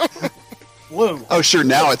 Blue. Oh, sure.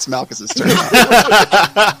 Now it's Malchus's turn.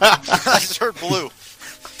 I just heard blue.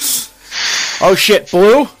 Oh shit,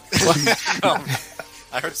 Blue?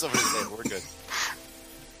 I heard somebody say it. We're good.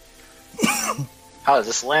 How does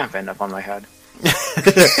this lamp end up on my head?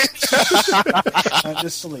 I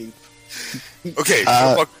just sleep. Okay,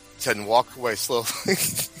 walk away slowly.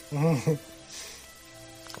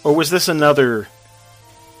 Or was this another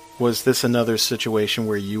situation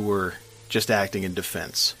where you were just acting in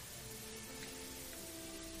defense?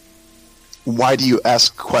 Why do you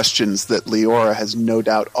ask questions that Leora has no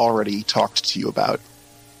doubt already talked to you about?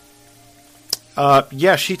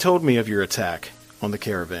 Yeah, she told me of your attack on the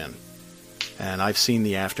caravan, and I've seen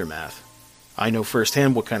the aftermath. I know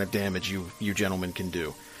firsthand what kind of damage you gentlemen can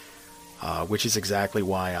do, which is exactly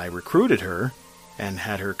why I recruited her and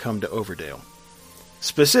had her come to Overdale.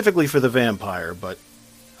 Specifically for the vampire, but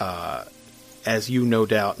as you no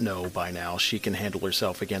doubt know by now, she can handle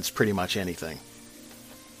herself against pretty much anything.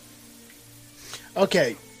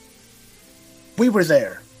 Okay. We were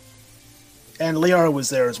there. And Liara was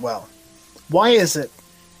there as well. Why is it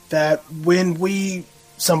that when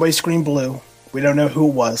somebody screamed blue, we don't know who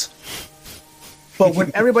it was, but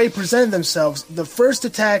when everybody presented themselves, the first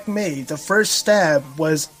attack made, the first stab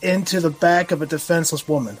was into the back of a defenseless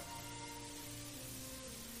woman?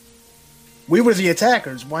 We were the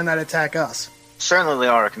attackers. Why not attack us? Certainly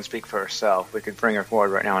Liara can speak for herself. We could bring her forward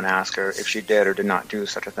right now and ask her if she did or did not do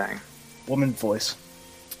such a thing. Woman voice.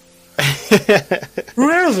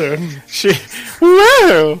 Rather,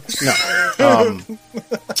 no.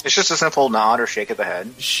 It's just a simple nod or shake of the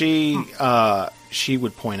head. She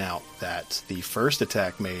would point out that the first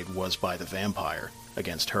attack made was by the vampire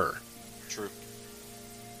against her. True.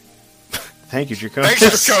 Thank you, Draconis.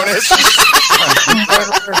 Thanks, Draconis.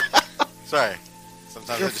 Sorry.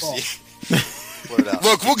 Sometimes I just see. Put it out.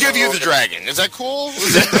 Look, we'll give you the dragon. Is that cool?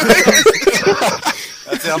 That's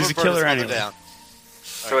it. I'm He's a gonna burn killer this anyway. down.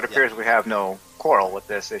 So it appears we have no quarrel with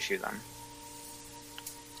this issue then.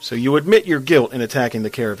 So you admit your guilt in attacking the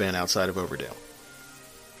caravan outside of Overdale.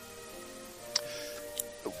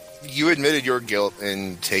 You admitted your guilt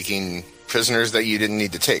in taking prisoners that you didn't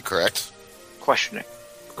need to take, correct? Questioning.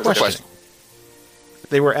 Questioning.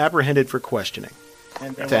 They were apprehended for questioning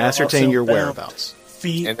And they to were ascertain also your bound. whereabouts.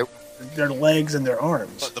 Feet, And their legs, and their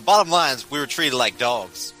arms. But the bottom line is we were treated like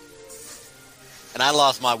dogs. And I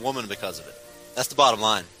lost my woman because of it. That's the bottom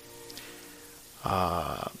line.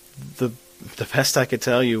 The best I could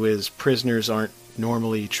tell you is prisoners aren't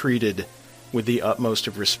normally treated with the utmost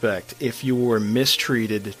of respect. If you were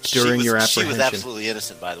mistreated during your She apprehension... was absolutely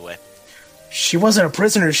innocent, by the way. She wasn't a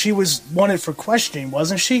prisoner. She was wanted for questioning,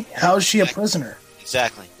 wasn't she? How is she a prisoner?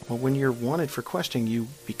 Exactly. Well, when you're wanted for questioning, you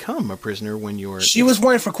become a prisoner when you're... She was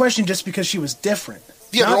wanted for questioning just because she was different.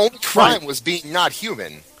 yeah, Not- her only crime right. was being not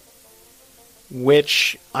human.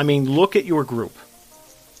 Which, I mean, look at your group.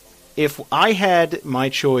 If I had my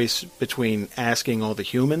choice between asking all the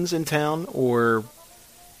humans in town or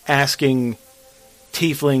asking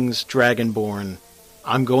tieflings, dragonborn,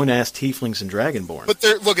 I'm going to ask tieflings and dragonborn. But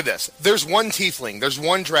look at this. There's one tiefling. There's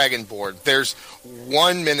one dragonborn. There's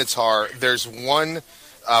one minotaur. There's one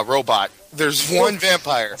robot. There's one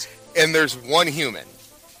vampire. And there's one human.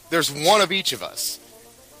 There's one of each of us.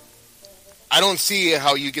 I don't see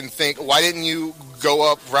how you can think, why didn't you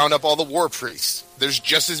go round up all the war priests? There's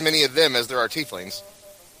just as many of them as there are tieflings.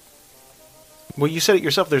 Well, you said it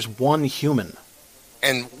yourself, there's one human.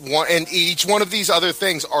 And each one of these other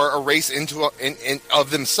things are a race of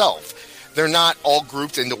themselves. They're not all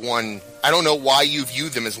grouped into one. I don't know why you view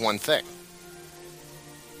them as one thing.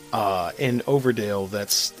 In Overdale,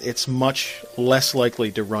 it's much less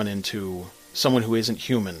likely to run into someone who isn't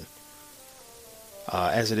human.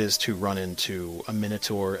 as it is to run into a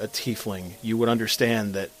Minotaur, a Tiefling. You would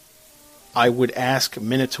understand that I would ask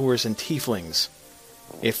Minotaurs and Tieflings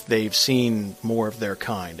if they've seen more of their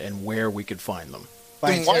kind and where we could find them.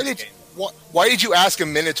 Then why did you ask a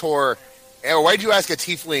Minotaur, or why did you ask a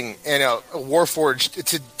Tiefling and a Warforged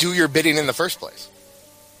to do your bidding in the first place?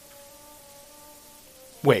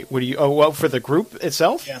 Wait, what do you? Oh, well, for the group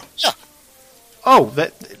itself? Yeah. Oh,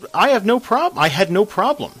 that I have no problem. I had no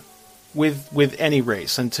problem with any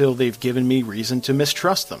race until they've given me reason to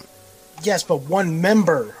mistrust them. Yes, but one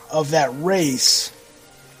member of that race,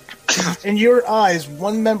 in your eyes,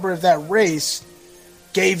 one member of that race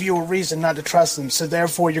gave you a reason not to trust them, so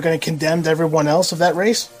therefore you're going to condemn everyone else of that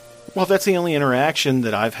race? Well, that's the only interaction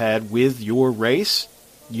that I've had with your race.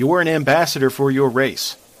 You're an ambassador for your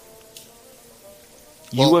race.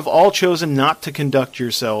 You have all chosen not to conduct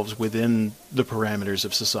yourselves within the parameters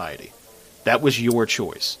of society. That was your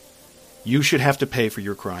choice. You should have to pay for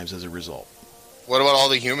your crimes as a result. What about all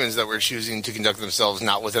the humans that were choosing to conduct themselves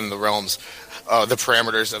not within the realms, the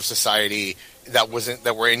parameters of society that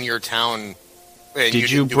were in your town?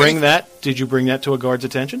 Did you bring that? Did you bring that to a guard's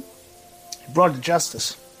attention? You brought it to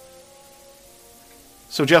justice.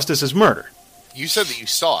 So justice is murder. You said that you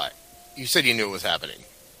saw it. You said you knew it was happening.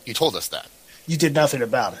 You told us that. You did nothing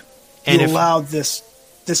about it. And you allowed this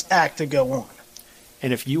act to go on.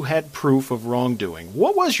 And if you had proof of wrongdoing,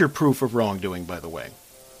 what was your proof of wrongdoing, by the way?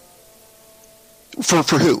 For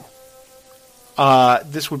who?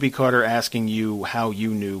 This would be Carter asking you how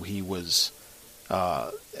you knew he was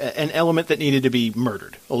an element that needed to be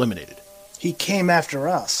murdered, eliminated. He came after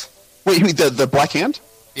us. Wait, you mean the Black Hand?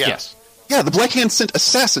 Yeah. Yes. Yeah, the Black Hand sent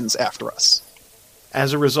assassins after us.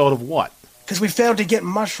 As a result of what? Because we failed to get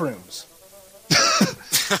mushrooms.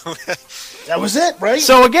 That was it, right?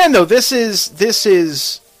 So again, though, this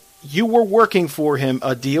is you were working for him.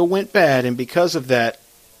 A deal went bad, and because of that,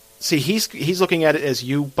 see, he's looking at it as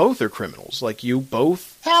you both are criminals. Like you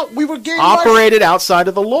both we were getting operated outside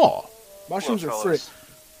of the law. Mushrooms are free.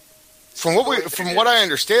 From what I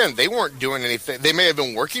understand, they weren't doing anything. They may have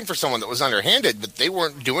been working for someone that was underhanded, but they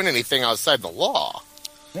weren't doing anything outside the law.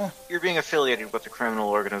 Yeah. You're being affiliated with a criminal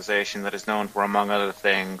organization that is known for, among other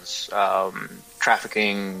things,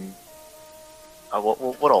 trafficking.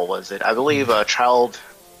 What all was it? I believe child.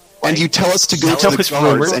 And you tell us to go to the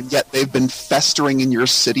guards, and yet they've been festering in your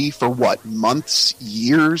city for what, months,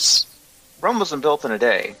 years? Rome wasn't built in a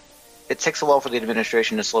day. It takes a while for the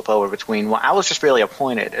administration to slip over between. Well, I was just barely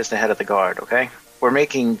appointed as the head of the guard. Okay, we're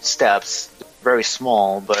making steps. Very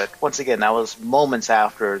small, but once again, that was moments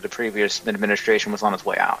after the previous administration was on its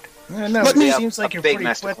way out. No, it seems like you're pretty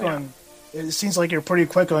quick on. It seems like you're pretty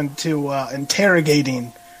quick on to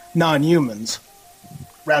interrogating non-humans,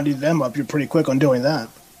 rounding them up. You're pretty quick on doing that.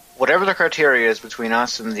 Whatever the criteria is between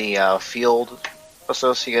us and the field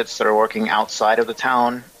associates that are working outside of the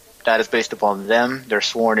town, that is based upon them. They're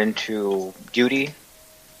sworn into duty.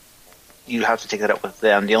 You have to take that up with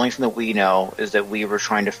them. The only thing that we know is that we were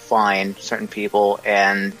trying to find certain people,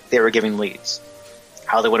 and they were giving leads.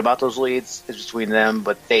 How they went about those leads is between them,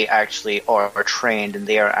 but they actually are trained, and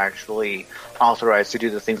they are actually authorized to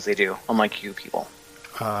do the things they do, unlike you people.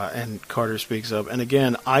 And Carter speaks up, and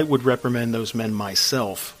again, I would reprimand those men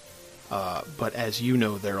myself, but as you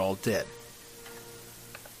know, they're all dead.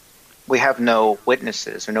 We have no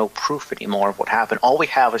witnesses or no proof anymore of what happened. All we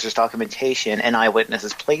have is just documentation and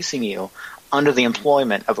eyewitnesses placing you under the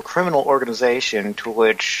employment of a criminal organization to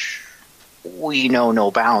which we know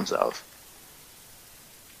no bounds of.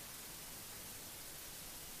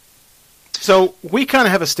 So we kind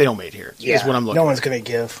of have a stalemate here, is what I'm looking at. No one's going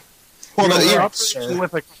to give. Well, you're operating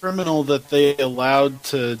with a criminal that they allowed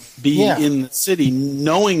to be in the city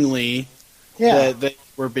knowingly that they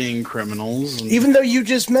were being criminals. Even though you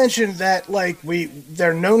just mentioned that,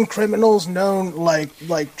 they're known criminals, known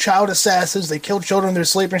like child assassins. They kill children in their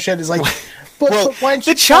sleep and shit. It's like, but why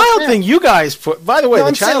the child thing you guys put. By the way,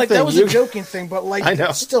 the child thing that was a joking thing, but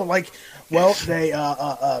still,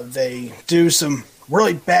 they do some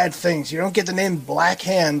really bad things. You don't get the name Black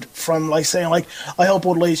Hand from saying I help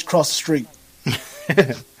old ladies cross the street.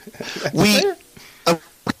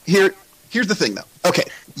 Here's the thing though. Okay,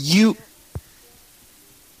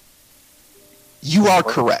 You are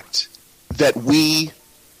correct that we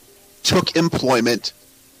took employment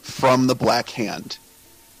from the Black Hand.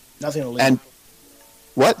 Nothing illegal. And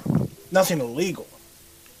what? Nothing illegal.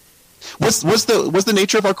 Was the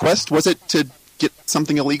nature of our quest? Was it to get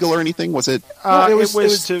something illegal or anything? Was it? It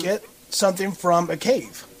was to get something from a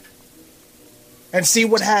cave and see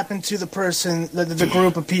what happened to the person, the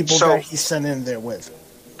group of people that he sent in there with.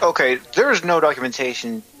 Okay, there is no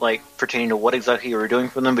documentation pertaining to what exactly you were doing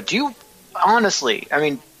for them, but do you honestly, I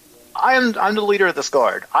mean, I'm the leader of this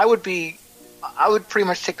guard. I would pretty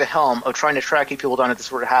much take the helm of trying to track people down if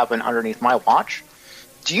this were to happen underneath my watch.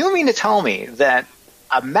 Do you mean to tell me that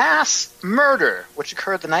a mass murder, which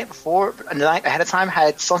occurred the night ahead of time,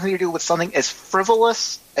 had something to do with something as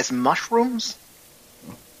frivolous as mushrooms?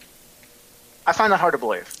 I find that hard to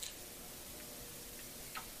believe.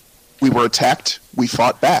 We were attacked. We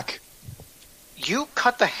fought back. You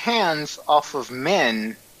cut the hands off of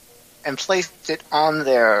men and placed it on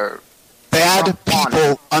their... Bad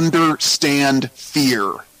people understand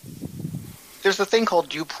fear. There's a thing called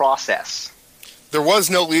due process. There was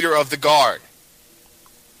no leader of the guard.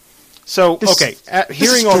 So,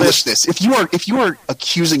 hearing all this, if you are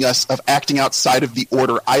accusing us of acting outside of the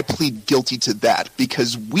order, I plead guilty to that,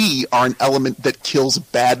 because we are an element that kills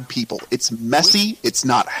bad people. It's messy, it's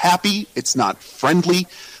not happy, it's not friendly,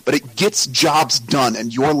 but it gets jobs done,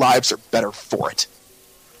 and your lives are better for it.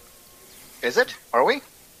 Is it? Are we?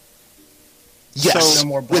 Yes,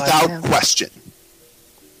 without question.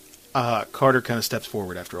 Carter kind of steps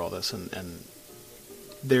forward after all this, and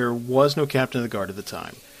there was no captain of the guard at the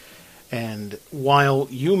time. And while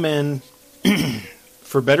you men,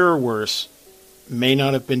 for better or worse, may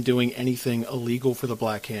not have been doing anything illegal for the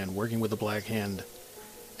Black Hand, working with the Black Hand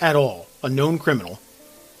at all, a known criminal,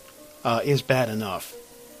 is bad enough.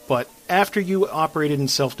 But after you operated in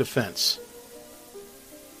self-defense,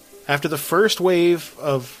 after the first wave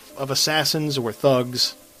of assassins or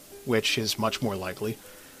thugs, which is much more likely,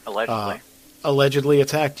 allegedly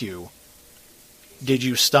attacked you, did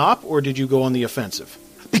you stop or did you go on the offensive?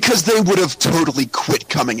 Because they would have totally quit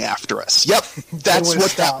coming after us. Yep,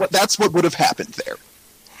 that's what would have happened there.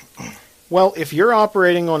 Well, if you're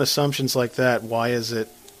operating on assumptions like that, why is it?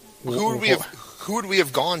 Who would we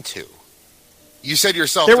have gone to? You said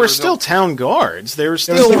yourself there were still town guards. There were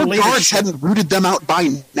still guards hadn't rooted them out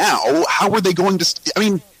by now. How were they going to? I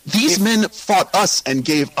mean, these men fought us and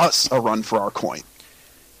gave us a run for our coin.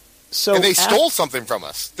 So and they stole something from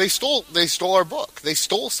us. They stole our book. They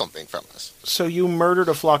stole something from us. So you murdered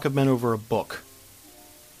a flock of men over a book.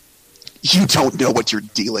 You don't know what you're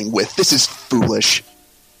dealing with. This is foolish.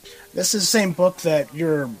 This is the same book that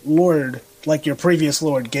your lord, like your previous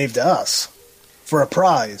lord, gave to us for a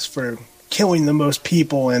prize for killing the most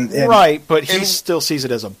people. And right, but he still sees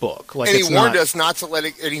it as a book. Like, and he warned us not to let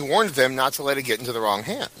it. And he warned them not to let it get into the wrong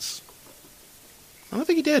hands. I don't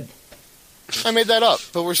think he did. I made that up,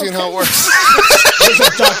 but we're seeing how it works. There's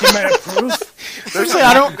a documented proof. There's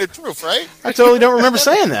documented proof, right? I totally don't remember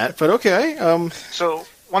saying that, but okay. So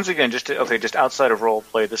once again, just outside of role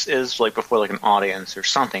play, this is like before like an audience or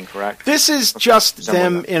something, correct? This is just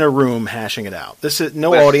them in a room hashing it out. This is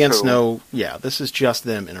no audience, no. Yeah, this is just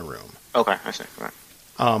them in a room. Okay, I see. Right.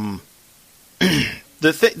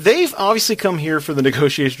 They've obviously come here for the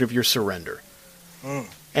negotiation of your surrender,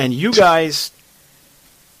 and you guys.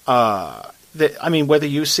 I mean, whether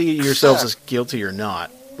you see yourselves as guilty or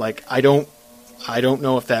not, like I don't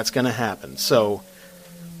know if that's going to happen. So,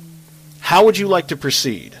 how would you like to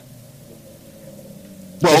proceed?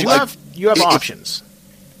 Well, you have options.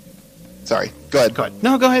 Sorry, go ahead. Go ahead.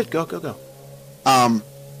 No, go ahead. Go.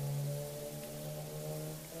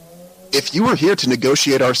 If you were here to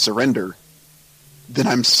negotiate our surrender, then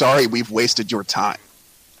I'm sorry we've wasted your time.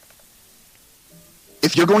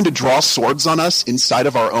 If you're going to draw swords on us inside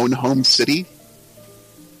of our own home city,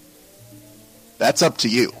 that's up to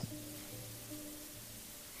you.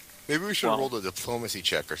 Maybe we should roll a diplomacy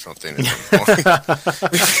check or something. I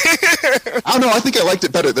don't know. I think I liked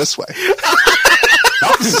it better this way.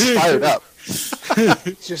 Malchus is fired up.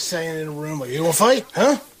 Just saying in a room, like, you want to fight?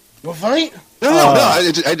 Huh? You want to fight? No.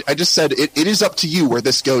 I just said it is up to you where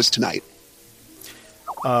this goes tonight.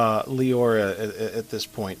 Leora, at this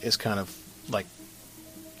point, is kind of like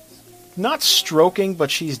not stroking,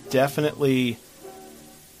 but she's definitely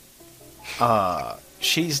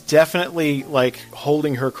like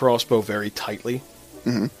holding her crossbow very tightly.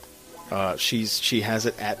 Mm-hmm. She has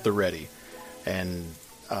it at the ready, and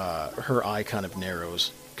her eye kind of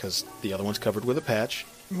narrows because the other one's covered with a patch.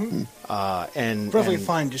 Mm-hmm. And perfectly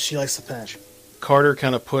fine. Just she likes the patch. Carter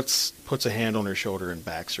kind of puts a hand on her shoulder and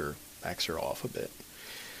backs her off a bit.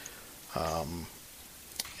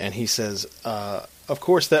 And he says, "Of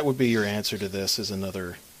course, that would be your answer to this. Is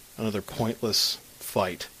another pointless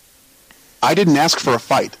fight." I didn't ask for a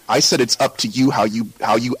fight. I said it's up to you how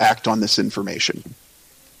you act on this information.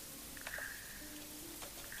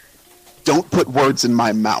 Don't put words in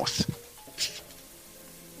my mouth.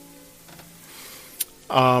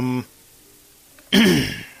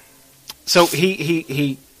 So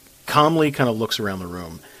he calmly kind of looks around the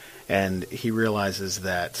room, And he realizes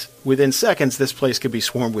that within seconds, this place could be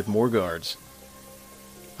swarmed with more guards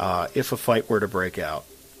if a fight were to break out.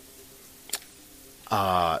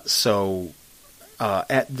 So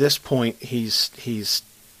at this point, he's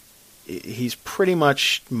pretty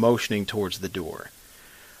much motioning towards the door.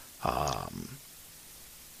 And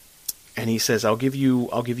he says, I'll give you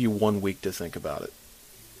 1 week to think about it.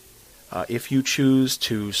 If you choose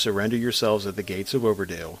to surrender yourselves at the gates of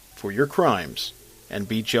Overdale for your crimes and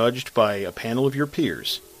be judged by a panel of your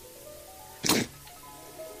peers,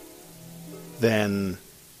 then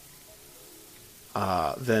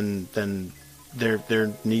there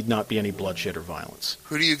need not be any bloodshed or violence.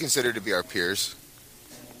 Who do you consider to be our peers?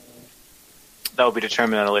 That will be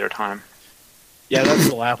determined at a later time. Yeah, that's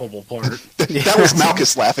the laughable part. That was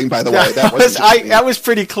Malchus laughing, by the way. That was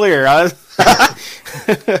pretty clear.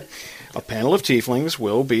 A panel of tieflings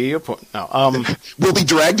will be will be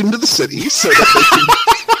dragged into the city so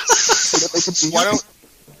that they can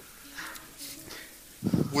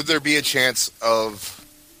Would there be a chance of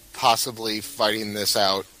possibly fighting this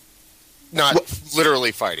out? Not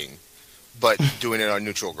literally fighting, but doing it on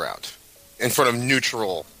neutral ground in front of a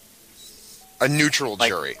neutral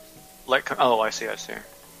jury. I see.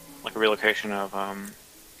 Like a relocation of.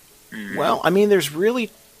 Well, I mean, there's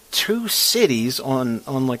really 2 cities on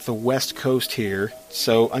like the west coast here.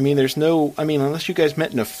 So, I mean, unless you guys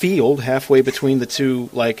met in a field halfway between the two,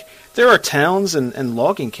 like, there are towns and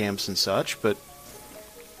logging camps and such, but...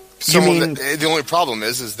 The only problem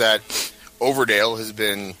is that Overdale has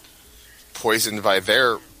been poisoned by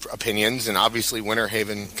their opinions, and obviously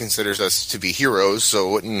Winterhaven considers us to be heroes, so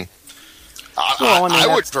it wouldn't... I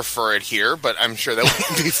would prefer it here, but I'm sure that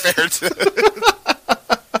wouldn't be fair to...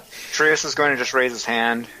 Trius is going to just raise his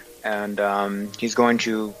hand, and he's going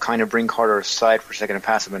to kind of bring Carter aside for a second and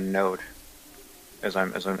pass him a note, as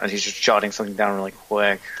he's just jotting something down really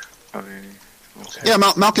quick. Okay. Yeah,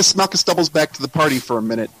 Malchus doubles back to the party for a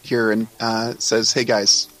minute here and says, "Hey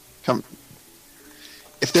guys, come.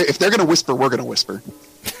 If they're going to whisper, we're going to whisper."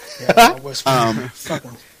 Yeah, I'll whisper. Fuck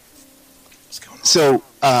 'em. So,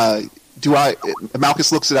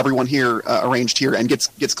 Malchus looks at everyone here, arranged here, and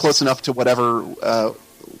gets close enough to whatever.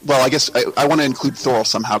 Well, I guess I want to include Thorl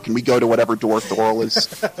somehow. Can we go to whatever door Thorl is?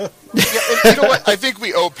 You know what? I think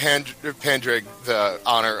we owe Pandrig the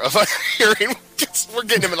honor of a hearing. We're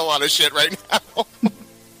getting him in a lot of shit right now.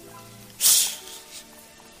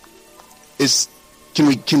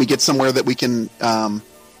 Can we get somewhere that we can?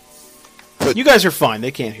 You guys are fine.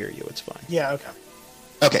 They can't hear you. It's fine. Yeah. Okay.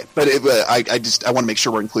 Okay, but I want to make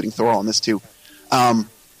sure we're including Thorl on this too.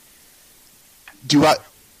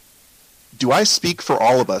 Do I speak for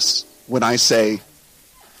all of us when I say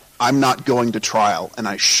I'm not going to trial, and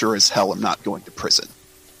I sure as hell am not going to prison?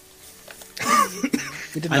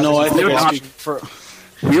 I know. I think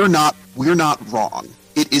we're not wrong.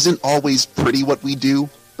 It isn't always pretty what we do,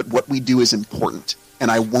 but what we do is important, and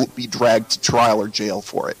I won't be dragged to trial or jail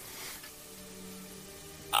for it.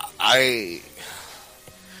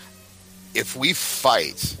 If we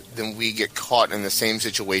fight, then we get caught in the same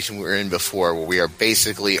situation we were in before, where we are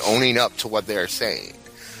basically owning up to what they are saying.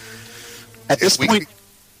 At this point,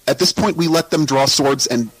 we let them draw swords,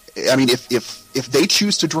 and I mean, if they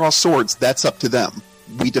choose to draw swords, that's up to them.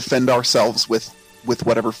 We defend ourselves with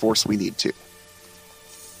whatever force we need to.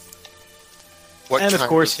 And of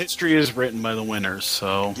course, history is written by the winners.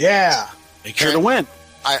 So yeah, make sure to win.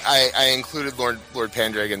 I included Lord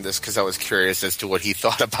Pandrig in this because I was curious as to what he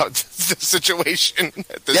thought about the situation.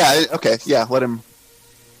 Yeah, okay, yeah, let him.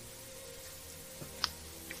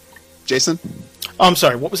 Jason? Oh, I'm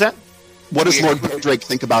sorry, what was that? What does Lord Pandrig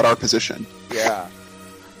think about our position? Yeah.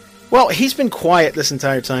 Well, he's been quiet this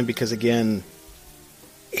entire time because, again,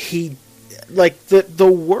 the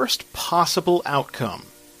worst possible outcome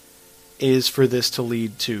is for this to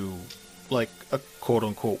lead to, like, a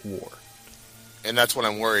quote-unquote war. And that's what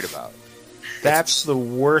I'm worried about. That's the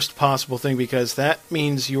worst possible thing, because that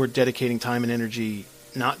means you're dedicating time and energy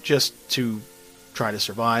not just to try to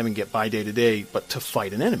survive and get by day to day, but to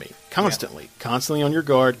fight an enemy constantly. Yeah. Constantly on your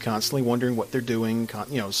guard, constantly wondering what they're doing,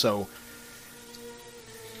 so...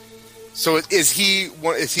 So is he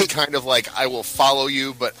kind of like, I will follow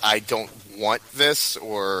you, but I don't want this,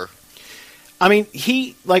 or... I mean,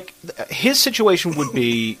 his situation would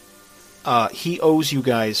be... he owes you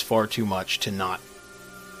guys far too much to not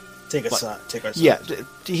take our side. Yeah,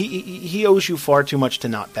 he owes you far too much to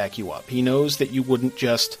not back you up. He knows that you wouldn't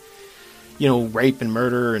just, rape and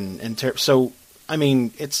murder and so. I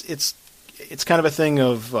mean, it's kind of a thing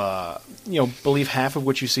of believe half of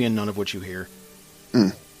what you see and none of what you hear.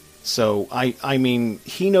 Mm. So I mean,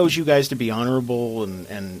 he knows you guys to be honorable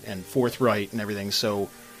and forthright and everything. So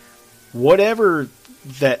whatever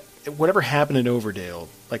happened in Overdale,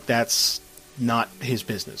 like, that's not his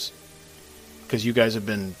business. Because you guys have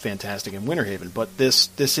been fantastic in Winterhaven, but this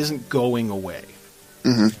isn't going away.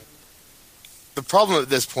 Mm-hmm. The problem at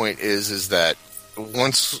this point is that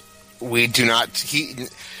once we do not...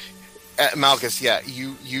 Malchus,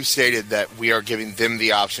 you stated that we are giving them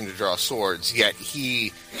the option to draw swords, yet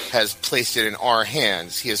he has placed it in our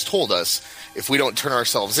hands. He has told us if we don't turn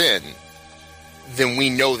ourselves in, then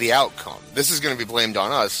we know the outcome. This is going to be blamed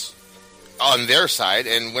on us, on their side,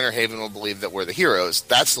 and Winterhaven will believe that we're the heroes.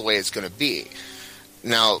 That's the way it's going to be.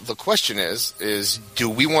 Now, the question is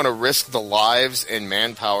do we want to risk the lives and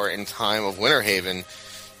manpower and time of Winterhaven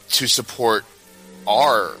to support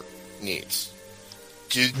our needs?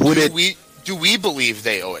 Do we believe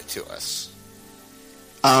they owe it to us?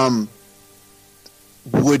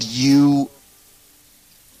 Would you...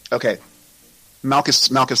 Okay. Malchus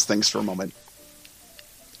thinks for a moment.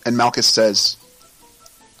 And Malchus says,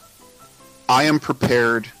 I am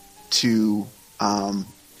prepared to...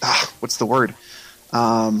 what's the word?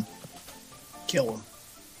 Kill him.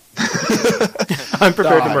 I'm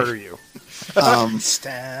prepared to murder you.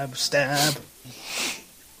 Stab.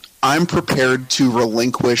 I'm prepared to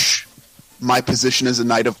relinquish my position as a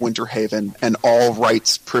Knight of Winterhaven and all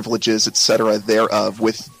rights, privileges, etc. thereof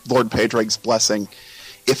with Lord Padraig's blessing,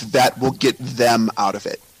 if that will get them out of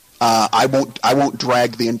it. I won't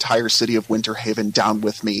drag the entire city of Winterhaven down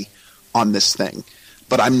with me on this thing.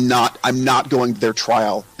 But I'm not going to their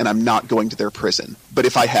trial, and I'm not going to their prison. But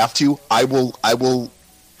if I have to, I will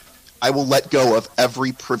let go of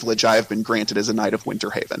every privilege I have been granted as a Knight of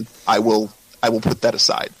Winterhaven. I will put that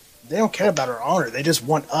aside. They don't care about our honor. They just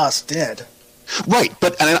want us dead. Right,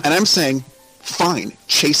 and I'm saying, fine,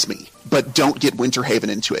 chase me, but don't get Winterhaven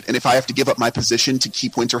into it. And if I have to give up my position to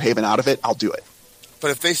keep Winterhaven out of it, I'll do it.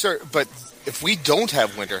 But if we don't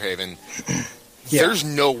have Winterhaven, there's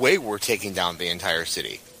no way we're taking down the entire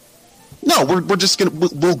city. No, we're just gonna.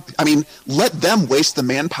 Let them waste the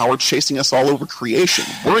manpower chasing us all over creation.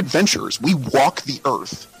 We're adventurers. We walk the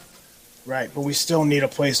earth. Right, but we still need a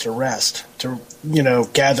place to rest, to,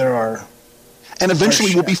 gather our... And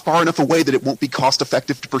eventually we'll be far enough away that it won't be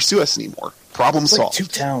cost-effective to pursue us anymore. Problem solved. 2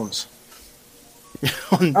 towns.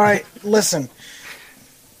 All right, listen.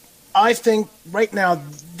 I think right now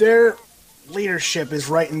their leadership is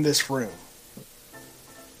right in this room.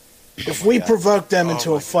 If we provoke them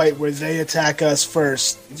into a fight where they attack us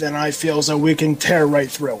first, then I feel as though we can tear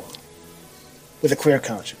right through them with a clear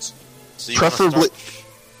conscience. So preferably...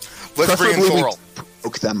 Let's bring in Thorl.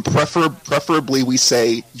 Provoke them. Preferably, we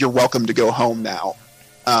say you're welcome to go home now,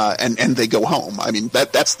 and they go home. I mean,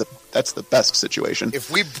 that's the best situation. If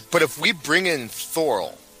we bring in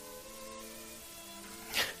Thorl,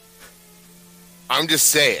 I'm just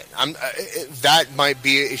saying, that might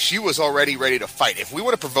be. She was already ready to fight. If we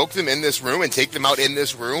want to provoke them in this room and take them out in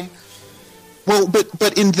this room, well,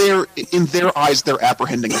 but in their eyes, they're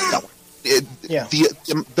apprehending a felon.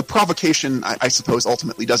 The provocation, I suppose,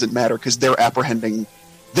 ultimately doesn't matter because they're apprehending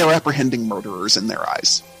murderers in their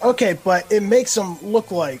eyes. Okay, but it makes them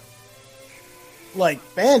look like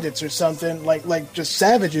bandits or something, like just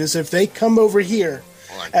savages. If they come over here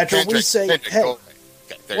after we say, "Hey,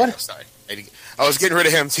 what?" Sorry, I was getting rid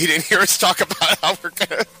of him, so he didn't hear us talk about how we're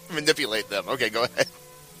gonna manipulate them. Okay, go ahead.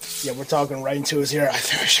 Yeah, we're talking right into his ear. I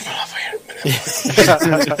think we should move over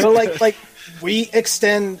here. But like we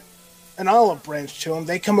extend an olive branch to them.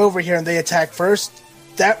 They come over here and they attack first.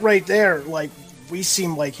 That right there, we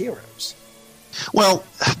seem like heroes. Well,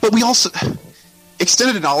 but we also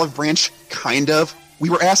extended an olive branch, kind of.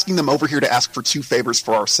 We were asking them over here to ask for 2 favors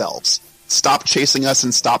for ourselves. Stop chasing us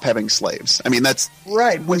and stop having slaves. I mean, that's...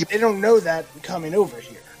 Right, but they don't know that coming over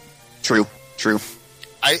here. True.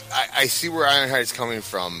 I see where Ironhide's coming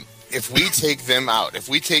from. If we take them out, if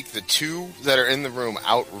we take the 2 that are in the room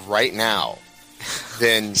out right now,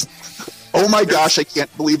 then... Oh my gosh, I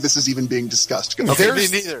can't believe this is even being discussed. Okay,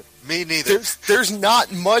 me neither. There's not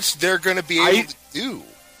much they're going to be able to do.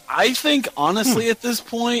 I think, honestly, at this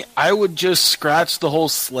point, I would just scratch the whole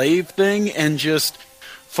slave thing and just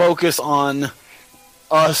focus on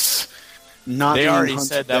us not They being already hunted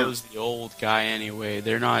said that down. was the old guy anyway.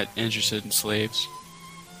 They're not interested in slaves.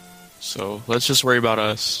 So let's just worry about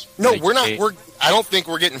us. No, we're not. I don't think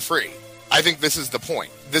we're getting free. I think this is the point.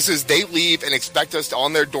 This is they leave and expect us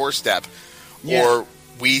on their doorstep, or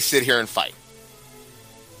we sit here and fight.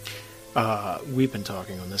 We've been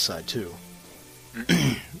talking on this side too.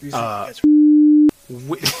 You don't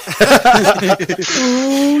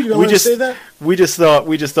want to say that? We just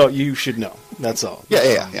thought you should know. That's all.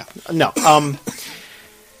 Yeah. No.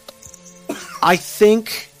 I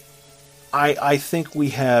think we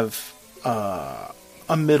have a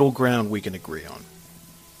middle ground we can agree on.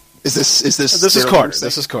 This is Carter.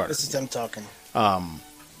 This is Carter. This is them talking.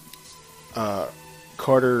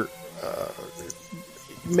 Carter,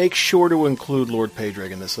 make sure to include Lord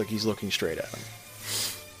Pedrig in this. Like, he's looking straight at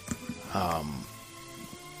him.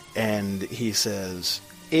 And he says,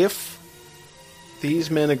 if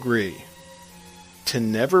these men agree to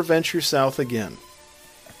never venture south again,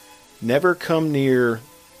 never come near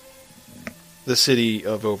the city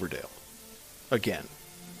of Overdale again,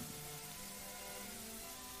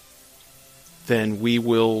 then we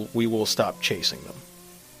will stop chasing them.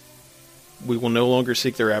 We will no longer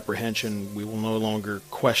seek their apprehension. We will no longer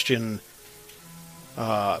question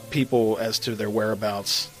people as to their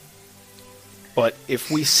whereabouts. But if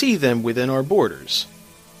we see them within our borders,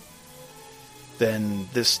 then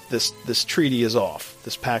this treaty is off.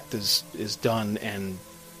 This pact is done, and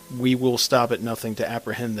we will stop at nothing to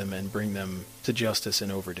apprehend them and bring them to justice in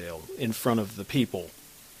Overdale, in front of the people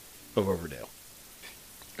of Overdale.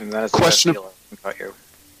 And that is Question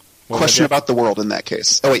about the world in that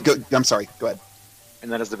case. Oh, wait, I'm sorry. Go ahead. And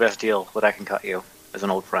that is the best deal that I can cut you as an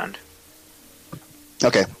old friend.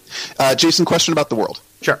 Okay. Jason, question about the world.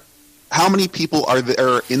 Sure. How many people are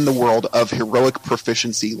there in the world of heroic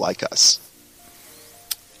proficiency like us?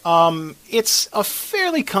 It's a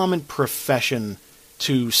fairly common profession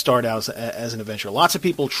to start out as an adventurer. Lots of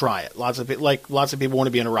people try it. Lots of people want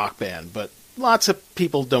to be in a rock band, but lots of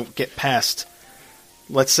people don't get past,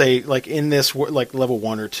 let's say, like in this, like level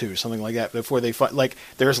 1 or 2, something like that, before they fight. Like,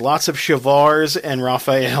 there's lots of Shavars and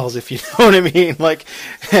Raphaels, if you know what I mean. Like,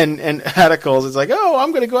 and Atticals. It's like, oh, I'm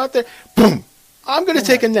going to go out there, boom, I'm going to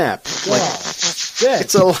take a nap. Like,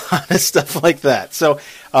 it's a lot of stuff like that. So,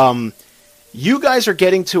 you guys are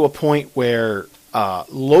getting to a point where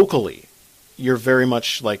locally, you're very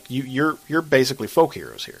much like you're basically folk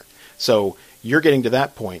heroes here. So you're getting to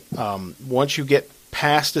that point. Once you get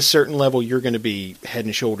past a certain level, you're going to be head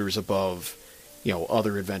and shoulders above,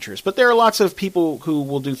 other adventurers. But there are lots of people who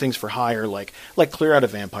will do things for hire, like clear out a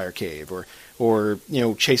vampire cave, or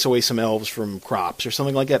chase away some elves from crops, or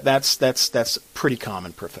something like that. That's a pretty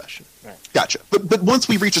common profession. Right. Gotcha. But once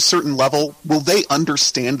we reach a certain level, will they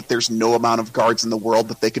understand that there's no amount of guards in the world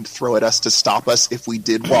that they could throw at us to stop us if we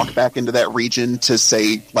did walk back into that region to,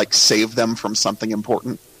 say, like, save them from something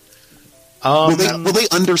important? Will they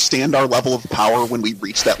understand our level of power when we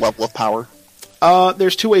reach that level of power?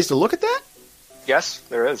 There's two ways to look at that. Yes,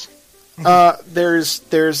 there is.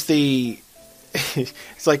 There's the...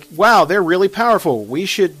 It's like, wow, they're really powerful. We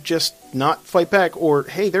should just not fight back. Or,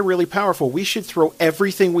 hey, they're really powerful. We should throw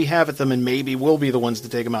everything we have at them, and maybe we'll be the ones to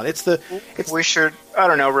take them out. We should, I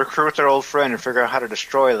don't know, recruit their old friend and figure out how to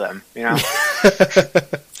destroy them.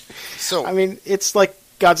 So, I mean, it's like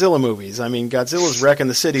Godzilla movies. I mean, Godzilla's wrecking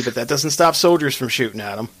the city, but that doesn't stop soldiers from shooting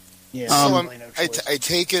at him. Yeah. I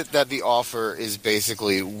take it that the offer is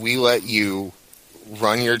basically, we let you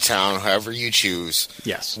run your town however you choose.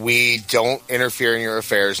 Yes. We don't interfere in your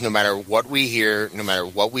affairs, no matter what we hear, no matter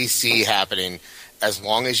what we see happening, as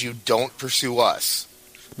long as you don't pursue us.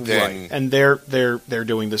 Then... Right. And they're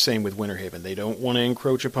doing the same with Winterhaven. They don't want to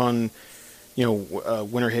encroach upon,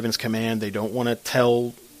 Winterhaven's command. They don't want to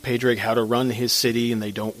tell Pedrig how to run his city, and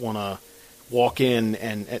they don't want to walk in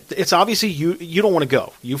and it's obviously you don't want to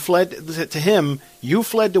go. You fled to him. You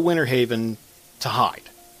fled to Winterhaven to hide.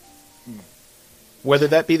 Whether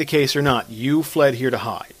that be the case or not, you fled here to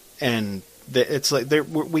hide, and it's like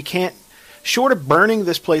we can't, short of burning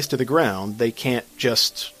this place to the ground, they can't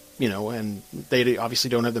just, and they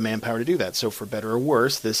obviously don't have the manpower to do that. So for better or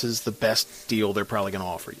worse, this is the best deal they're probably going to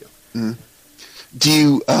offer you. Mm.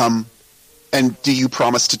 Do you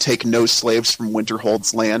promise to take no slaves from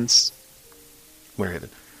Winterhold's lands? Winterhaven.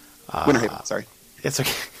 Winterhaven, sorry. It's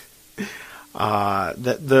okay.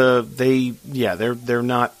 They're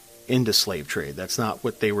not into slave trade. That's not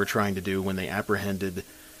what they were trying to do when they apprehended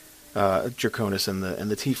Draconis and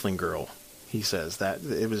the Tiefling girl. He says that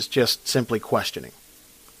it was just simply questioning.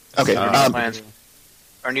 Okay.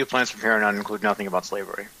 Our new plans from here on include nothing about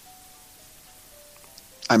slavery.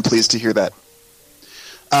 I'm pleased to hear that.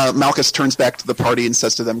 Malchus turns back to the party and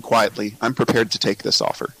says to them quietly, "I'm prepared to take this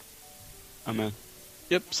offer." I'm in.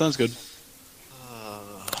 Yep, sounds good.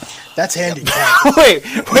 That's handy. Wait.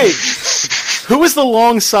 Who was the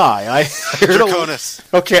long sigh? I heard Draconis.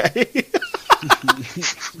 Okay.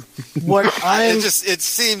 It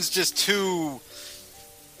seems just too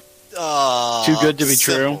good to be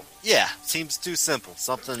simple. true. Yeah, seems too simple.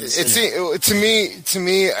 Something. To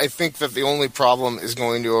me, I think that the only problem is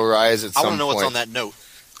going to arise at some point. I want to know what's on that note.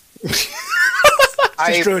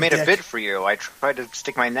 I made a bid for you. I tried to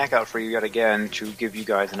stick my neck out for you yet again to give you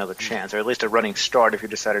guys another chance, or at least a running start if you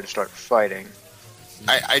decided to start fighting.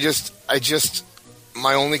 I just,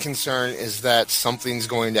 my only concern is that something's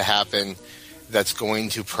going to happen that's going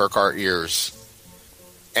to perk our ears.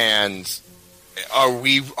 And are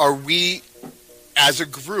we as a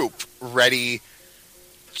group ready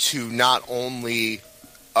to not only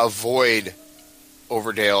avoid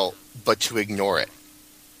Overdale but to ignore it?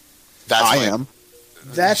 I am.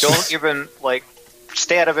 Don't even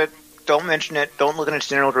stay out of it. Don't mention it. Don't look in its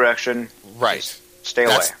general direction. Right. Just stay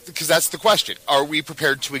away. Because that's the question. Are we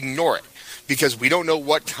prepared to ignore it? Because we don't know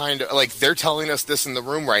what kind of they're telling us this in the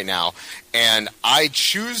room right now, and I'd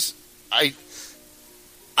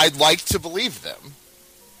like to believe them,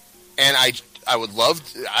 and I would love.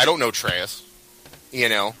 I don't know Treyas,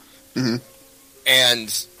 Mm-hmm.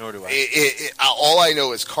 And nor do I. All I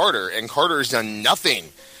know is Carter, and Carter has done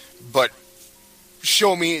nothing but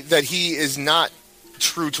show me that he is not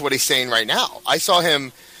true to what he's saying right now. I saw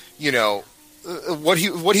him, what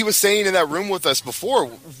he was saying in that room with us before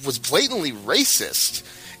was blatantly racist,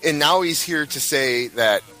 and now he's here to say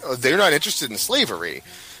that they're not interested in slavery.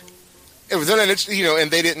 They're not interested,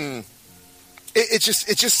 and they didn't. It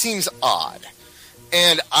just seems odd,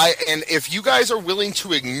 and if you guys are willing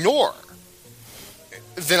to ignore,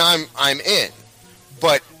 then I'm in.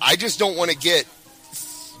 But I just don't want to get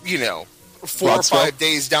 4 or 5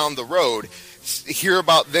 days down the road, hear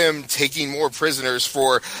about them taking more prisoners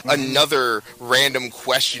for another random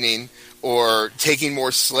questioning, or taking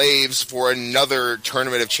more slaves for another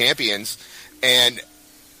tournament of champions, and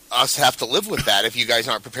us have to live with that if you guys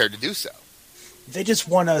aren't prepared to do so. They just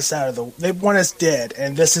want us they want us dead,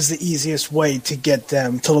 and this is the easiest way to get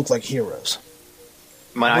them to look like heroes.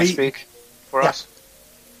 Might I speak for us?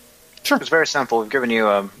 Sure. It's very simple. We've given you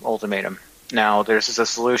an ultimatum. Now, this is a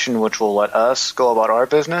solution which will let us go about our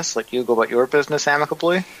business, let you go about your business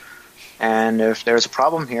amicably. And if there's a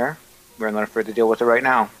problem here, we're not afraid to deal with it right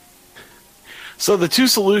now. So the two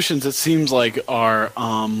solutions, it seems like, are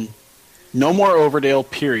no more Overdale,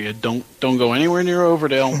 period. Don't go anywhere near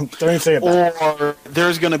Overdale. Don't even think about it. Or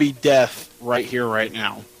there's going to be death right here, right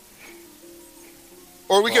now.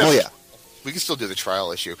 Or we can... We can still do the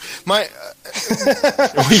trial issue. You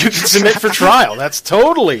can submit for trial. That's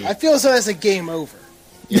totally... I feel as though that's a game over.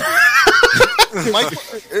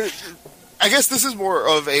 I guess this is more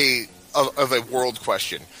of a world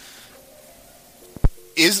question.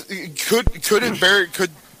 Could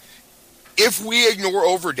if we ignore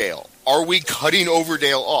Overdale, are we cutting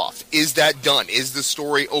Overdale off? Is that done? Is the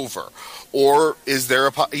story over? Or is there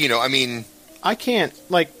I can't,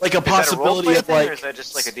 like a possibility of or is that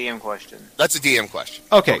just like a DM question? That's a DM question.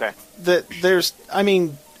 Okay.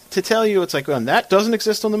 To tell you, it's like, well, that doesn't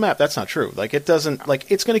exist on the map. That's not true. Like, it doesn't,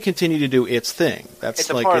 it's going to continue to do its thing. It's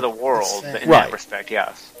a part of the world in that respect,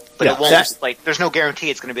 yes. But it won't, there's no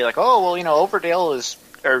guarantee it's going to be like, Overdale is,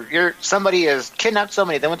 or somebody has kidnapped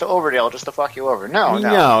somebody, they went to Overdale just to fuck you over. No, we're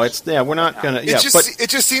not going to, It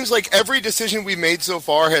just seems like every decision we've made so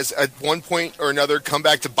far has, at one point or another, come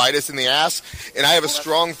back to bite us in the ass, and I have a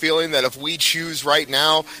strong feeling that if we choose right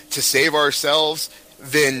now to save ourselves,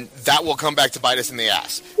 then that will come back to bite us in the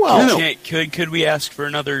ass. Well, could we ask for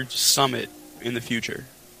another summit in the future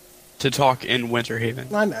to talk in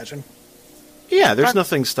Winterhaven? I imagine. Yeah, there's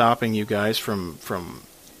nothing stopping you guys from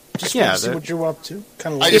just want to see what you're up to.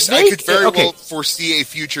 Kind of. I could very well foresee a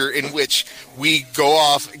future in which we go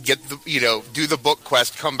off, get the do the book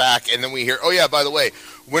quest, come back, and then we hear, oh yeah, by the way,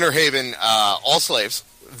 Winterhaven, all slaves.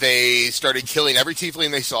 They started killing every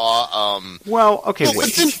tiefling they saw.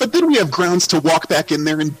 But then we have grounds to walk back in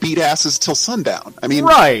there and beat asses till sundown. I mean,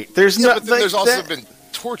 right? There's there's also been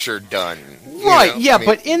torture done. Right?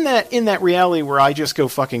 But in that reality where I just go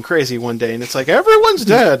fucking crazy one day and it's like everyone's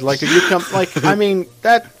dead. Like you come,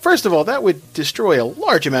 that. First of all, that would destroy a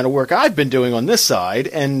large amount of work I've been doing on this side,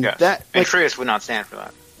 and Treyas would not stand for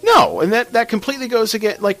that. No, and that completely goes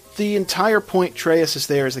against, the entire point Treyas is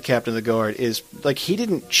there as the captain of the guard is, he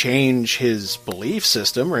didn't change his belief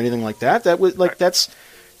system or anything like that. That was, that's...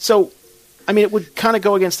 So, it would kind of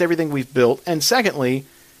go against everything we've built. And secondly,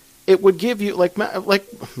 it would give you, like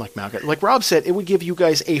Rob said, it would give you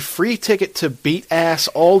guys a free ticket to beat ass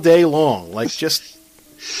all day long.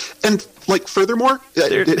 And, furthermore,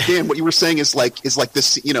 Dan, what you were saying is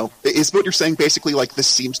this, is what you're saying basically, this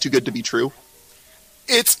seems too good to be true?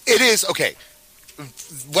 It is okay.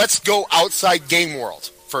 Let's go outside game world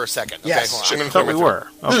for a second. Okay, yes, I thought we were.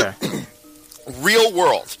 Okay. Real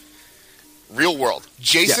world.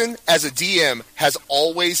 Jason, as a DM, has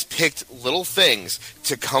always picked little things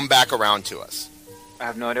to come back around to us. I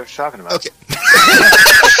have no idea what you're talking about. Okay.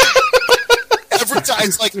 every time,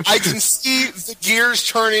 it's like I can see the gears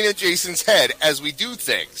turning in Jason's head as we do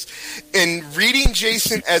things. And reading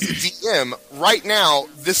Jason as a DM right now,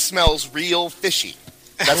 this smells real fishy.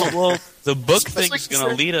 Well, the book thing's going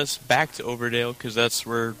to lead us back to Overdale because that's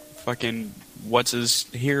where fucking what's his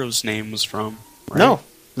hero's name was from. Right? No.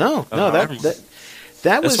 That that's was.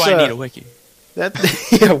 That's why I need a wiki.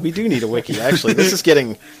 Yeah, we do need a wiki. Actually, this is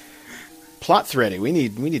getting plot thready. We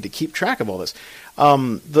need to keep track of all this.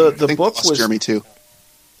 The book was Jeremy too.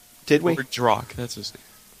 Did we? Or Drock, that's his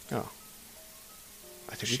name. Oh,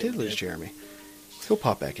 I think we did lose Jeremy. He'll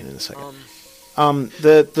pop back in a second.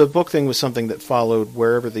 The book thing was something that followed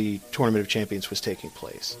wherever the Tournament of Champions was taking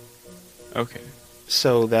place. Okay.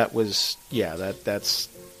 So that was that's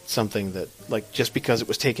something that, like, just because it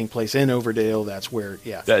was taking place in Overdale, that's where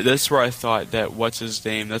that's where I thought that what's his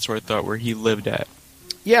name. That's where I thought where he lived at.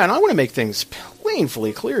 Yeah, and I want to make things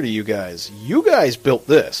painfully clear to you guys. You guys built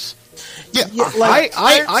this. Yeah, I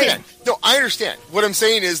understand. No, I understand. What I'm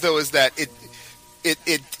saying is that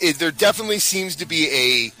it there definitely seems to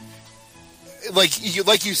be a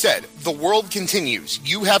like you said, the world continues.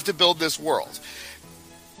 You have to build this world.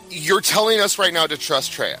 You're telling us right now to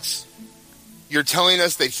trust Treyas. You're telling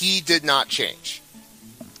us that he did not change.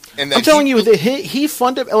 And that I'm telling you that he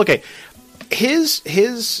funded. Okay, his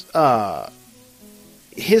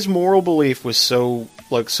moral belief was so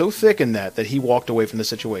thick in that he walked away from the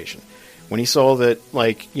situation when he saw that,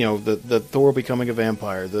 like, you know, the Thor becoming a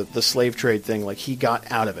vampire, the slave trade thing. Like, he got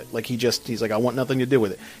out of it. Like, he's like, I want nothing to do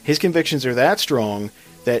with it. His convictions are that strong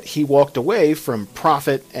that he walked away from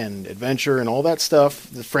profit and adventure and all that stuff.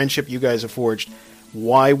 The friendship you guys have forged.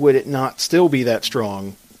 Why would it not still be that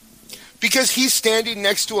strong? Because he's standing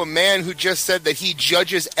next to a man who just said that he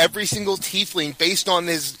judges every single tiefling based on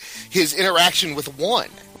his interaction with one.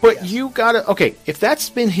 But you gotta... Okay, if that's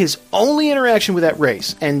been his only interaction with that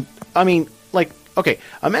race, and, I mean, like, okay,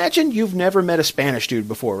 imagine you've never met a Spanish dude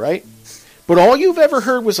before, right? But all you've ever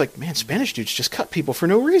heard was like, man, Spanish dudes just cut people for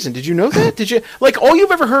no reason. Did you know that? Did you... Like, all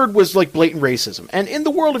you've ever heard was, like, blatant racism. And in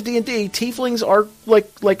the world of D&D, tieflings are,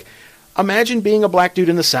 like... Imagine being a black dude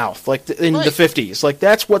in the South, like in the 50s. Like,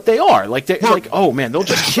 that's what they are. Like, they're like, oh man, they'll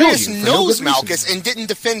just kill you. Treyas knows Malchus and didn't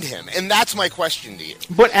defend him, and that's my question to you.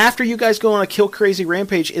 But after you guys go on a kill crazy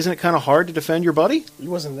rampage, isn't it kind of hard to defend your buddy? He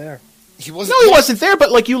wasn't there. He wasn't. No, he wasn't there.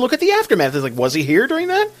 But like, you look at the aftermath. It's like, was he here during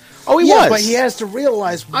that? Oh, he was. But he has to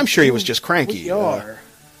realize. I'm sure he was just cranky. We are.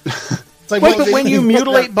 It's like, but when you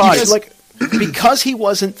mutilate bodies, like, because he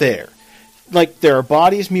wasn't there. Like, there are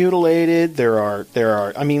bodies mutilated, there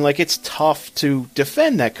are, I mean, like, it's tough to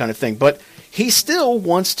defend that kind of thing, but he still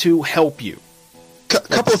wants to help you.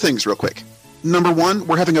 Couple of things real quick. Number one,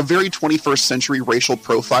 we're having a very 21st century racial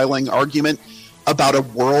profiling argument about a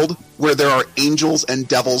world where there are angels and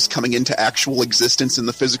devils coming into actual existence in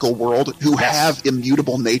the physical world who have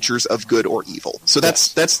immutable natures of good or evil. So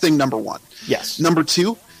that's thing number one. Yes. Number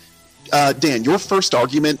two, Dan, your first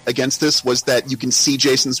argument against this was that you can see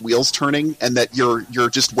Jason's wheels turning and that you're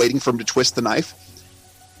just waiting for him to twist the knife.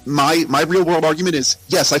 My real world argument is,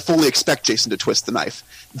 yes, I fully expect Jason to twist the knife.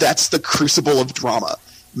 That's the crucible of drama.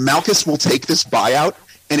 Malchus will take this buyout,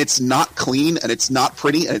 and it's not clean, and it's not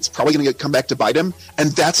pretty, and it's probably going to come back to bite him,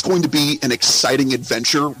 and that's going to be an exciting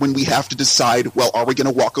adventure when we have to decide, well, are we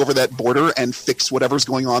going to walk over that border and fix whatever's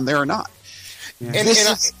going on there or not? Yeah.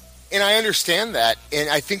 And I understand that, and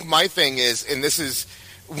I think my thing is, and this is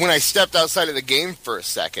when I stepped outside of the game for a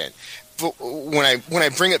second, but when I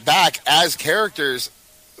bring it back as characters,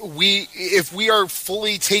 if we are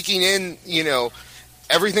fully taking in, you know,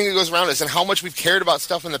 everything that goes around us and how much we've cared about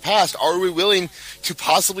stuff in the past, are we willing to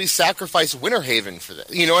possibly sacrifice Winterhaven for this?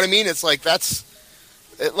 You know what I mean? It's like, that's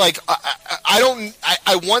like,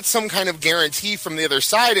 I want some kind of guarantee from the other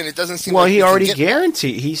side, and it doesn't seem well, like he already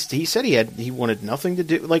guaranteed. He said he wanted nothing to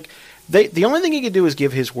do. Like, the only thing he could do is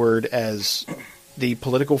give his word as the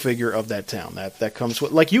political figure of that town. That comes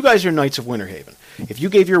with, like, you guys are Knights of Winterhaven. If you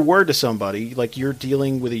gave your word to somebody, like, you're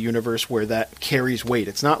dealing with a universe where that carries weight.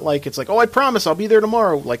 It's not like, it's like, oh, I promise I'll be there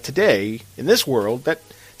tomorrow. Like today, in this world, that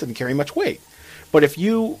doesn't carry much weight. But if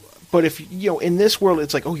you know, in this world,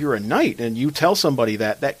 it's like, oh, you're a knight, and you tell somebody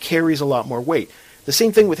that carries a lot more weight. The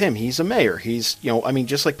same thing with him. He's a mayor. He's, you know, I mean,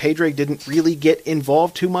 just like Pedro didn't really get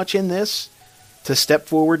involved too much in this to step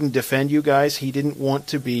forward and defend you guys. He didn't want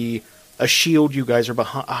to be a shield you guys are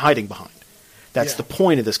hiding behind. That's the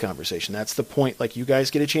point of this conversation. That's the point. Like, you guys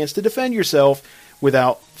get a chance to defend yourself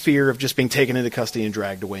without fear of just being taken into custody and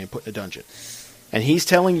dragged away and put in a dungeon. And he's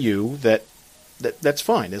telling you that's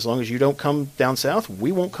fine. As long as you don't come down south,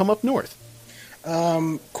 we won't come up north.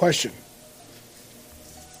 Question.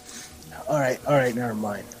 All right, never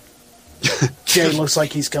mind. Jay looks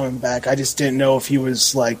like he's coming back. I just didn't know if he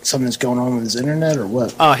was like something's going on with his internet or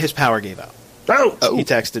what. His power gave out. Oh. He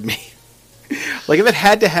texted me. Like, if it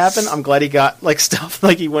had to happen, I'm glad he got like stuff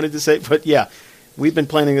like he wanted to say. But yeah, we've been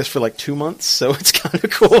planning this for like 2 months, so it's kind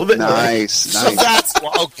of cool. That Nice. So that's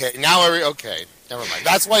okay. Now okay. Never mind.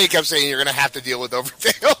 That's why you kept saying you're going to have to deal with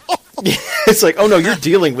Overdale. It's like, oh no, you're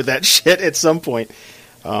dealing with that shit at some point.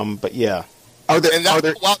 But yeah. Well,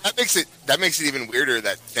 that makes it even weirder.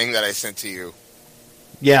 That thing that I sent to you.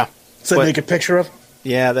 Yeah. So make a picture of?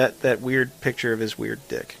 Yeah, that weird picture of his weird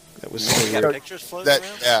dick. That was so weird. Pictures floating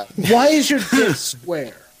around? Yeah. Why is your dick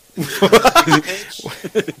square?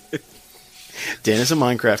 Dan is a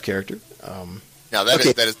Minecraft character. No,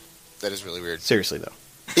 that is really weird. Seriously though.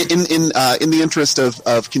 In the interest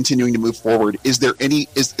of continuing to move forward, is there any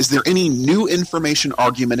new information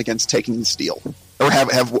argument against taking this deal, or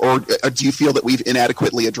or do you feel that we've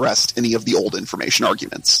inadequately addressed any of the old information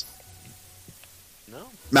arguments?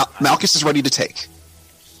 No. Malchus is ready to take.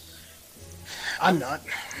 I'm not.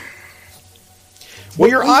 Well,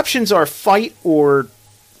 your options are fight, or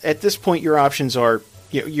at this point, your options are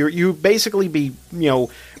you basically be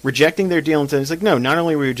rejecting their deal, and it's like, no, not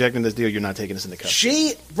only are we rejecting this deal, you're not taking us into custody.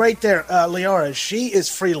 She right there, Liara. She is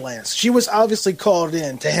freelance. She was obviously called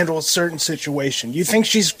in to handle a certain situation. You think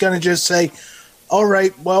she's going to just say, "All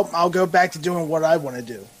right, well, I'll go back to doing what I want to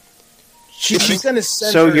do"? She's going to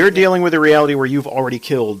send. So her you're dealing with a reality where you've already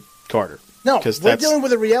killed Carter. No, we're dealing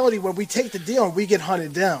with a reality where we take the deal and we get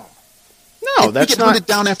hunted down. No, that's not hunted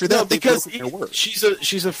down after that. No, because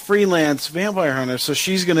she's a freelance vampire hunter, so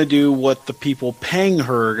she's going to do what the people paying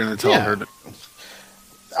her are going to tell her to.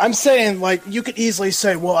 I'm saying, like, you could easily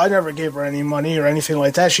say, well, I never gave her any money or anything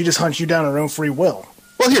like that. She just hunts you down her own free will.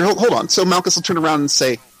 Well, here, hold on. So Malchus will turn around and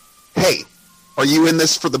say, "Hey, are you in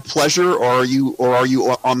this for the pleasure, or are you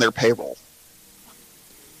on their payroll?"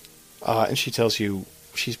 And she tells you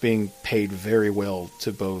she's being paid very well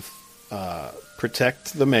to both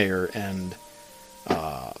protect the mayor, and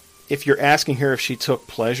if you're asking her if she took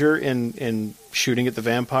pleasure in shooting at the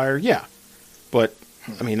vampire, yeah. But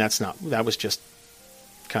I mean, that was just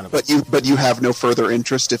kind of. But you have no further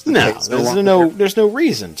interest if the pay's there's no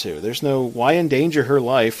reason to. There's no why endanger her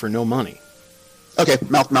life for no money. Okay,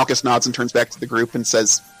 Malchus nods and turns back to the group and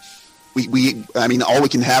says, I mean, all we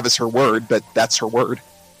can have is her word, but that's her word."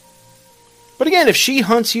 But again, if she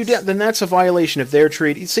hunts you down, then that's a violation of their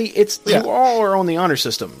treaty. See, you all are on the honor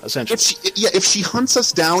system, essentially. If she hunts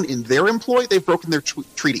us down in their employ, they've broken their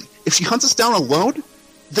treaty. If she hunts us down alone,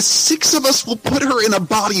 the 6 of us will put her in a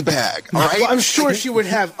body bag. All right? Well, I'm sure she would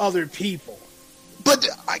have other people. But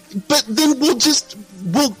then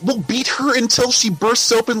we'll beat her until she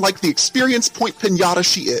bursts open like the experience point pinata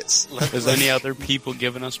she is. Has any other people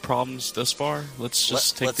given us problems thus far? Let's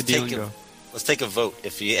just take the deal and go. Let's take a vote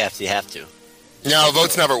if you have to. No,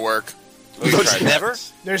 votes never work. Never?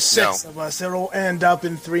 There's 6 of us. It'll end up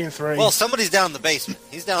in 3 and 3. Well, somebody's down in the basement.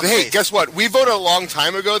 He's down in the basement. Hey, guess what? We voted a long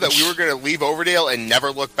time ago that we were going to leave Overdale and never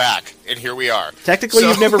look back. And here we are. Technically,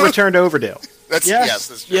 you've never returned to Overdale. Yes,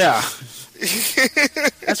 that's true. Yeah.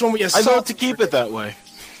 That's when we I vote to keep it that way.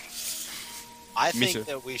 I think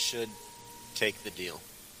that we should take the deal.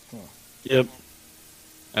 Yep.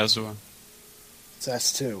 As well.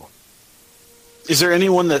 That's 2. Is there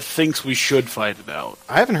anyone that thinks we should fight it out?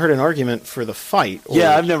 I haven't heard an argument for the fight. I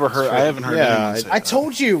haven't heard anyone say I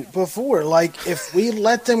told you before, like, if we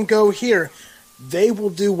let them go here, they will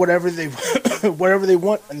do whatever they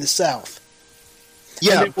want in the South.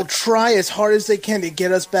 Yeah. And they will try as hard as they can to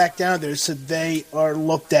get us back down there so they are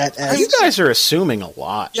looked at as... You guys are assuming a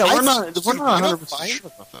lot. Yeah, we're not 100%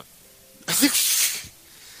 sure about that.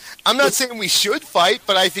 I'm not saying we should fight,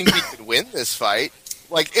 but I think we could win this fight.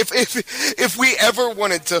 Like, if we ever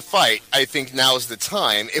wanted to fight, I think now's the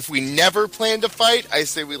time. If we never plan to fight, I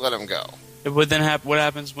say we let them go. But then what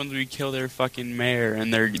happens when we kill their fucking mayor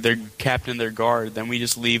and their captain, their guard? Then we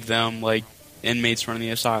just leave them like inmates running the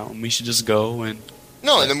asylum. We should just go and...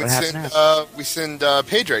 No, and then we send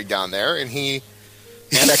Pedro down there, and he...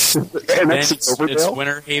 it's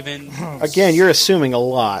Winter Haven. Again, you're assuming a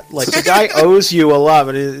lot. Like, the guy owes you a lot,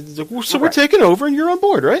 but we're taking over and you're on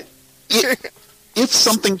board, right? If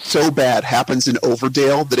something so bad happens in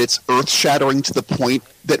Overdale that it's earth-shattering to the point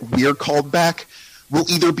that we're called back,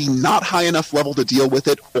 we'll either be not high enough level to deal with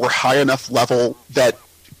it or high enough level that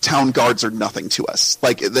town guards are nothing to us.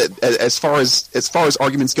 Like, as far as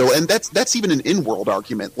arguments go, and that's even an in-world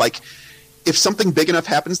argument. Like, if something big enough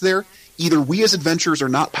happens there, either we as adventurers are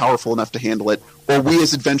not powerful enough to handle it, or we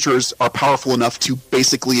as adventurers are powerful enough to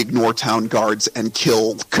basically ignore town guards and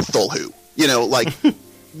kill Cthulhu. Like...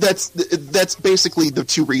 That's basically the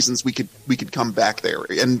 2 reasons we could come back there,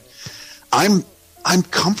 and I'm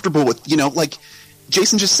comfortable with, like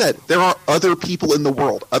Jason just said, there are other people in the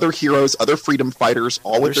world, other heroes, other freedom fighters,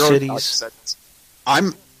 all with their own cities.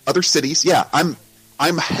 Other cities. Yeah, I'm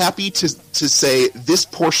happy to say this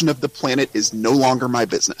portion of the planet is no longer my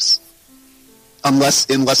business,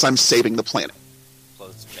 unless I'm saving the planet.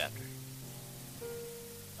 Close the chapter.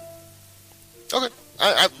 Okay,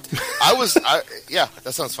 yeah,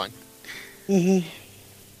 that sounds fine. Mm-hmm.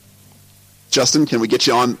 Justin, can we get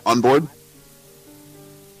you on board?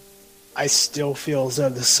 I still feel as though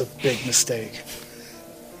this is a big mistake.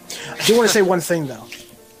 I do want to say one thing, though.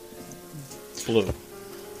 Blue.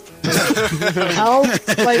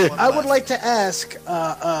 I would like to ask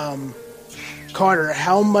Carter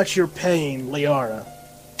how much you're paying Liara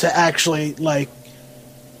to actually,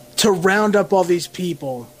 to round up all these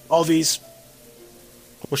people, all these...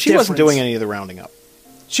 Well, she wasn't doing any of the rounding up.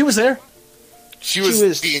 She was there. She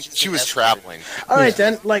was traveling. All right,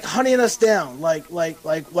 then, hunting us down, like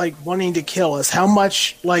wanting to kill us. How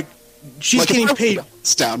much, she's getting paid?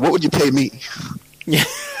 Down. What would you pay me? Yeah.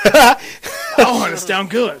 I'll hunt us down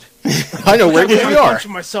good. I know where we are.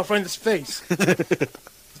 Punching myself right in the face.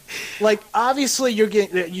 Obviously, you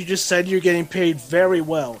just said you're getting paid very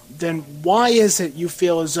well. Then why is it you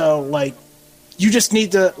feel as though you just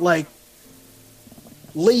need to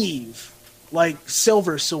leave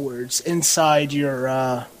silver swords inside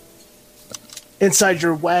your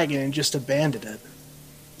wagon and just abandon it?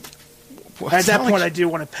 At that point, I do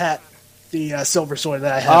want to pat the silver sword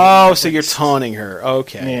that I have. Oh, so you're taunting her.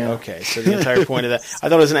 Okay, yeah. Okay. So the entire point of that, I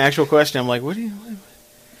thought it was an actual question. I'm like, what do you?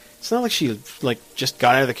 It's not like she just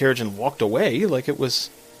got out of the carriage and walked away. It was.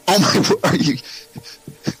 Oh my! Are you?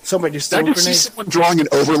 Somebody just threw a grenade. Someone drawing an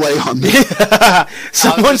overlay on me.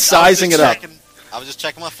 Someone sizing it up. I was just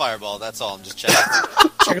checking my fireball. That's all. I'm just checking.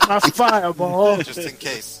 Checking my fireball, just in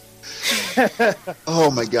case. Oh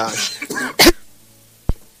my gosh!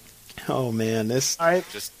 Oh man, this. All right.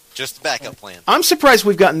 Just a backup plan. I'm surprised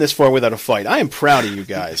we've gotten this far without a fight. I am proud of you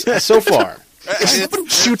guys so far. If somebody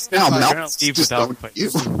shoots now, Malchus just don't you.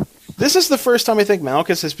 This is the first time I think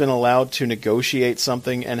Malchus has been allowed to negotiate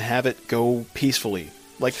something and have it go peacefully.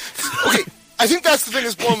 Okay, I think that's the thing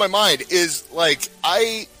that's blowing my mind. Is I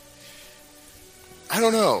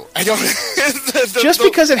don't know. I don't. Just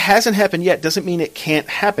because it hasn't happened yet doesn't mean it can't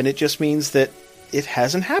happen. It just means that it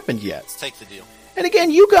hasn't happened yet. Let's take the deal. And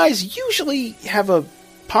again, you guys usually have a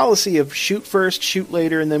policy of shoot first, shoot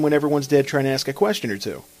later, and then when everyone's dead, try and ask a question or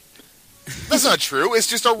two. That's not true. It's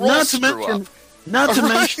just a roll screw-up. Not to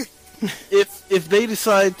mention, if they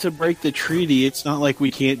decide to break the treaty, it's not like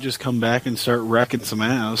we can't just come back and start wrecking some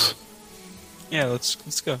ass. Yeah,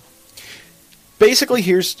 let's go. Basically,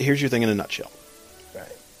 here's your thing in a nutshell. Right.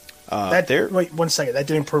 Wait 1 second. That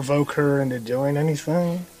didn't provoke her into doing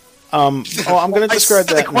anything? I'm going to describe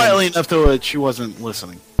that quietly enough though that she wasn't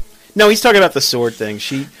listening. No, he's talking about the sword thing.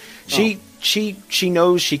 She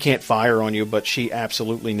knows she can't fire on you, but she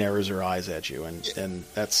absolutely narrows her eyes at you, and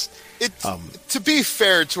that's. To be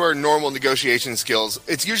fair to our normal negotiation skills,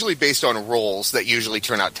 it's usually based on rolls that usually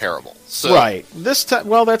turn out terrible. So. Right. This time,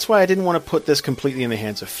 well, that's why I didn't want to put this completely in the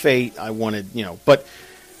hands of fate. I wanted, but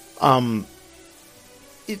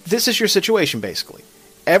this is your situation basically.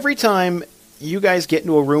 Every time you guys get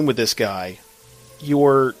into a room with this guy,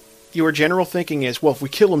 your general thinking is, well, if we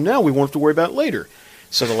kill him now, we won't have to worry about it later.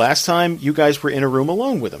 So the last time you guys were in a room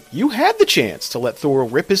alone with him, you had the chance to let Thor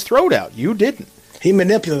rip his throat out. You didn't. He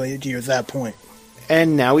manipulated you at that point.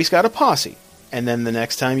 And now he's got a posse. And then the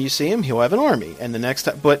next time you see him, he'll have an army. And the next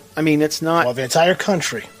time... But, I mean, it's not... Well, the entire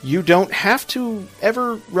country. You don't have to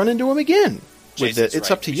ever run into him again.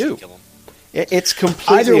 It's up to you. It's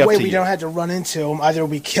completely up to you. Either way, we don't have to run into him. Either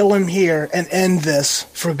we kill him here and end this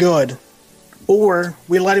for good, or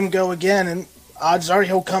we let him go again, and odds are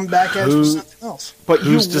he'll come back as for something else. But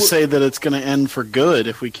who's to say that it's going to end for good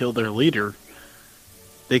if we kill their leader?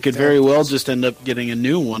 They could very well just end up getting a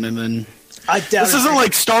new one, and then... This isn't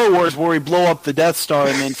like Star Wars where we blow up the Death Star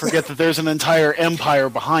and then forget that there's an entire empire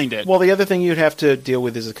behind it. Well, the other thing you'd have to deal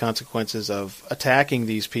with is the consequences of attacking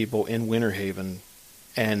these people in Winter Haven,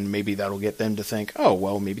 and maybe that'll get them to think, oh,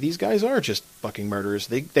 well, maybe these guys are just fucking murderers.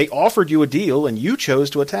 They offered you a deal, and you chose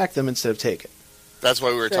to attack them instead of take it. That's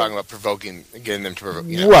why we were talking about getting them to provoke.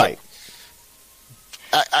 Right.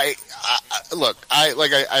 Look,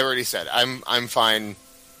 I already said, I'm fine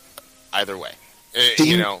either way.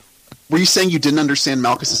 Were you saying you didn't understand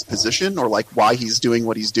Malchus's position, or why he's doing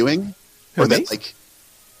what he's doing, or that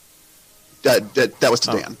that was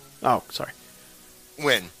to Dan? Oh, sorry.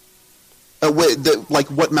 When?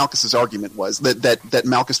 what Malchus's argument was that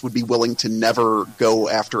Malchus would be willing to never go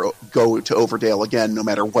to Overdale again, no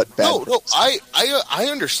matter what bad. No, I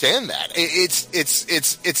understand that. It's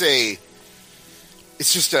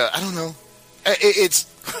just I don't know.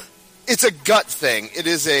 It's a gut thing. It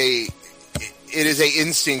is a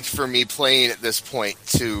instinct for me playing at this point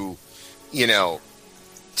to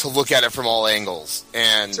look at it from all angles,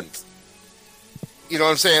 and you know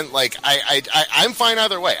what I'm saying? Like I'm fine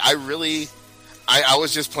either way. I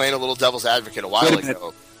was just playing a little devil's advocate a while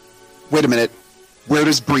ago. Wait a minute. Where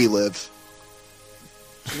does Bree live?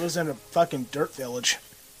 She lives in a fucking dirt village.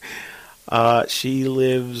 She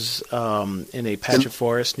lives in a patch of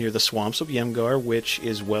forest near the swamps of Yemgar, which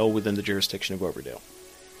is well within the jurisdiction of Overdale.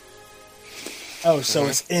 Oh, so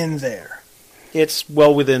it's in there. It's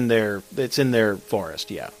well within it's in their forest,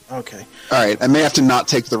 yeah. Okay. All right, I may have to not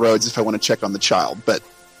take the roads if I want to check on the child, but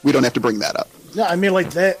we don't have to bring that up. No, I mean,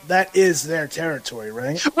 like, that is their territory,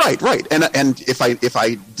 right? Right. And if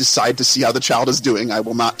I decide to see how the child is doing, I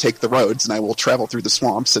will not take the roads, and I will travel through the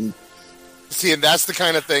swamps and... See, and that's the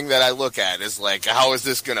kind of thing that I look at, is like, how is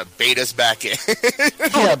this going to bait us back in?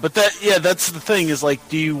 Yeah, but that's the thing, is like,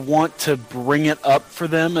 do you want to bring it up for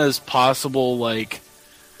them as possible, like...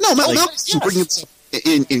 No, yes. Bring it up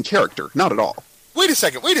in character, not at all. Wait a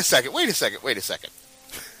second. What if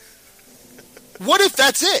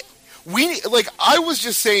that's it? I was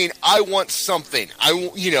just saying, I want something.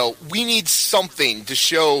 We need something to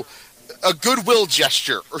show a goodwill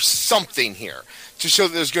gesture or something here to show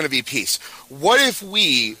that there's going to be peace. What if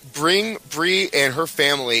we bring Bree and her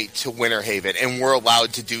family to Winter Haven and we're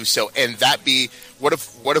allowed to do so? And what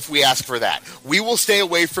if we ask for that? We will stay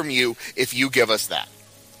away from you if you give us that.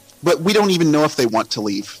 But we don't even know if they want to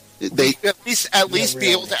leave. They at least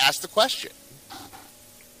be able to ask the question.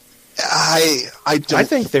 I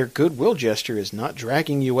think their goodwill gesture is not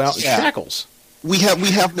dragging you out in shackles. We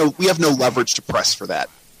have no leverage to press for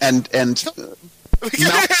that, and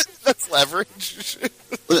that's leverage.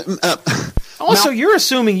 Also, you're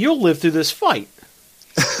assuming you'll live through this fight.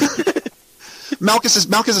 Malchus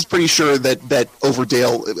is pretty sure that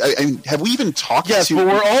Overdale. I mean, have we even talked? Yes, but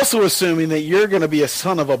we're also assuming that you're going to be a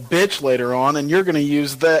son of a bitch later on, and you're going to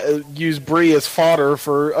use Bree as fodder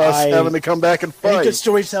for us having to come back and fight. Good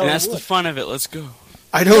storytelling. And that's the fun of it. Let's go.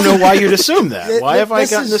 I don't know why you'd assume that. Why have I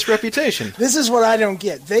gotten this reputation? This is what I don't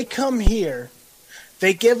get. They come here,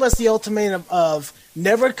 they give us the ultimatum of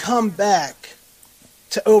never come back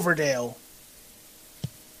to Overdale.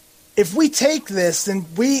 If we take this, then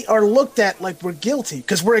we are looked at like we're guilty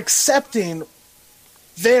because we're accepting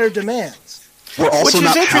their demands. We're also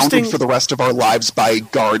not hounded for the rest of our lives by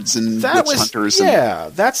guards and witch hunters. Yeah,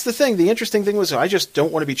 that's the thing. The interesting thing was I just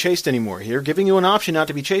don't want to be chased anymore. Here, giving you an option not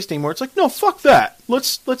to be chased anymore. It's like, no, fuck that.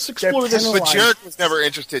 Let's explore this. But Jarek was never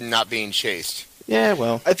interested in not being chased. Yeah,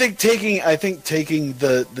 well, I think taking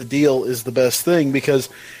the deal is the best thing because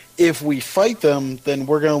if we fight them, then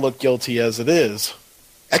we're going to look guilty as it is.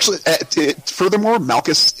 Actually, furthermore,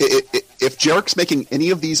 Malchus, if Jarek's making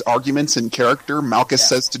any of these arguments in character, Malchus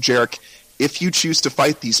says to Jarek, if you choose to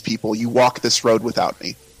fight these people, you walk this road without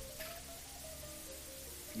me.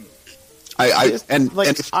 I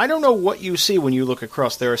don't know what you see when you look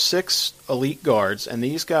across. There are 6 elite guards, and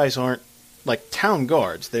these guys aren't like town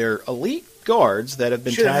guards. They're elite guards that have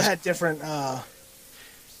been should tasked. Have had different.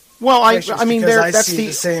 Well, I mean, that's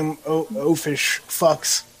the same oafish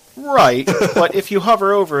fucks. Right, but if you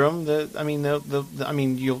hover over them,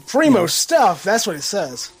 you'll primo stuff. That's what it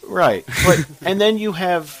says. Right, and then you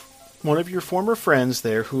have one of your former friends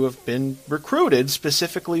there who have been recruited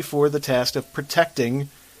specifically for the task of protecting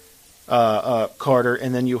Carter,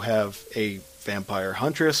 and then you have a vampire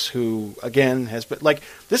huntress who, again, has been like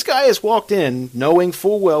this guy has walked in knowing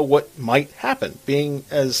full well what might happen. Being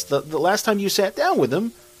as the last time you sat down with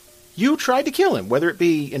him. You tried to kill him, whether it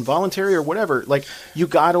be involuntary or whatever. Like, you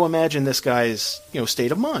got to imagine this guy's,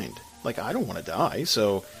 state of mind. Like, I don't want to die,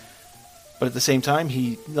 so... But at the same time,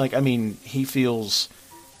 he feels,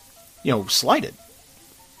 slighted.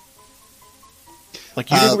 Like,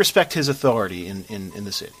 you didn't respect his authority in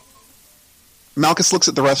the city. Malchus looks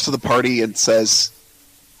at the rest of the party and says,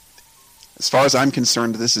 as far as I'm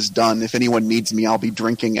concerned, this is done. If anyone needs me, I'll be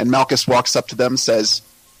drinking. And Malchus walks up to them and says...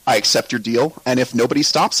 I accept your deal, and if nobody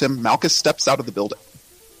stops him, Malchus steps out of the building.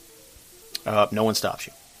 No one stops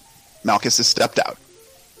you. Malchus has stepped out.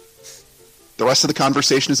 The rest of the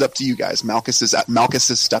conversation is up to you guys. Malchus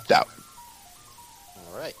has stepped out.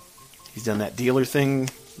 All right. He's done that dealer thing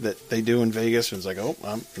that they do in Vegas, and it's like, oh,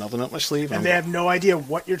 I'm nothing up my sleeve. And they have no idea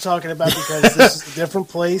what you're talking about because this is a different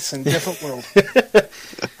place and different world.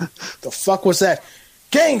 The fuck was that?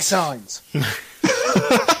 Gang signs!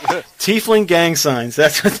 Tiefling gang signs.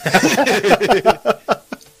 That's what that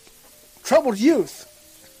Troubled youth.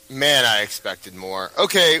 Man, I expected more.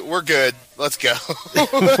 Okay, we're good. Let's go.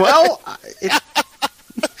 Well,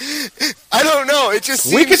 I don't know. It just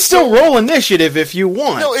seems we could still roll initiative if you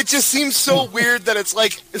want. No, it just seems so weird that it's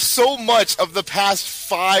like so much of the past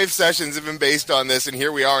 5 sessions have been based on this, and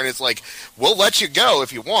here we are, and it's like, we'll let you go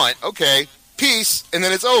if you want. Okay, peace, and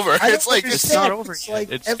then it's over. It's like it's not over yet.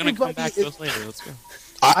 Like it's going to come back to us later. Let's go.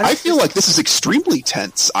 I feel like this is extremely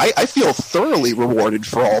tense. I feel thoroughly rewarded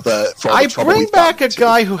for all the I trouble bring we've back a gotten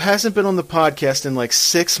guy who hasn't been on the podcast in like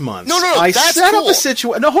 6 months. No, I that's set up cool. a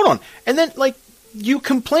situation. No, hold on. And then, like, you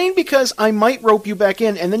complain because I might rope you back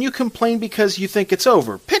in, and then you complain because you think it's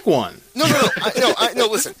over. Pick one. No.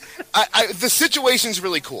 Listen, the situation's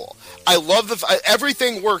really cool. I love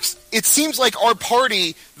everything works. It seems like our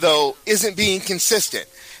party though isn't being consistent,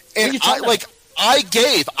 and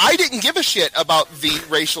I didn't give a shit about the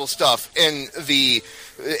racial stuff and the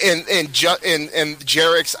and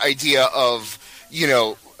Jarek's idea of, you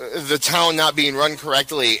know, the town not being run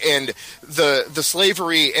correctly and the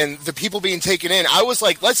slavery and the people being taken in. I was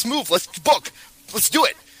like, let's move, let's book, let's do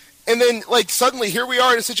it. And then, like, suddenly here we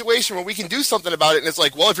are in a situation where we can do something about it, and it's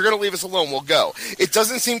like, well, if you're going to leave us alone, we'll go. It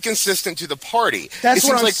doesn't seem consistent to the party. That's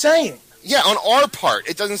what I'm saying. Yeah, on our part,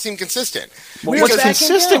 it doesn't seem consistent. Well, what's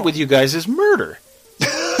consistent with you guys is murder.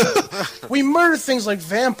 We murder things like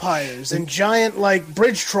vampires and giant, like,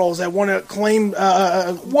 bridge trolls that want to claim...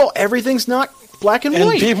 well, everything's not black and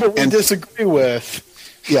white. And people we disagree with.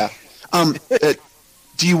 Yeah.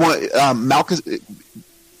 Do you want Malchus?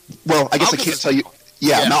 Well, I guess I can't tell you.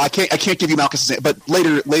 Yeah, no, I can't give you Malchus's name. But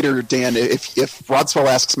later, Dan, if Rodswell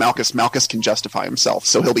asks Malchus, Malchus can justify himself,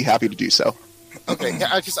 so he'll be happy to do so. Okay,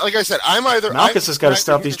 yeah, like I said, I'm either... Malchus has got to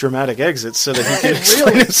stop these dramatic exits so that he can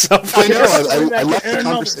explain himself. I know, I left the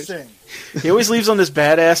conversation. He always leaves on this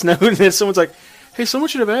badass note, and then someone's like, hey, someone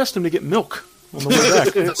should have asked him to get milk on the way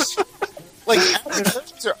back. Like,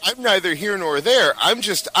 I'm neither here nor there. I'm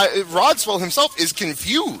just... Rodswell himself is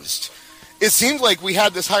confused. It seemed like we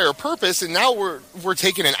had this higher purpose, and now we're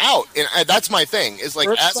taking it out. And that's my thing, is like,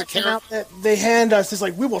 as a character... That they hand us is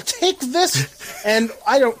like, we will take this, and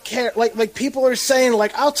I don't care. Like people are saying,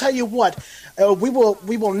 like, I'll tell you what, we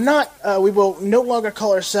will no longer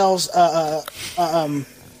call ourselves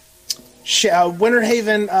Winter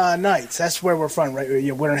Haven Knights. That's where we're from, right?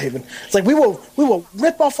 Yeah, Winter Haven. It's like we will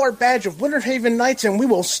rip off our badge of Winter Haven Knights, and we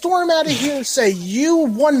will storm out of here and say, you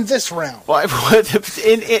won this round. Well,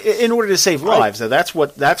 in order to save lives, that's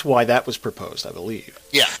why that was proposed, I believe.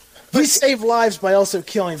 Yeah. We save lives by also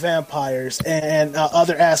killing vampires and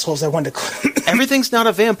other assholes that want to... Everything's not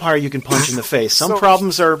a vampire you can punch in the face. Some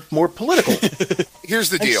problems are more political. Here's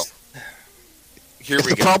the deal. If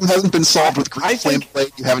the problem hasn't been solved with green flame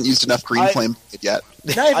blade, you haven't used enough green flame blade yet.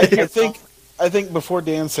 I think before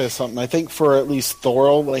Dan says something, I think for at least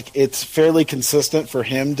Thorol, like, it's fairly consistent for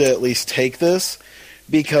him to at least take this,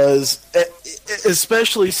 because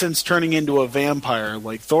especially since turning into a vampire,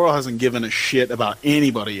 like, Thorol hasn't given a shit about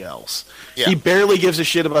anybody else. Yeah. He barely gives a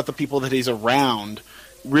shit about the people that he's around.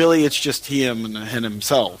 Really, it's just him and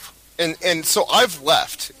himself. And so I've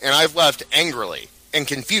left, and I've left angrily and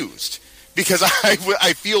confused. Because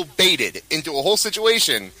I feel baited into a whole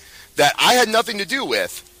situation that I had nothing to do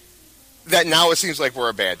with, that now it seems like we're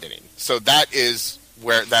abandoning. So that's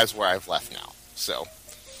where I've left now. So,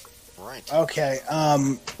 right. Okay.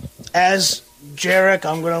 As Jarek,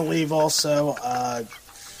 I'm going to leave also.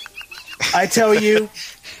 I tell you,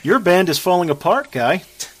 your band is falling apart, guy.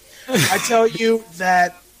 I tell you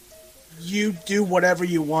that you do whatever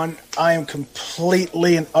you want. I am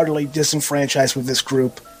completely and utterly disenfranchised with this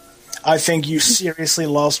group. I think you seriously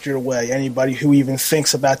lost your way, anybody who even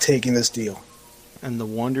thinks about taking this deal. And the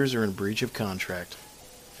Wonders are in breach of contract.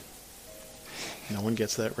 No one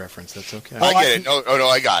gets that reference. That's okay. I get it. No,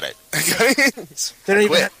 I got it. They don't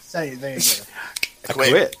even have to say it. They get it. I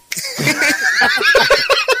quit.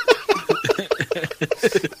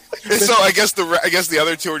 So I guess the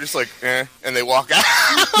other two are just like, and they walk out.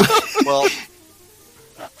 Well,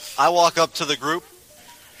 I walk up to the group.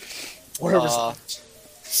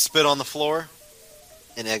 Spit on the floor,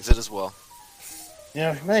 and exit as well.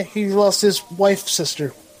 Yeah, hey, he lost his wife,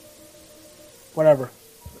 sister. Whatever.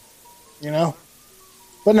 You know?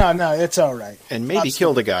 But no, it's all right. And maybe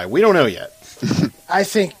killed a guy. We don't know yet. I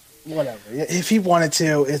think, whatever. If he wanted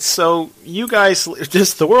to, it's... So, you guys...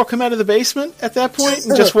 Does the world come out of the basement at that point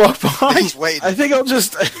and just walk by? I think I'll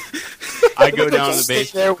just... I go down to the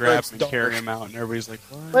basement, grab him, and carry him out, and everybody's like,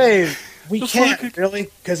 what? Wait, we can't, really?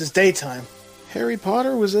 Because it's daytime. Harry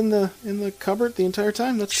Potter was in the cupboard the entire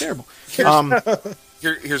time? That's terrible.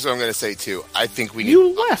 Here's what I'm going to say too. I think we need.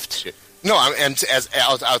 You left. No, I'm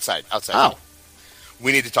outside. Oh.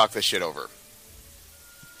 We need to talk this shit over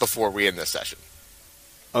before we end this session.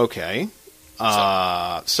 Okay.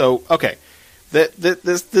 Okay.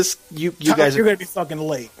 This you guys. You're going to be fucking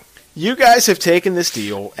late. You guys have taken this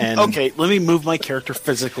deal, and okay, let me move my character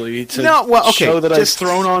physically to show that I've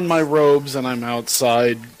thrown on my robes and I'm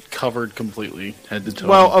outside, covered completely head to toe.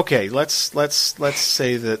 Well, okay, let's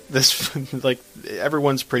say that this like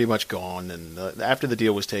everyone's pretty much gone, and after the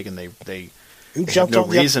deal was taken, they have no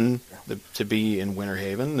reason to be in Winter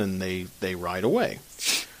Haven, and they ride away.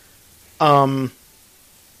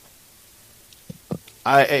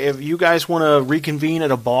 If you guys want to reconvene at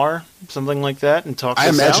a bar, something like that, and talk. I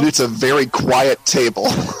imagine it's a very quiet table.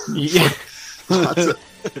 Yeah,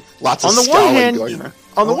 lots of on the one hand,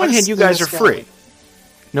 on the one hand, you guys are free.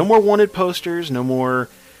 No more wanted posters. No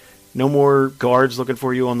more guards looking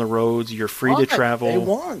for you on the roads. You're free to travel. They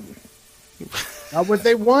won. Not what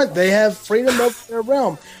they want. They have freedom over their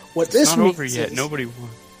realm. What this means over yet. Nobody won.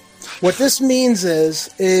 What this means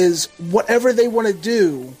is whatever they want to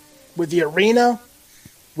do with the arena,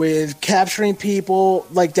 with capturing people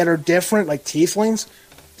like that are different, like tieflings,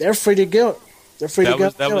 they're free to go. They're free to go.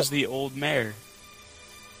 That was the old mayor.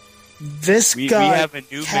 This we guy. We have a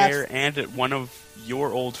new mayor and one of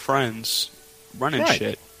your old friends running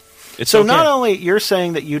shit. It's so okay. Not only you're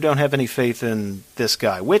saying that you don't have any faith in this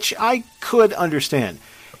guy, which I could understand.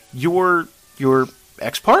 Your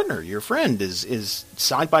ex-partner, your friend, is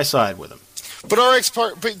side by side with him. But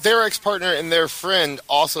their ex-partner and their friend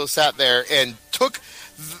also sat there and took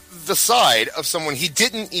the side of someone he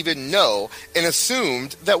didn't even know and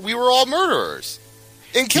assumed that we were all murderers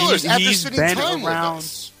and killers after spending time with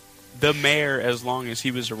us. The mayor, as long as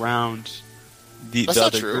he was around the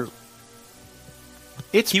other group.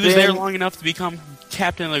 He was there long enough to become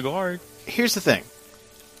captain of the guard. Here's the thing.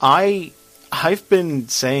 I've been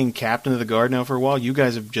saying captain of the guard now for a while. You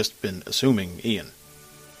guys have just been assuming Ian.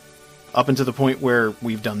 Up until the point where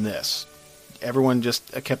we've done this. Everyone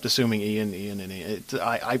just kept assuming Ian.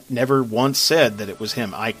 I never once said that it was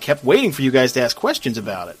him. I kept waiting for you guys to ask questions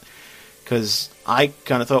about it. Because I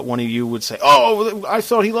kind of thought one of you would say, "Oh, I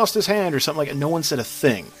thought he lost his hand," or something like that. No one said a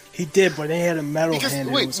thing. He did, but he had a metal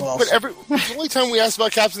hand. Wait, it was awesome. But the only time we asked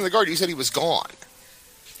about Captain of the Guard, you said he was gone.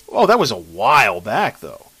 Oh, that was a while back,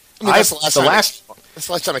 though. I mean, that's the last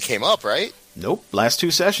time it came up, right? Nope. Last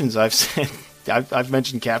two sessions, I've said I've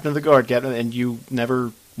mentioned Captain of the Guard, and you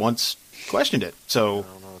never once questioned it. So I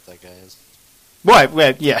don't know what that guy is.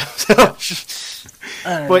 Well, yeah.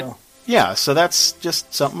 I don't know. Yeah, so that's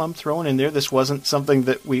just something I'm throwing in there. This wasn't something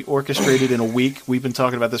that we orchestrated in a week. We've been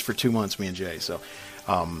talking about this for 2 months, me and Jay. So,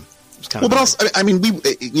 it's kind of. But also, I mean,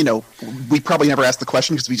 we probably never asked the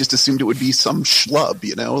question because we just assumed it would be some schlub,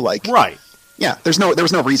 right. Yeah, there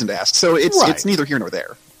was no reason to ask. So it's neither here nor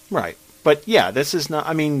there. Right, but yeah, this is not.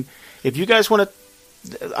 I mean, if you guys want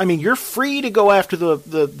to, I mean, you're free to go after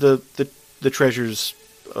the treasures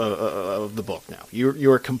of the book now.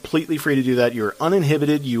 You're completely free to do that. You're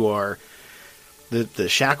uninhibited. You are the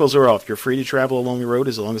shackles are off. You're free to travel along the road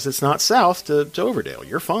as long as it's not south to Overdale.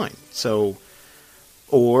 You're fine. So,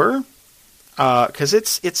 or because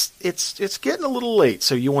it's getting a little late.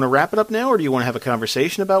 So you want to wrap it up now, or do you want to have a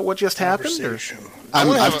conversation about what just happened?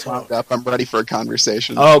 I've talked up. I'm ready for a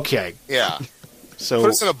conversation. Okay. Yeah. So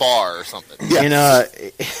put us in a bar or something. Yes.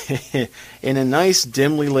 In a nice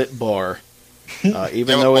dimly lit bar.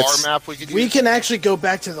 Even though it's map we can actually go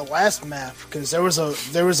back to the last map because there was a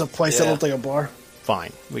place that looked like a bar.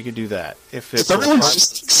 Fine, we could do that. If everyone's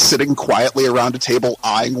just sitting quietly around a table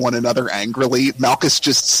eyeing one another angrily, Malchus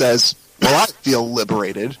just says, "Well, I feel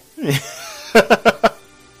liberated."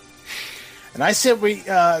 And I said we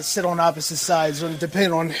sit on opposite sides,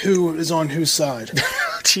 depending on who is on whose side.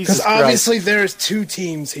 Because obviously there's two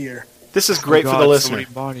teams here. This is great for the listener. So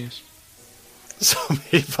many bodies. So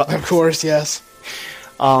many bodies. Of course, yes.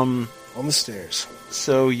 On the stairs.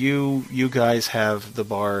 So you guys have the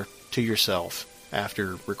bar to yourself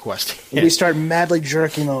after requesting it. We start madly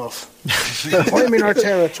jerking off. Claiming our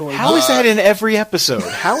territory. How is that in every episode?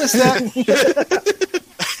 How is that?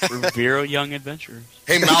 We're Vero Young Adventurers.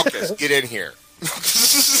 Hey, Malchus, get in here.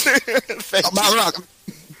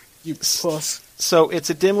 You puss. So it's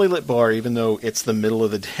a dimly lit bar, even though it's the middle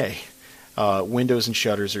of the day. Windows and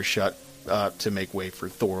shutters are shut to make way for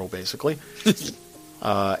Thorol, basically.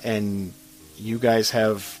 And you guys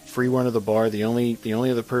have free run of the bar. The only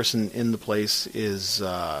other person in the place is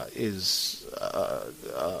a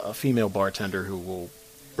female bartender who will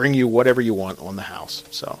bring you whatever you want on the house.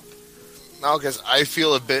 So, Malchus, I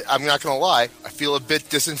feel a bit. I'm not going to lie. I feel a bit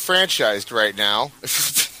disenfranchised right now.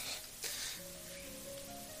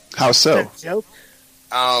 How so?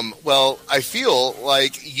 Well, I feel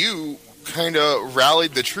like you kind of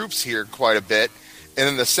rallied the troops here quite a bit, and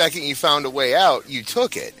then the second you found a way out, you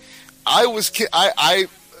took it. I was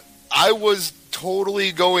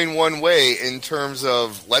totally going one way in terms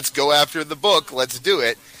of let's go after the book, let's do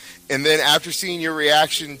it. And then after seeing your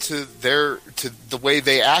reaction to the way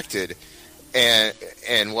they acted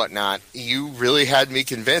and whatnot, you really had me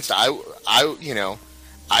convinced. I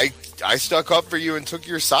stuck up for you and took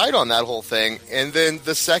your side on that whole thing. And then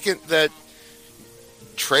the second that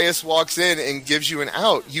Treyas walks in and gives you an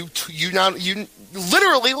out, you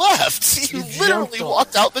literally left. You literally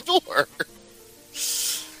walked out the door.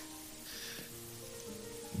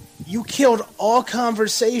 You killed all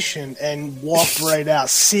conversation and walked right out,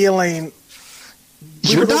 sealing.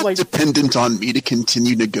 You're not dependent on me to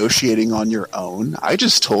continue negotiating on your own. I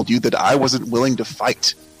just told you that I wasn't willing to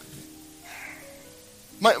fight.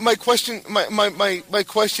 My question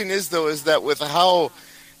is though, is that with how,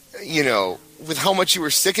 with how much you were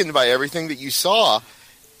sickened by everything that you saw,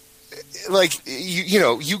 like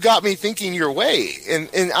you got me thinking your way,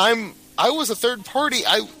 and I was a third party.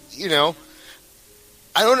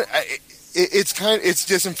 It's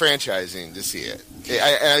disenfranchising to see it.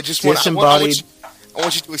 I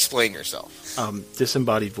want you to explain yourself.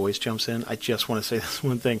 Disembodied voice jumps in. I just want to say this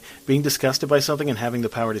one thing: being disgusted by something and having the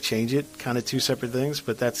power to change it, kind of two separate things.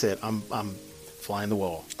 But that's it. I'm flying the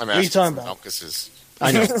wall. What are you talking about?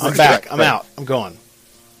 I know. I'm back. I'm out. I'm gone.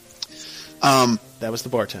 That was the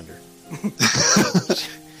bartender.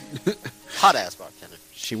 Hot ass bartender.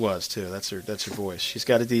 She was too. That's her voice. She's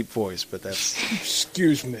got a deep voice, but that's.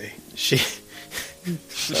 Excuse me.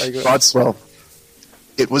 Bodswell.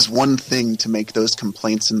 It was one thing to make those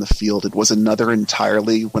complaints in the field. It was another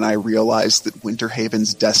entirely when I realized that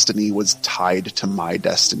Winterhaven's destiny was tied to my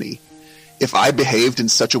destiny. If I behaved in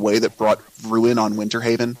such a way that brought ruin on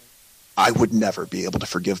Winterhaven, I would never be able to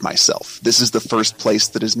forgive myself. This is the first place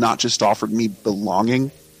that has not just offered me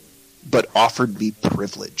belonging, but offered me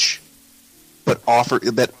privilege.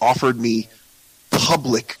 That offered me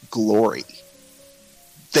public glory.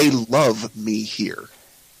 They love me here.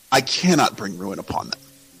 I cannot bring ruin upon them.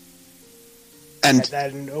 And had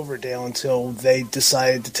that in Overdale until they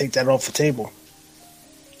decided to take that off the table.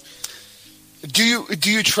 Do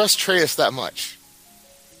you trust Treyas that much?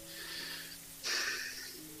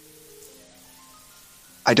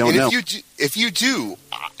 I don't know. If you do,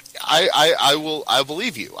 I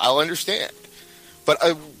believe you. I'll understand. But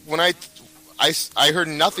when I heard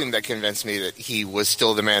nothing that convinced me that he was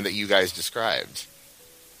still the man that you guys described.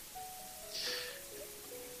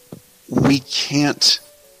 We can't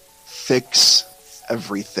fix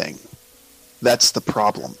everything. That's the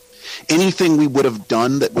problem. Anything we would have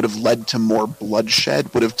done that would have led to more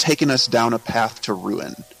bloodshed would have taken us down a path to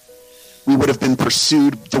ruin. We would have been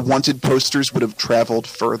pursued. The wanted posters would have traveled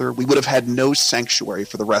further. We would have had no sanctuary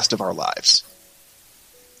for the rest of our lives.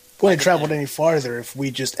 Wouldn't have traveled any farther if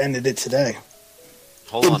we just ended it today.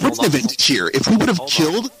 It wouldn't have ended here. If we would have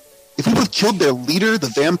killed their leader,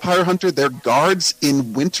 the vampire hunter, their guards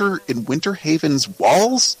in Winterhaven's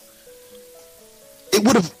walls, it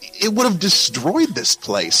would have destroyed this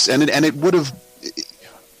place, and it would have.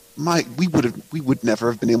 We would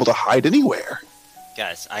never have been able to hide anywhere.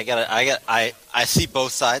 Guys, I see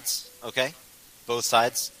both sides. Okay, both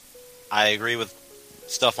sides. I agree with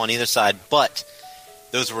stuff on either side, but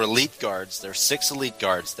those were elite guards. There were 6 elite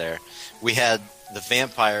guards there. We had the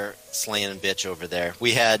vampire slaying bitch over there.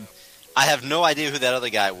 I have no idea who that other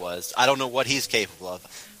guy was. I don't know what he's capable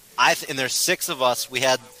of. And there's 6 of us. We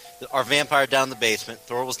had our vampire down in the basement.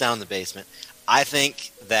 Thor was down in the basement. I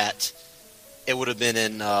think that it would have been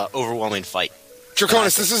an overwhelming fight.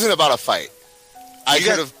 Draconis, this isn't about a fight. I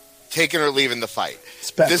could have taken or leave in the fight.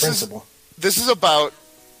 It's bad principle. This is about...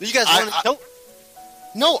 You guys wanted to kill?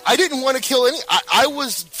 No, I didn't want to kill any... I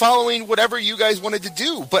was following whatever you guys wanted to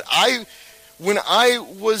do, but when I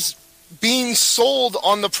was being sold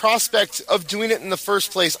on the prospect of doing it in the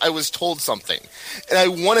first place, I was told something. And I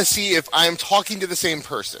want to see if I'm talking to the same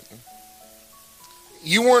person.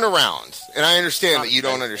 You weren't around, and I understand that you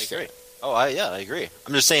don't understand. I agree.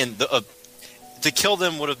 I'm just saying, to kill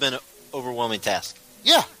them would have been an overwhelming task.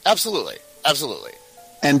 Yeah, absolutely. Absolutely.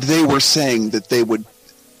 And they were saying that they would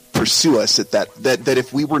pursue us at that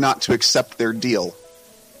if we were not to accept their deal,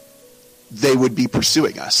 they would be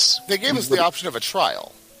pursuing us. They gave us the option of a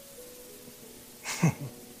trial.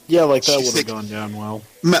 Yeah, like that would have gone down well.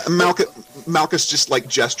 Malchus just like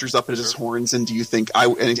gestures up at his horns, and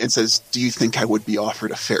and says, "Do you think I would be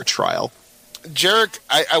offered a fair trial?" Jarek,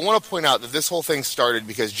 I want to point out that this whole thing started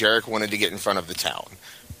because Jarek wanted to get in front of the town.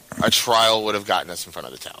 A trial would have gotten us in front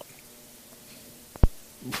of the town.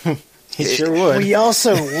 He sure would. We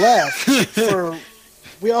also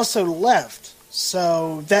left.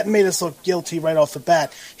 So that made us look guilty right off the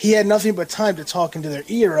bat. He had nothing but time to talk into their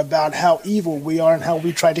ear about how evil we are and how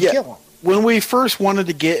we tried to kill him. When he first wanted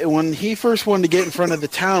to get in front of the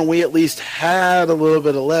town, we at least had a little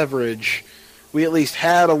bit of leverage. We at least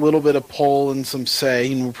had a little bit of pull and some say,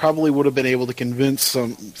 and we probably would have been able to convince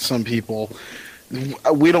some people.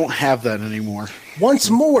 We don't have that anymore. Once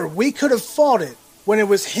more, we could have fought it when it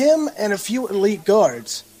was him and a few elite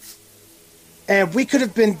guards. And we could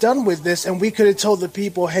have been done with this, and we could have told the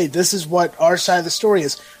people, hey, this is what our side of the story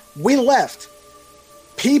is. We left.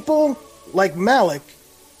 People like Malik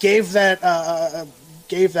gave that up.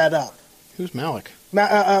 Who's Malik?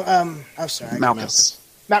 I'm sorry. Malchus.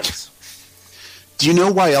 Malchus. Do you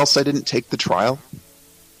know why else I didn't take the trial?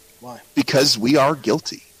 Why? Because we are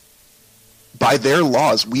guilty. By their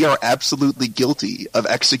laws, we are absolutely guilty of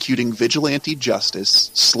executing vigilante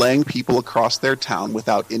justice, slaying people across their town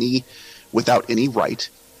without any right.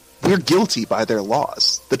 We're guilty by their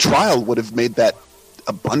laws. The trial would have made that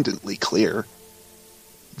abundantly clear.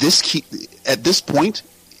 At this point,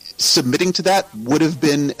 submitting to that would have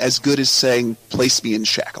been as good as saying, place me in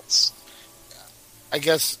shackles. I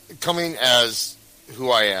guess, coming as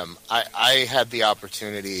who I am, I had the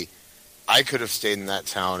opportunity. I could have stayed in that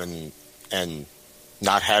town and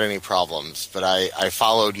not had any problems, but I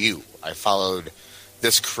followed you. I followed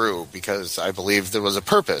this crew because I believed there was a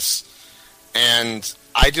purpose. And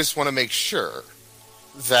I just want to make sure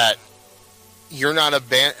that you're not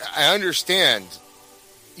I understand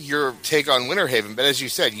your take on Winter Haven, but as you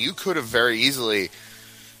said, you could have very easily,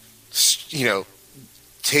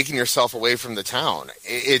 taken yourself away from the town.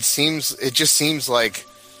 It just seems like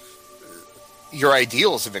your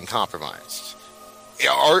ideals have been compromised.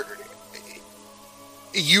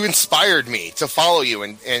 You inspired me to follow you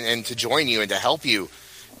and to join you and to help you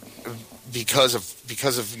because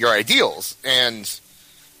of your ideals, and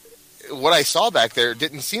what I saw back there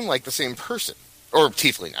didn't seem like the same person. Or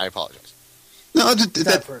tiefling, I apologize. No,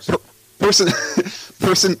 that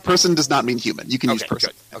person does not mean human. You can use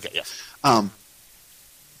person. Good. Okay, yes.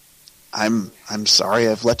 I'm sorry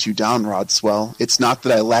I've let you down, Rodswell. It's not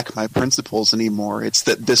that I lack my principles anymore. It's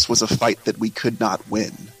that this was a fight that we could not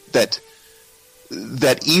win. That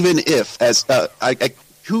even if,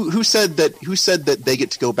 who said that they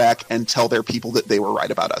get to go back and tell their people that they were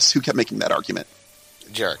right about us? Who kept making that argument?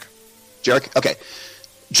 Jarek. Okay.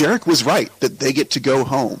 Jarek was right that they get to go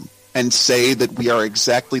home and say that we are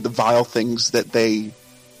exactly the vile things that they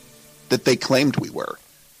claimed we were.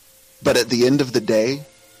 But at the end of the day,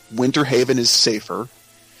 Winter Haven is safer.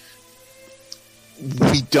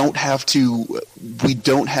 We don't have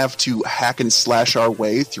to hack and slash our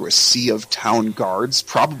way through a sea of town guards,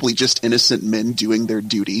 probably just innocent men doing their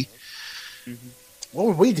duty. Mm-hmm. What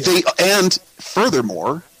would we do? And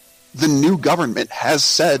furthermore, the new government has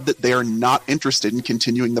said that they are not interested in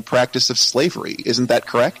continuing the practice of slavery. Isn't that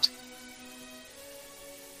correct?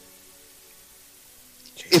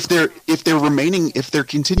 If they're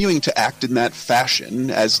continuing to act in that fashion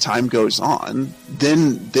as time goes on,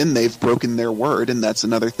 then they've broken their word, and that's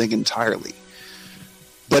another thing entirely.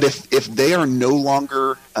 But if they are no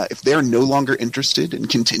longer interested in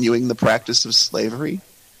continuing the practice of slavery,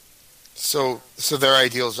 so their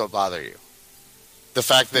ideals don't bother you. The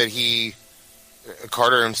fact that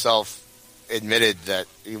Carter himself admitted that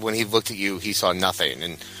when he looked at you, he saw nothing,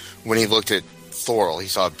 and when he looked at Thorl, he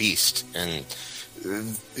saw a beast, and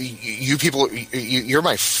you people, you're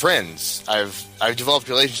my friends. I've developed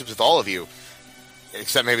relationships with all of you,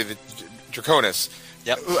 except maybe the Draconis.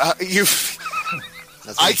 Yep.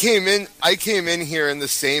 I came in here in the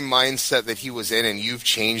same mindset that he was in, and you've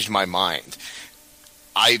changed my mind.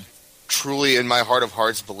 I truly, in my heart of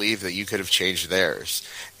hearts, believe that you could have changed theirs,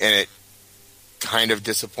 and it kind of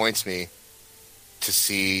disappoints me to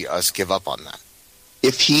see us give up on that.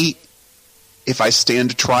 If I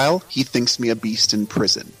stand trial, he thinks me a beast in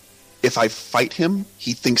prison. If I fight him,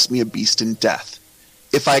 he thinks me a beast in death.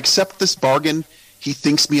 If I accept this bargain, he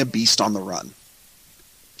thinks me a beast on the run.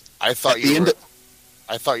 I thought you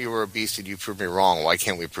were a beast and you proved me wrong. Why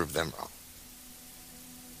can't we prove them wrong?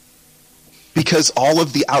 Because all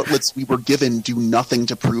of the outlets we were given do nothing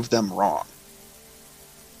to prove them wrong.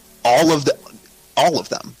 All of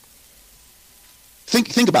them.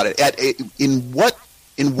 Think about it. In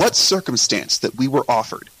what circumstance that we were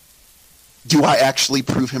offered do I actually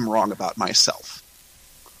prove him wrong about myself?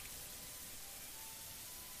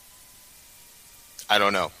 I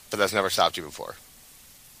don't know, but that's never stopped you before.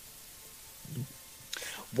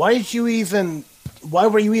 Why were you even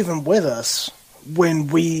with us when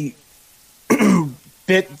we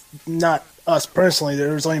not us personally.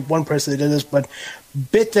 There was only one person that did this, but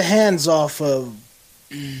bit the hands off of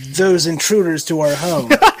those intruders to our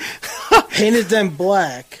home, painted them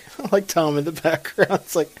black. I like Tom in the background.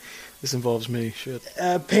 It's like, this involves me. Shit.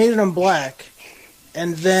 Painted them black,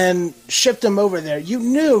 and then shipped them over there. You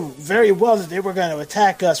knew very well that they were going to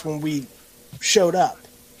attack us when we showed up.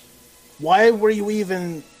 Why were you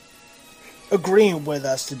even agreeing with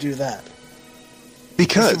us to do that?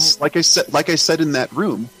 Because, like I said in that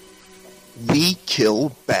room, we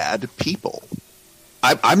kill bad people.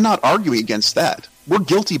 I'm not arguing against that. We're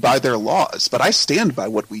guilty by their laws, but I stand by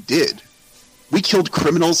what we did. We killed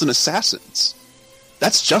criminals and assassins.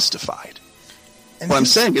 That's justified. And what I'm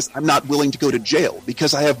saying is I'm not willing to go to jail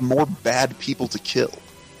because I have more bad people to kill.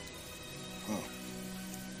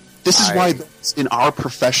 This is why those in our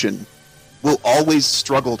profession will always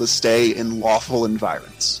struggle to stay in lawful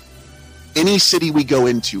environments. Any city we go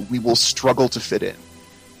into, we will struggle to fit in.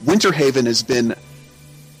 Winterhaven has been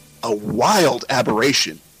a wild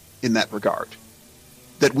aberration in that regard.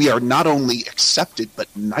 That we are not only accepted, but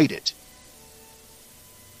knighted.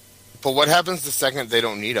 But what happens the second they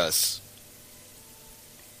don't need us?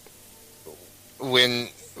 When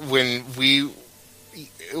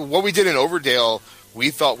what we did in Overdale,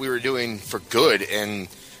 we thought we were doing for good, and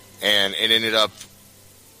it ended up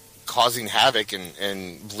causing havoc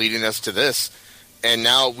and leading us to this. And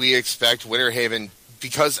now we expect Winterhaven,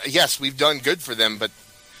 because yes, we've done good for them, but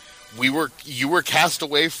you were cast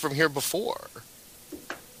away from here before.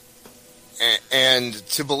 And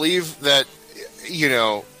to believe that,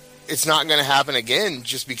 it's not going to happen again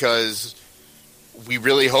just because we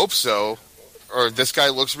really hope so, or this guy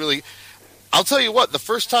looks really... I'll tell you what, the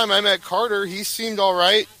first time I met Carter, he seemed all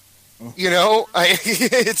right. And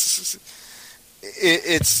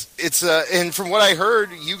from what I heard,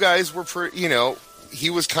 you guys were, he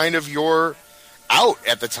was kind of your out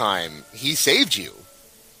at the time. He saved you.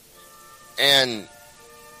 And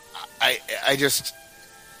I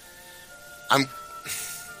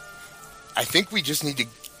think we just need to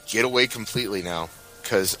get away completely now,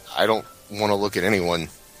 because I don't want to look at anyone.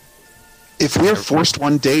 If we're forced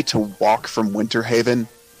one day to walk from Winterhaven,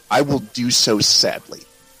 I will do so sadly.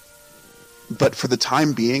 But for the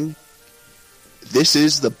time being, this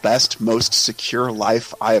is the best, most secure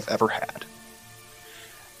life I have ever had.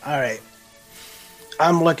 All right.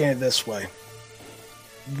 I'm looking at it this way.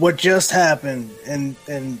 What just happened in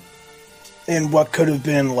what could have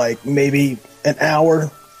been like maybe an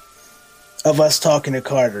hour of us talking to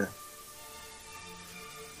Carter,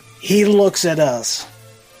 he looks at us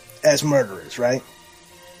as murderers, right?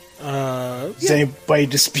 Is anybody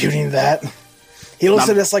disputing that? He looks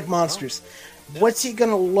at us like monsters. What's he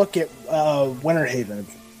going to look at Winterhaven?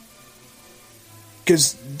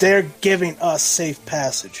 Because they're giving us safe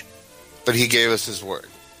passage. But he gave us his word.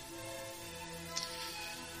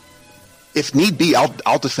 If need be,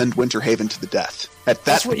 I'll defend Winterhaven to the death.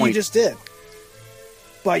 That's what you just did.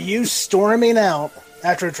 By you storming out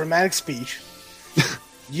after a dramatic speech,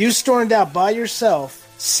 you stormed out by yourself,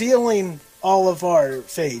 sealing all of our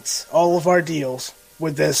fates, all of our deals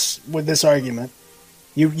with this argument.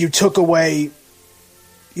 You took away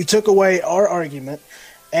our argument,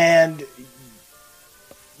 and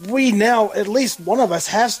we now, at least one of us,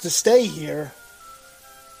 has to stay here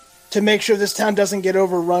to make sure this town doesn't get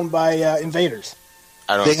overrun by invaders.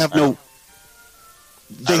 They have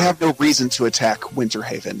no reason to attack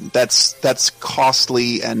Winterhaven. That's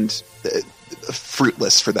costly and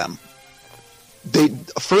fruitless for them.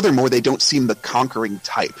 Furthermore, they don't seem the conquering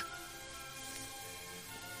type.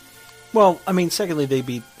 Well, I mean, secondly, they'd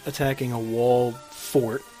be attacking a walled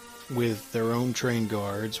fort with their own trained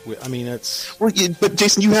guards. That's... But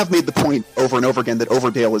Jason, you have made the point over and over again that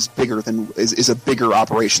Overdale is a bigger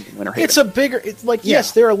operation than Winterhaven.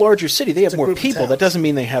 Yes, they're a larger city. They have more people. That doesn't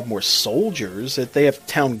mean they have more soldiers. That they have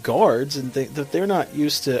town guards, and that they're not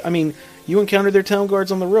used to... I mean, you encountered their town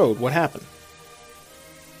guards on the road. What happened?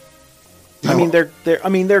 No.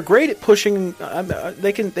 They're great at pushing...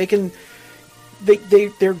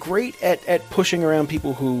 They're great at pushing around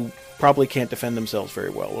people who probably can't defend themselves very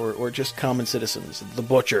well, or just common citizens, the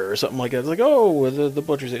butcher or something like that. It's like, the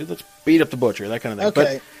butcher's, let's beat up the butcher, that kind of thing.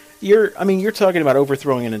 Okay. But you're talking about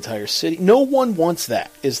overthrowing an entire city. No one wants that,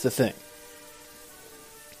 is the thing.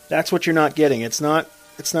 That's what you're not getting. It's not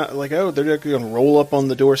like, they're going to roll up on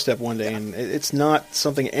the doorstep one day, and it's not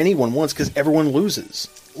something anyone wants because everyone loses.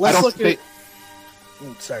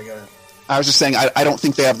 Sorry, go ahead. I was just saying, I don't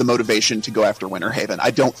think they have the motivation to go after Winterhaven. I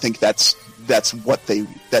don't think that's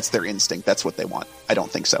their instinct. That's what they want. I don't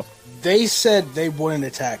think so. They said they wouldn't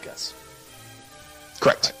attack us.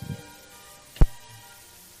 Correct.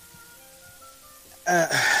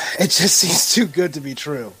 It just seems too good to be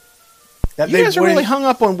true. You guys are really hung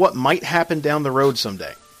up on what might happen down the road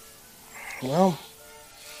someday. Well,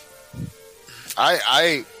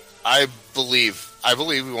 I believe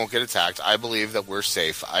we won't get attacked. I believe that we're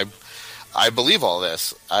safe. I believe all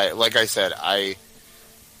this. Like I said, I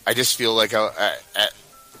just feel like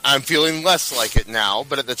I'm feeling less like it now,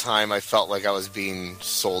 but at the time I felt like I was being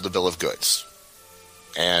sold a bill of goods.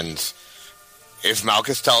 And if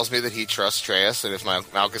Malchus tells me that he trusts Treyas, and if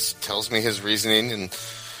Malchus tells me his reasoning, and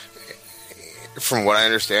from what I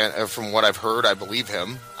understand, from what I've heard, I believe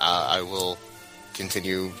him, I will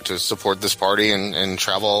continue to support this party and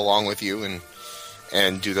travel along with you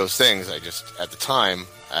and do those things. I just, at the time,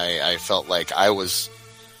 I felt like I was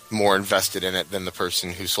more invested in it than the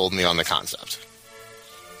person who sold me on the concept.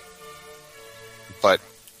 But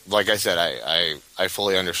like I said, I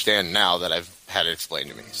fully understand now that I've had it explained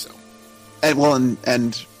to me. So, and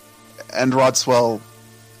Rodswell,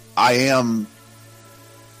 I am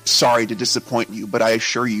sorry to disappoint you, but I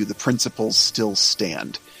assure you the principles still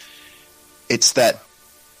stand. It's that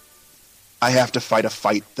I have to fight a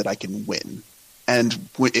fight that I can win. And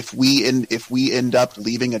if we end up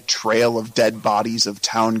leaving a trail of dead bodies of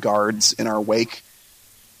town guards in our wake,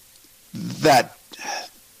 that's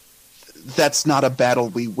not a battle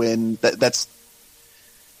we win. That's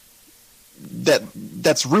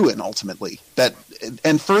ruin ultimately.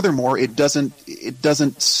 And furthermore, it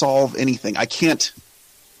doesn't solve anything.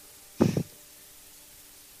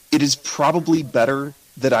 It is probably better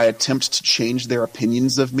that I attempt to change their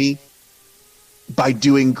opinions of me by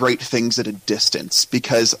doing great things at a distance,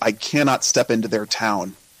 because I cannot step into their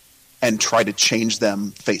town and try to change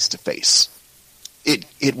them face to face.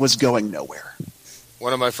 It was going nowhere.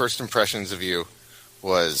 One of my first impressions of you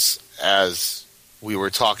was as we were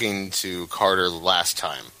talking to Carter last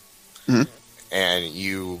time, mm-hmm. and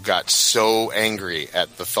you got so angry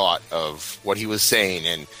at the thought of what he was saying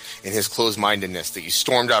and in his closed-mindedness that you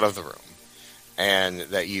stormed out of the room, and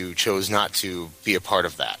that you chose not to be a part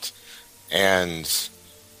of that. And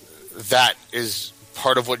that is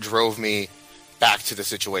part of what drove me back to the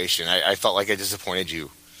situation. I felt like I disappointed you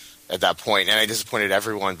at that point, and I disappointed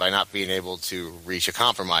everyone by not being able to reach a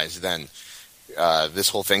compromise. Then this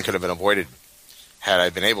whole thing could have been avoided had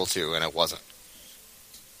I been able to, and it wasn't.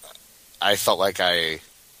 I felt like I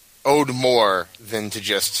owed more than to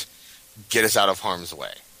just get us out of harm's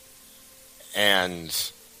way.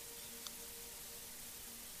 And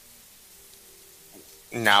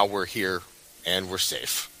now we're here and we're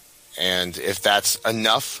safe. And if that's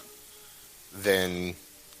enough, then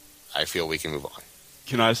I feel we can move on.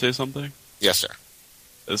 Can I say something? Yes, sir.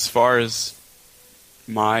 As far as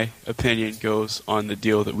my opinion goes on the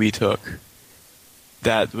deal that we took,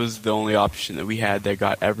 that was the only option that we had that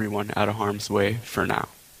got everyone out of harm's way for now.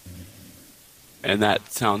 And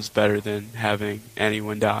that sounds better than having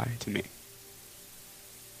anyone die to me.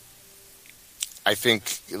 I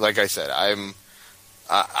think, like I said,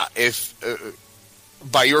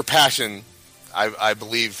 by your passion, I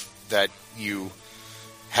believe that you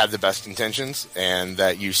had the best intentions and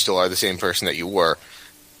that you still are the same person that you were.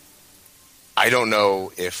 I don't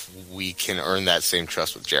know if we can earn that same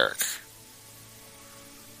trust with Jarek.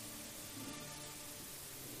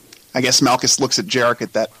 I guess Malchus looks at Jarek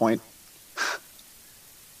at that point.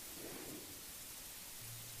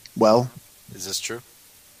 Well, is this true?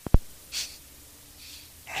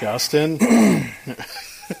 Justin?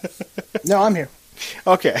 No, I'm here.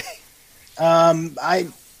 Okay. I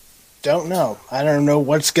don't know. I don't know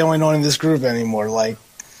what's going on in this group anymore. Like,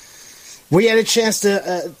 we had a chance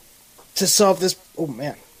to solve this. Oh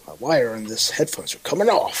man, my wire on this headphones are coming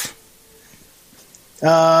off.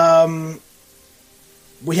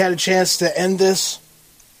 We had a chance to end this.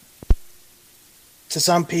 To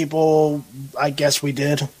some people, I guess we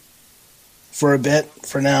did. For a bit,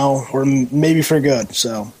 for now, or maybe for good.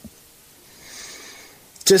 So,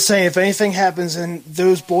 just saying, if anything happens in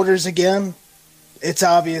those borders again, it's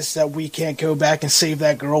obvious that we can't go back and save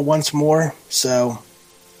that girl once more. So,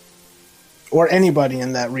 or anybody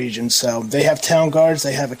in that region. So, they have town guards,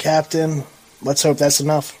 they have a captain. Let's hope that's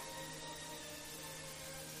enough.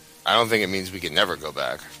 I don't think it means we can never go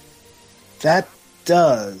back. That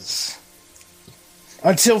does.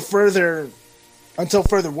 Until further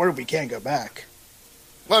word, we can't go back.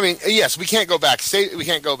 Well, I mean, yes, we can't go back. We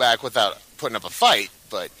can't go back without putting up a fight,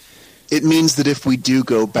 but it means that if we do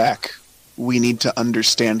go back, we need to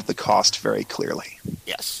understand the cost very clearly.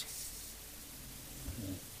 Yes.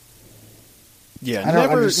 Yeah,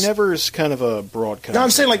 never is kind of a broad concept. No,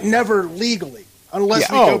 I'm saying like never legally,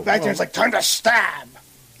 unless we go back there and it's like time to stab.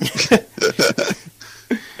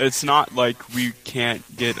 It's not like we can't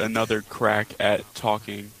get another crack at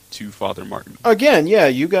talking to Father Martin. Again, yeah,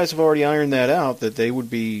 you guys have already ironed that out, that they would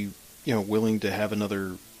be, willing to have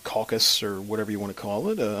another caucus or whatever you want to call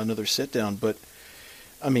it, another sit-down. But,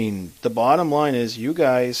 I mean, the bottom line is you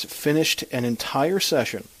guys finished an entire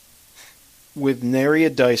session with nary a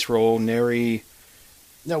dice roll, nary...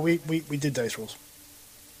 No, we did dice rolls.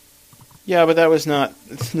 Yeah, but that was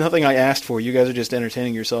nothing I asked for. You guys are just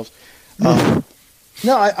entertaining yourselves.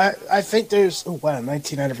 No, I think there's... Oh, wow,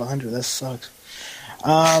 19 out of 100. That sucks.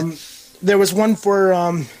 There was one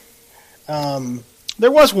for...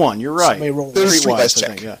 there was one, you're right. There's three dice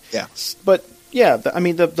check. Yeah. But, yeah,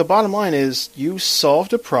 the bottom line is you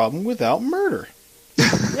solved a problem without murder.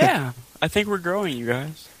 Yeah, I think we're growing, you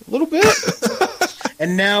guys. A little bit.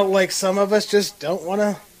 And now, some of us just don't want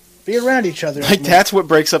to be around each other. That's what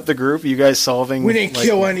breaks up the group, you guys solving... We didn't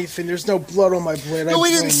kill anything. There's no blood on my blade. No, we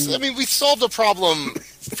didn't. I mean, we solved a problem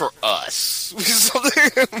for us.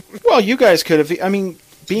 Well, you guys could have... I mean,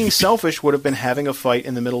 being selfish would have been having a fight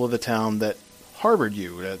in the middle of the town that harbored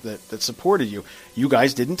you, that supported you. You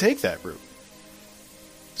guys didn't take that route.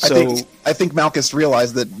 So, I think Malchus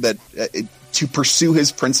realized that to pursue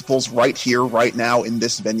his principles right here, right now, in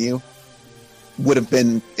this venue, would have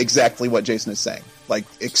been exactly what Jason is saying.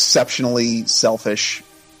 Exceptionally selfish.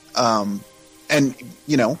 And, like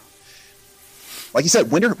you said,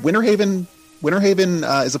 Winterhaven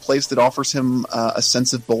is a place that offers him a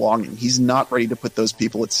sense of belonging. He's not ready to put those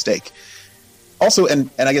people at stake. Also, and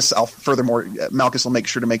I guess furthermore, Malchus will make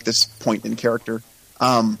sure to make this point in character.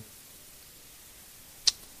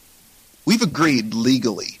 We've agreed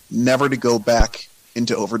legally never to go back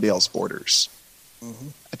into Overdale's borders. Mm-hmm.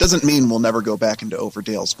 It doesn't mean we'll never go back into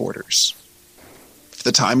Overdale's borders. If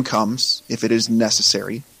the time comes, if it is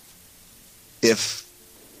necessary, if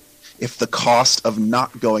the cost of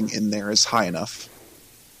not going in there is high enough,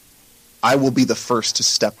 I will be the first to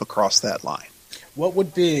step across that line. What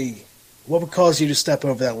would cause you to step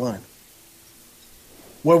over that line?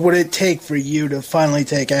 What would it take for you to finally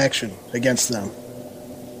take action against them?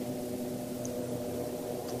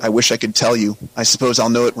 I wish I could tell you. I suppose I'll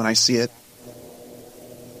know it when I see it.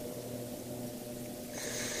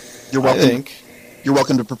 You're welcome. You're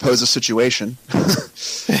welcome to propose a situation.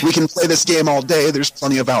 We can play this game all day. There's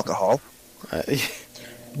plenty of alcohol.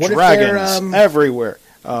 Dragons everywhere.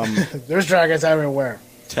 There's dragons everywhere.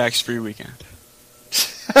 Tax-free weekend.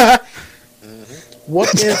 What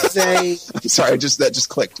if they... Sorry, that just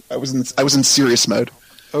clicked. I was in serious mode.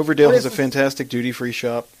 Overdale has a fantastic duty-free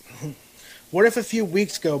shop. What if a few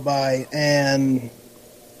weeks go by and,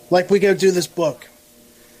 we go do this book,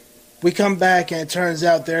 we come back and it turns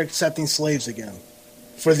out they're accepting slaves again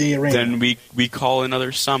for the arena? Then we call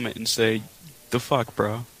another summit and say, the fuck,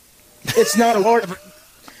 bro? It's not hard.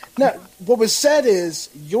 No, what was said is,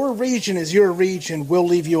 your region is your region, we'll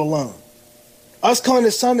leave you alone. Us calling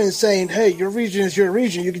the summit and saying, hey, your region is your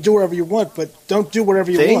region, you can do whatever you want, but don't do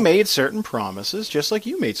whatever you want. They made certain promises, just like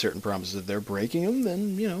you made certain promises. If they're breaking them,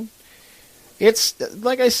 then, It's,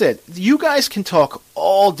 like I said, you guys can talk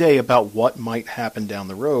all day about what might happen down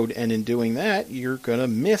the road, and in doing that, you're gonna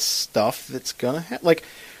miss stuff that's gonna happen.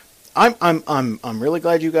 I'm really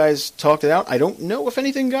glad you guys talked it out. I don't know if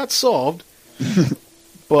anything got solved,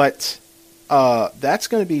 but that's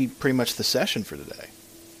gonna be pretty much the session for today.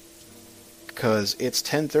 Because it's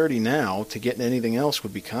 10:30 now. To get into anything else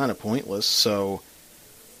would be kind of pointless. So,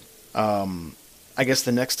 I guess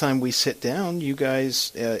the next time we sit down, you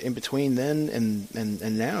guys, in between then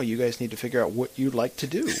and now, you guys need to figure out what you'd like to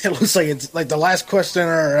do. It looks like it's the last question in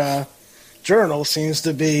our journal seems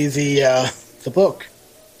to be the book.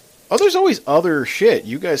 Oh, there's always other shit.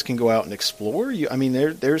 You guys can go out and explore.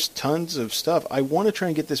 There's tons of stuff. I want to try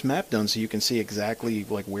and get this map done so you can see exactly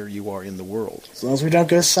where you are in the world. As long as we don't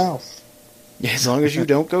go south. Yeah, as long as you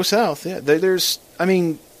don't go south. Yeah,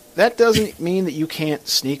 that doesn't mean that you can't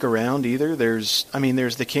sneak around either. There's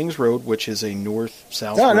the King's Road, which is a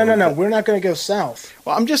north-south road. No. We're not going to go south.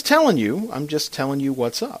 Well, I'm just telling you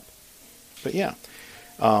what's up. But yeah.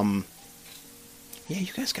 You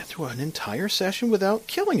guys got through an entire session without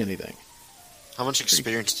killing anything. How much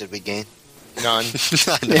experience did we gain? None.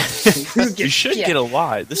 You should get a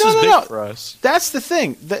lot. This is big for us. That's the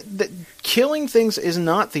thing. That killing things is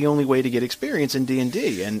not the only way to get experience in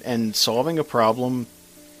D&D, and solving a problem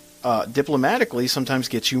diplomatically sometimes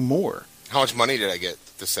gets you more. How much money did I get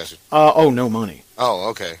this session? No money. Oh,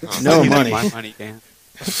 okay. No money. My money, Dan.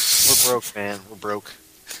 We're broke, man. We're broke.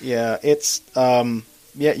 Yeah, it's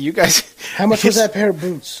you guys. How much was that pair of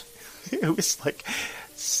boots? It was like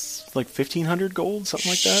 1,500 gold,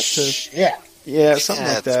 something like that. Yeah, something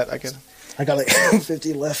like that. I got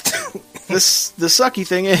 50 left. The sucky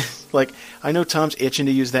thing is, I know Tom's itching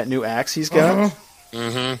to use that new axe he's got.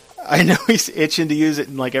 Mm-hmm. I know he's itching to use it,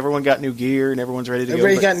 and like everyone got new gear and everyone's ready to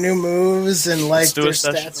Everybody go. got new moves and like Let's do their a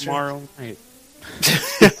session stats tomorrow night.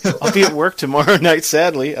 I'll be at work tomorrow night,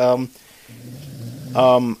 sadly. I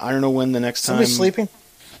don't know when the next time. Somebody sleeping?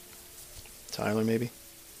 Tyler, maybe.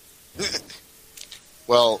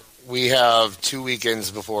 Well, we have 2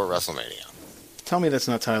 weekends before WrestleMania. Tell me that's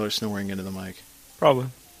not Tyler snoring into the mic. Probably.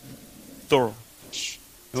 Thorough.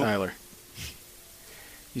 Nope. Tyler.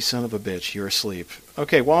 You son of a bitch. You're asleep.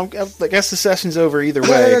 Okay, well, I guess the session's over either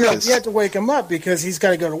way. No. You have to wake him up because he's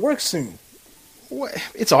got to go to work soon. What?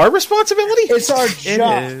 It's our responsibility? It's our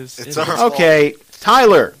job. It is. It's our fault. Okay,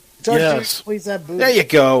 Tyler. It's our duty Yes. to please that booth. There you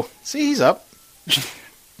go. See, he's up.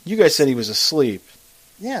 You guys said he was asleep.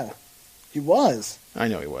 Yeah, he was. I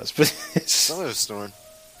know he was, but Somebody was snoring.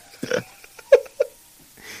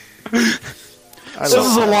 This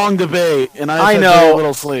is a long debate, and I I've know. had very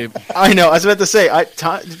little sleep. I know. I was about to say,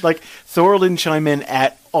 Thor didn't chime in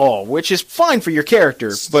at all, which is fine for your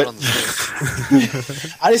character, but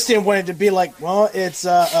I just didn't want it to be like, well, it's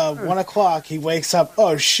 1 o'clock. He wakes up.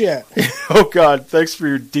 Oh shit! oh god, thanks for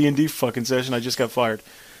your D&D fucking session. I just got fired.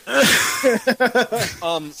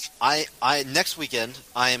 I next weekend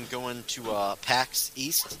I am going to PAX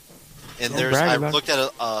East, and Don't brag I about looked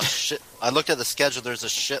at I looked at the schedule. There's a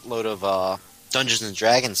shitload of Dungeons and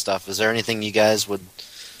Dragons stuff. Is there anything you guys would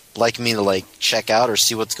like me to like check out or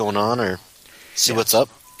see what's going on or see what's up?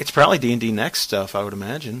 It's probably D&D Next stuff, I would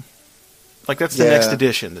imagine. Like that's the next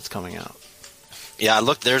edition that's coming out. Yeah, I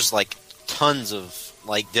looked. There's like tons of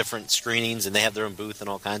like different screenings, and they have their own booth and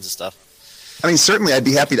all kinds of stuff. I mean, certainly, I'd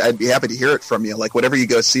be happy to hear it from you. Like whatever you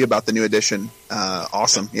go see about the new edition,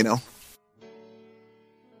 awesome. You know.